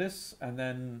start with this, and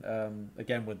then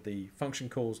again with the function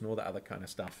calls and all that other kind of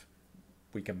stuff,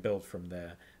 we can build from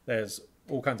there. There's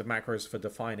all kinds of macros for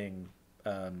defining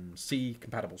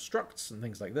C-compatible structs and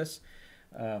things like this,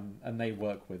 and they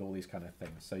work with all these kind of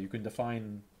things. So you can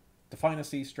define a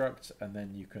C struct, and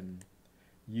then you can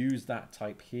use that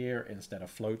type here instead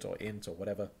of float or int or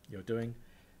whatever you're doing.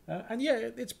 And yeah,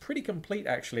 it's pretty complete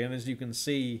actually, and as you can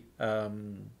see,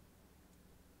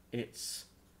 it's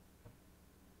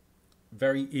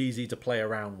very easy to play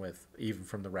around with, even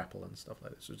from the REPL and stuff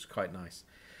like this, which is quite nice.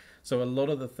 So a lot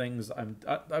of the things,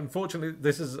 unfortunately,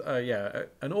 this is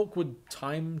an awkward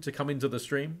time to come into the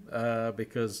stream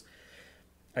because,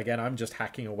 again, I'm just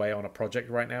hacking away on a project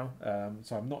right now.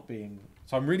 So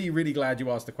I'm really glad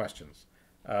you asked the questions,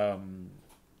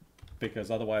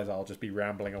 because otherwise I'll just be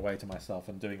rambling away to myself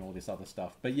and doing all this other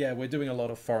stuff. But yeah, we're doing a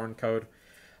lot of foreign code.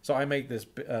 So I make this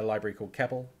library called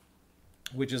CEPL,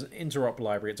 which is an interop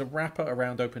library. It's a wrapper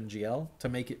around OpenGL to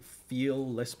make it feel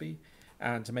Lispy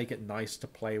and to make it nice to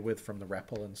play with from the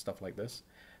REPL and stuff like this.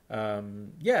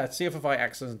 Yeah, CFFI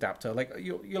acts as an adapter. Like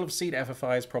you'll have seen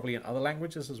FFIs probably in other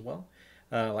languages as well.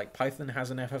 Like Python has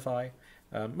an FFI.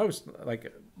 Most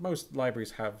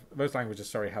languages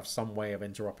have some way of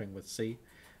interoping with C.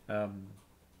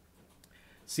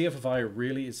 CFFI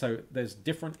really, so there's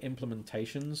different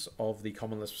implementations of the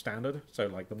Common Lisp standard. So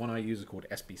like the one I use is called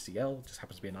SBCL, just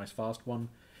happens to be a nice fast one,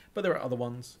 but there are other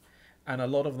ones, and a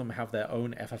lot of them have their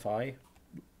own FFI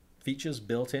features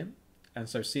built in, and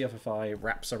so CFFI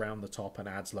wraps around the top and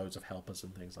adds loads of helpers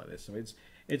and things like this. So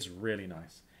it's really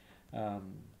nice,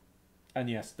 and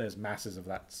yes, there's masses of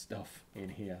that stuff in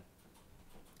here.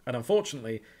 And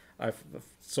unfortunately, I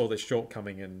saw this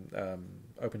shortcoming in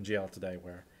OpenGL today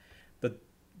where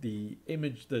the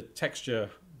image, the texture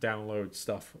download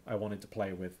stuff I wanted to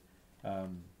play with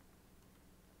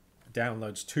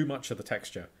downloads too much of the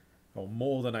texture, or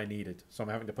more than I needed. So I'm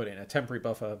having to put it in a temporary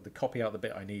buffer, to copy out the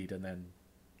bit I need, and then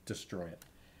destroy it.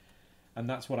 And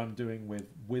that's what I'm doing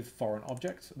with foreign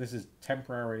objects. This is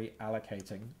temporarily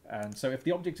allocating. And so if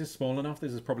the object is small enough,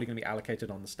 this is probably going to be allocated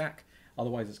on the stack.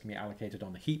 Otherwise, it's going to be allocated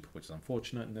on the heap, which is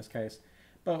unfortunate in this case.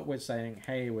 But we're saying,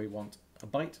 hey, we want a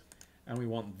byte, and we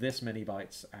want this many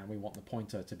bytes, and we want the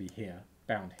pointer to be here,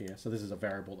 bound here. So this is a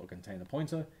variable that will contain the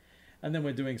pointer. And then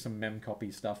we're doing some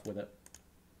memcopy stuff with it.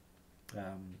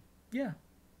 Yeah.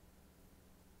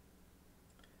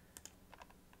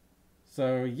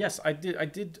 So yes, I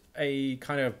did a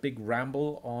kind of big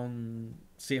ramble on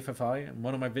CFFI in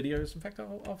one of my videos. In fact,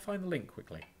 I'll find the link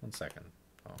quickly. 1 second.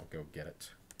 I'll go get it.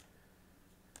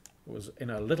 It was in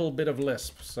a little bit of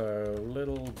Lisp, so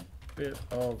little bit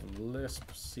of Lisp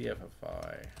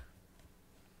CFFI.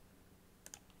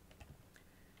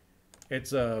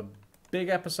 It's a big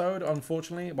episode,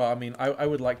 unfortunately. Well, I mean, I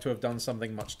would like to have done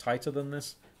something much tighter than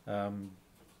this.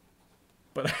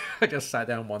 But I just sat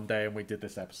down one day and we did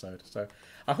this episode. So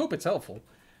I hope it's helpful.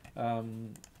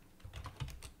 But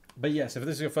yes, if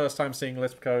this is your first time seeing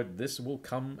Lisp code, this will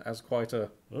come as quite a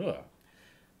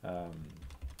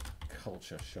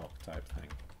culture shock type thing.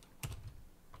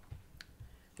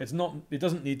 It's not. It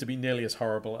doesn't need to be nearly as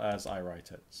horrible as I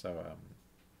write it. So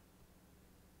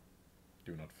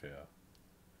do not fear.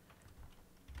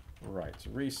 Right,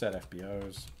 reset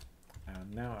FBOs,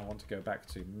 and now I want to go back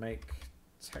to make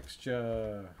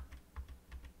texture.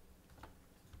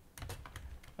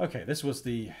 Okay, this was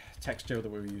the texture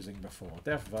that we were using before.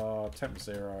 Def var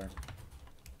temp0.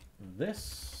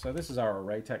 This. So this is our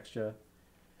array texture,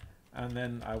 and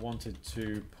then I wanted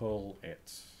to pull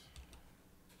it.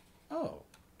 Oh.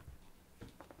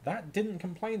 That didn't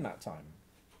complain that time.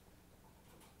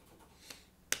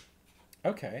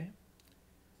 Okay.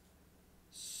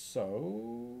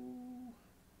 So,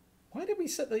 why did we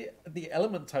set the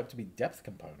element type to be depth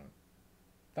component?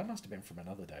 That must have been from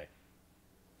another day.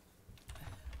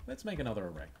 Let's make another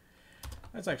array.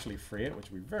 Let's actually free it,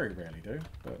 which we very rarely do.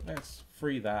 But let's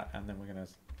free that, and then we're going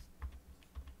to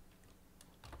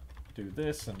do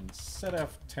this and set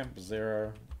f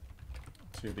temp0.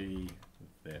 to be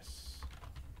this.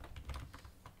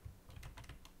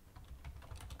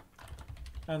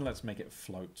 And let's make it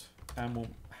float. And we'll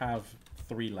have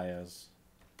 3 layers.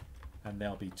 And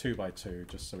they'll be 2 by 2,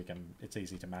 just so it's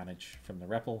easy to manage from the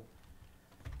REPL.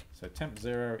 So temp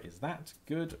 0 is that,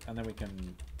 good. And then we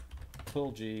can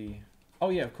pull G. Oh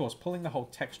yeah, of course, pulling the whole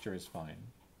texture is fine.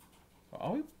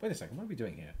 Oh, wait a second, what are we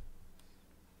doing here?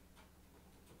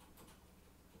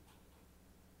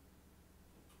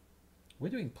 We're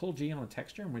doing pull G on a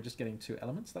texture and we're just getting 2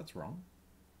 elements? That's wrong.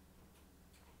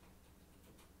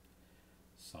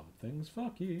 Something's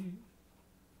fucky.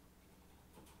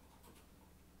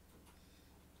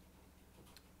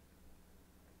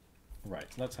 Right,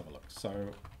 let's have a look.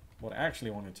 So what I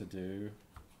actually wanted to do...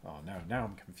 Oh no, now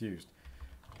I'm confused.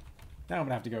 Now I'm going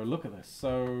to have to go look at this.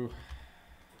 So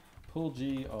pull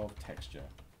G of texture.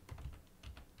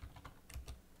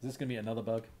 Is this going to be another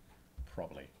bug?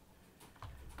 Probably.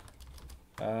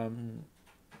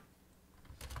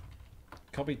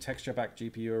 Copy texture back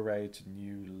GPU array to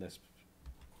new Lisp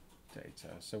data.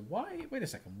 So why, wait a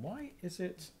second, why is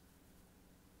it...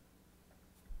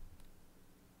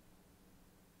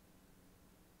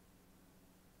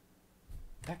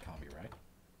 That can't be right.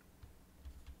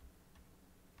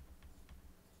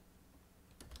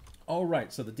 Oh,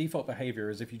 right, so the default behavior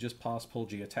is if you just pass pull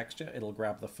G a texture, it'll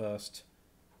grab the first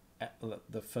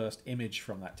image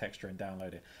from that texture and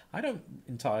download it. I don't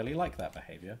entirely like that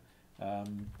behavior,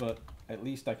 but at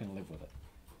least I can live with it.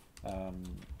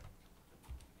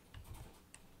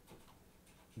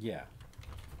 Yeah.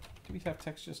 Do we have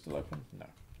texture still open? No.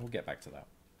 We'll get back to that.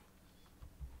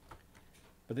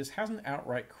 But this hasn't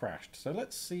outright crashed, so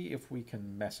let's see if we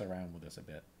can mess around with this a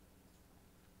bit.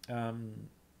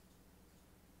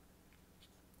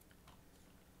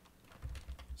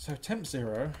 So temp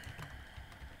 0,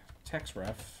 text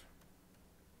ref,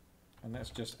 and let's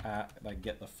just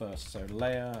get the first. So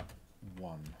layer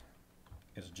 1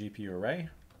 is a GPU array,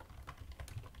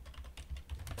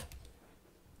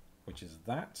 which is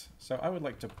that. So I would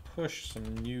like to push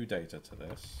some new data to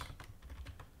this.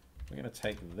 We're going to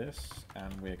take this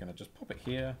and we're going to just pop it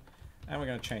here and we're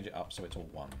going to change it up so it's all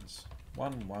ones.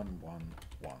 1, 1, 1,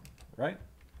 1, right?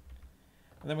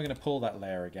 And then we're going to pull that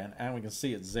layer again and we can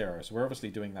see it's 0. So we're obviously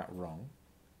doing that wrong.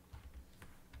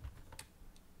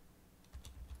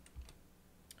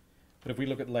 But if we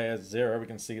look at layer 0, we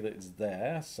can see that it's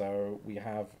there. So we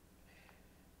have,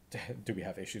 do we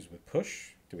have issues with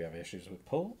push? Do we have issues with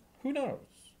pull? Who knows?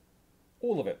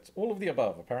 All of it. All of the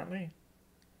above, apparently.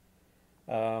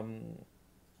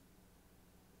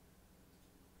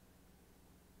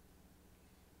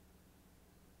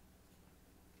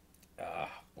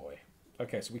 Boy.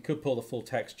 Okay, so we could pull the full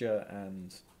texture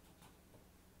and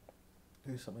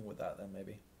do something with that then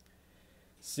maybe.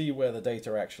 See where the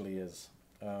data actually is.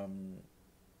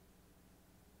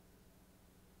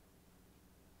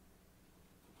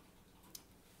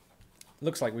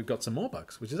 Looks like we've got some more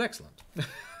bugs, which is excellent.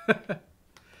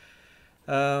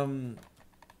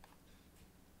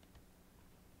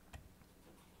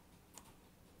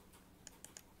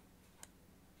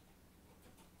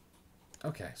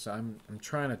 Okay, so I'm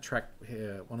trying to track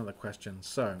here one of the questions.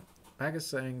 So Bag is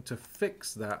saying to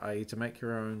fix that, i.e. to make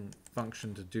your own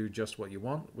function to do just what you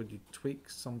want, would you tweak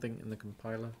something in the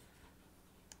compiler?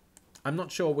 I'm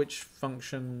not sure which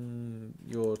function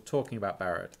you're talking about,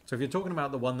 Barrett. So if you're talking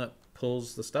about the one that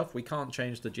pulls the stuff, we can't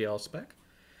change the GL spec.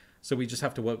 So we just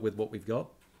have to work with what we've got.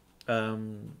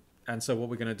 And so what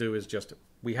we're going to do is just,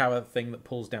 we have a thing that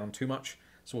pulls down too much.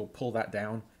 So we'll pull that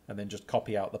down and then just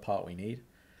copy out the part we need.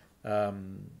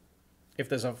 If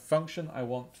there's a function I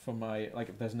want for my, like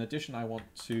if there's an addition I want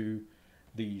to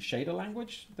the shader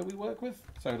language that we work with.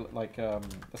 So like,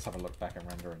 let's have a look back and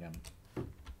render again.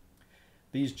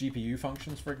 These GPU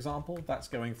functions, for example, that's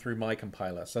going through my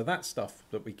compiler. So that's stuff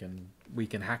that we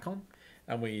can hack on,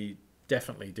 and we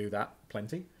definitely do that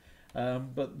plenty.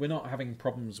 But we're not having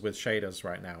problems with shaders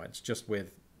right now. It's just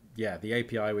with, yeah, the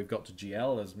API we've got to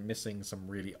GL is missing some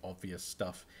really obvious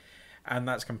stuff. And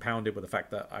that's compounded with the fact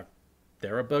that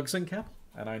there are bugs in CEPL,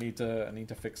 and I need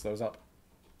to fix those up.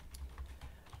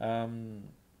 So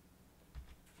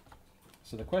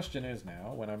the question is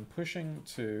now, when I'm pushing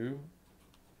to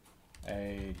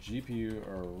a GPU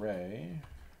array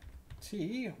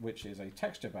T, which is a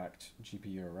texture-backed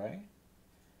GPU array,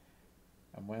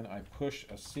 and when I push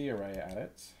a C array at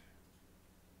it,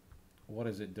 what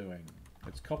is it doing?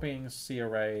 It's copying C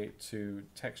array to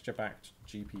texture-backed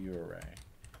GPU array.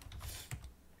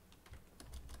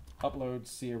 Upload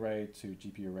C array to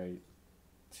GPU array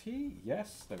T.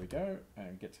 Yes, there we go.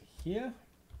 And get to here.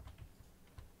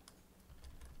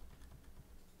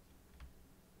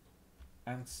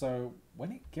 And so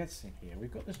when it gets in here,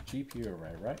 we've got this GPU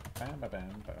array, right? Bam, bam,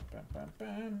 bam, bam, bam, bam,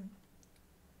 bam.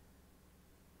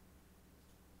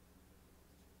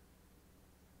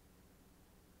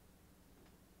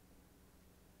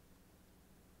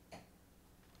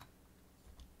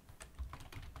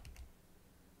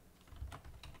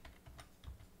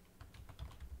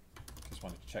 Just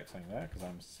wanted to check something there because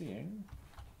I'm seeing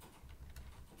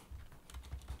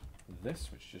this,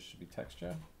 which just should be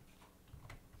texture.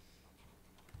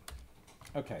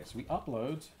 Okay, so we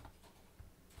upload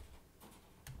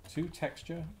to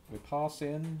texture, we pass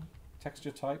in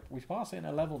texture type, we pass in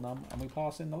a level num, and we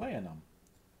pass in the layer num.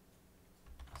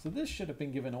 So this should have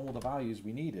been given all the values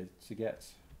we needed to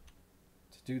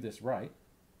do this right.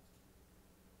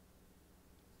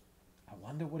 I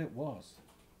wonder what it was.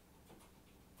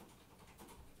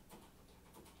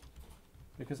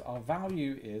 Because our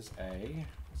value is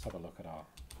let's have a look at our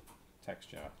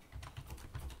texture.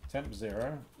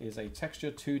 Temp0 is a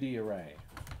texture 2D array,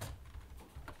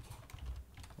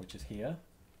 which is here.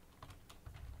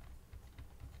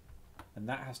 And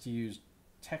that has to use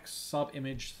text sub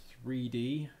image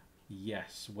 3D.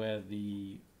 Yes, where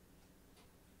the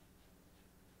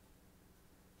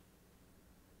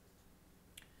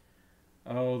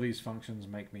these functions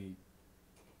make me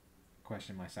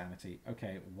question my sanity.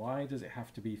 Okay, why does it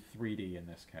have to be 3D in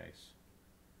this case?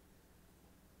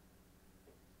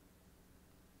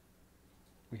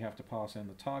 We have to pass in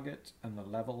the target and the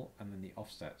level and then the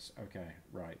offsets. Okay,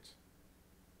 right.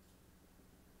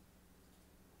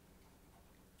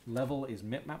 Level is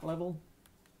mipmap level.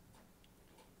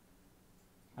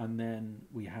 And then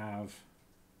we have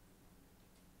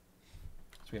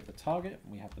the target,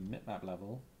 and we have the mipmap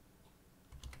level.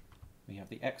 We have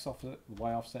the X offset, the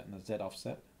Y offset, and the Z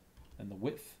offset. And the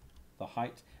width, the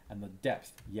height, and the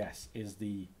depth, yes, is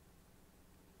the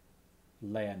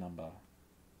layer number.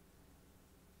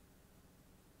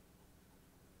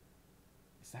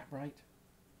 Is that right?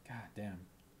 God damn.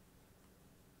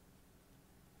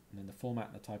 And then the format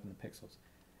and the type and the pixels.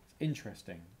 It's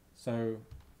interesting. So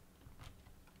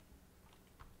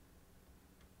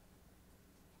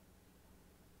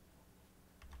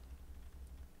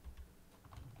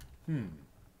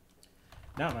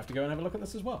now I have to go and have a look at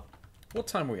this as well. What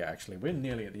time are we at, actually? We're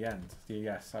nearly at the end.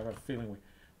 Yes, I have a feeling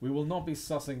we will not be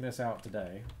sussing this out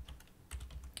today.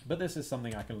 But this is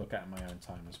something I can look at in my own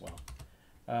time as well.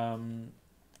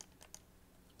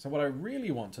 So what I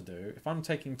really want to do, if I'm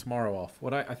taking tomorrow off,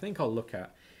 what I think I'll look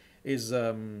at is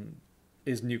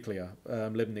Nuclear,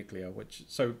 libnuclear, which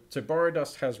so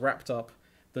Borodust has wrapped up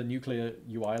the Nuclear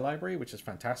UI library, which is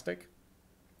fantastic.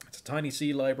 It's a tiny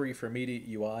C library for immediate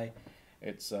UI.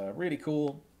 It's really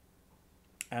cool.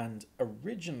 And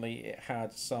originally it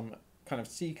had some kind of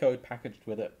C code packaged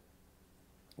with it,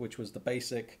 which was the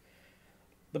basic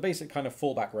kind of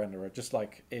fallback renderer. Just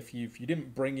like if you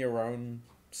didn't bring your own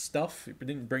stuff, if you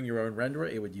didn't bring your own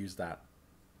renderer, it would use that.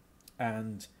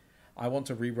 And I want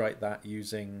to rewrite that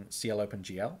using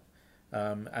CLOpenGL,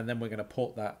 and then we're going to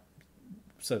port that.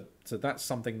 So that's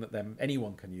something that then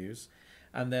anyone can use.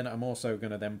 And then I'm also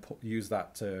going to then use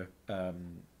that to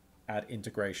add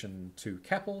integration to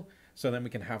CEPL, so then we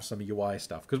can have some UI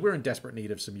stuff, because we're in desperate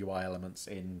need of some UI elements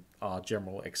in our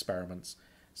general experiments.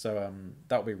 So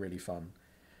that'll be really fun.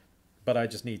 But I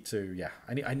just need to,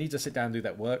 I need to sit down and do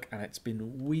that work, and it's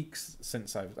been weeks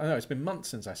since it's been months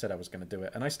since I said I was going to do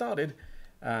it, and I started,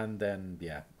 and then,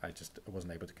 I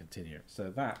wasn't able to continue.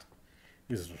 So that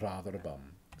is rather a bum.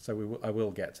 So I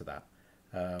will get to that.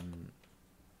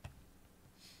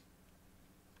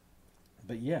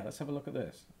 But yeah, let's have a look at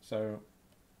this. So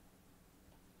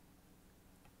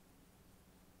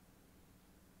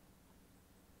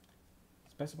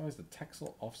specifies the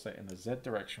texel offset in the Z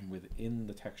direction within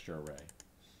the texture array.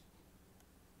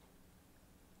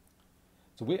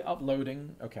 So we're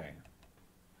uploading, okay.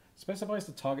 Specifies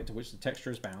the target to which the texture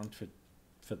is bound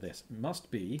for this. It must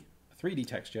be a 3D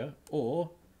texture or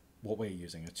what we're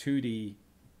using, a 2D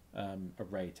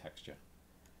array texture.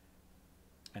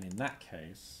 And in that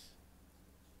case,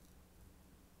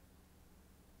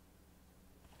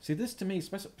 see, this to me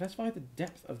specify the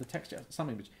depth of the texture,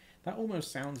 something which that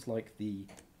almost sounds like the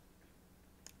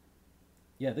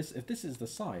if this is the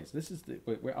size, this is the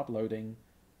we're uploading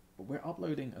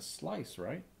a slice,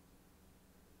 right?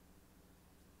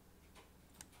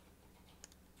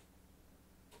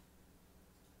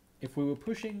 If we were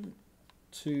pushing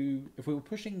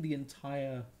the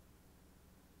entire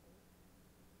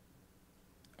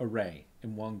array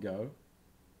in one go,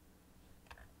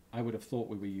 I would have thought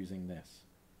we were using this.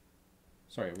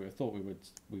 Sorry, we thought we would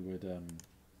let's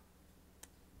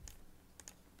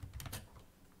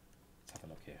have a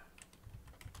look here.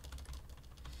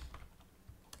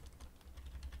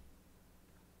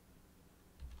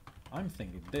 I'm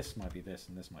thinking this might be this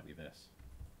and this might be this.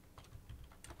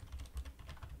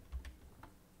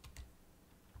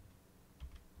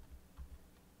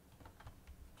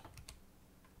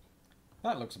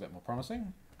 That looks a bit more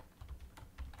promising,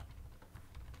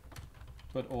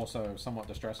 but also somewhat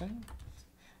distressing.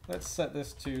 Let's set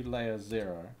this to layer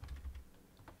 0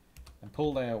 and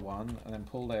pull layer 1 and then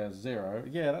pull layer 0.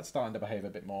 Yeah, that's starting to behave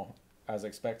a bit more as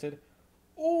expected.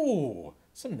 Ooh,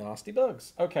 some nasty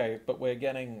bugs. Okay, but we're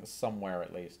getting somewhere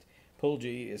at least. Pull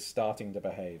G is starting to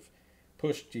behave.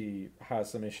 Push G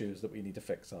has some issues that we need to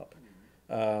fix up.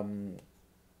 I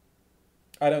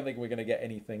don't think we're going to get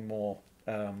anything more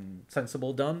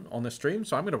sensible done on the stream,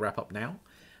 so I'm going to wrap up now.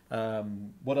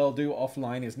 What I'll do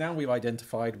offline is, now we've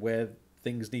identified where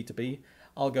things need to be,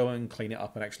 I'll go and clean it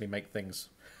up and actually make things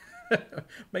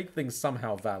make things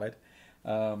somehow valid,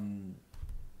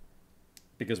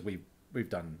 because we've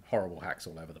done horrible hacks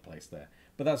all over the place there.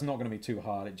 But that's not going to be too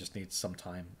hard. It just needs some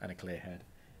time and a clear head,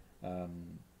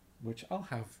 which I'll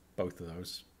have both of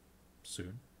those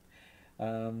soon.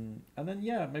 And then,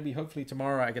 yeah, maybe hopefully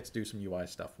tomorrow I get to do some UI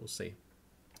stuff. We'll see.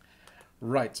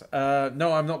 Right.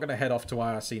 No, I'm not going to head off to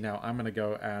IRC now. I'm going to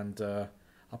go and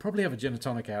I'll probably have a gin and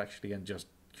tonic actually and just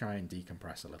try and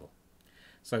decompress a little.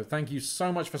 So thank you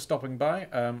so much for stopping by.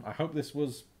 I hope this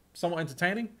was somewhat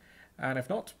entertaining. And if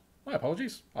not, my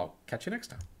apologies. I'll catch you next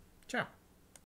time. Ciao.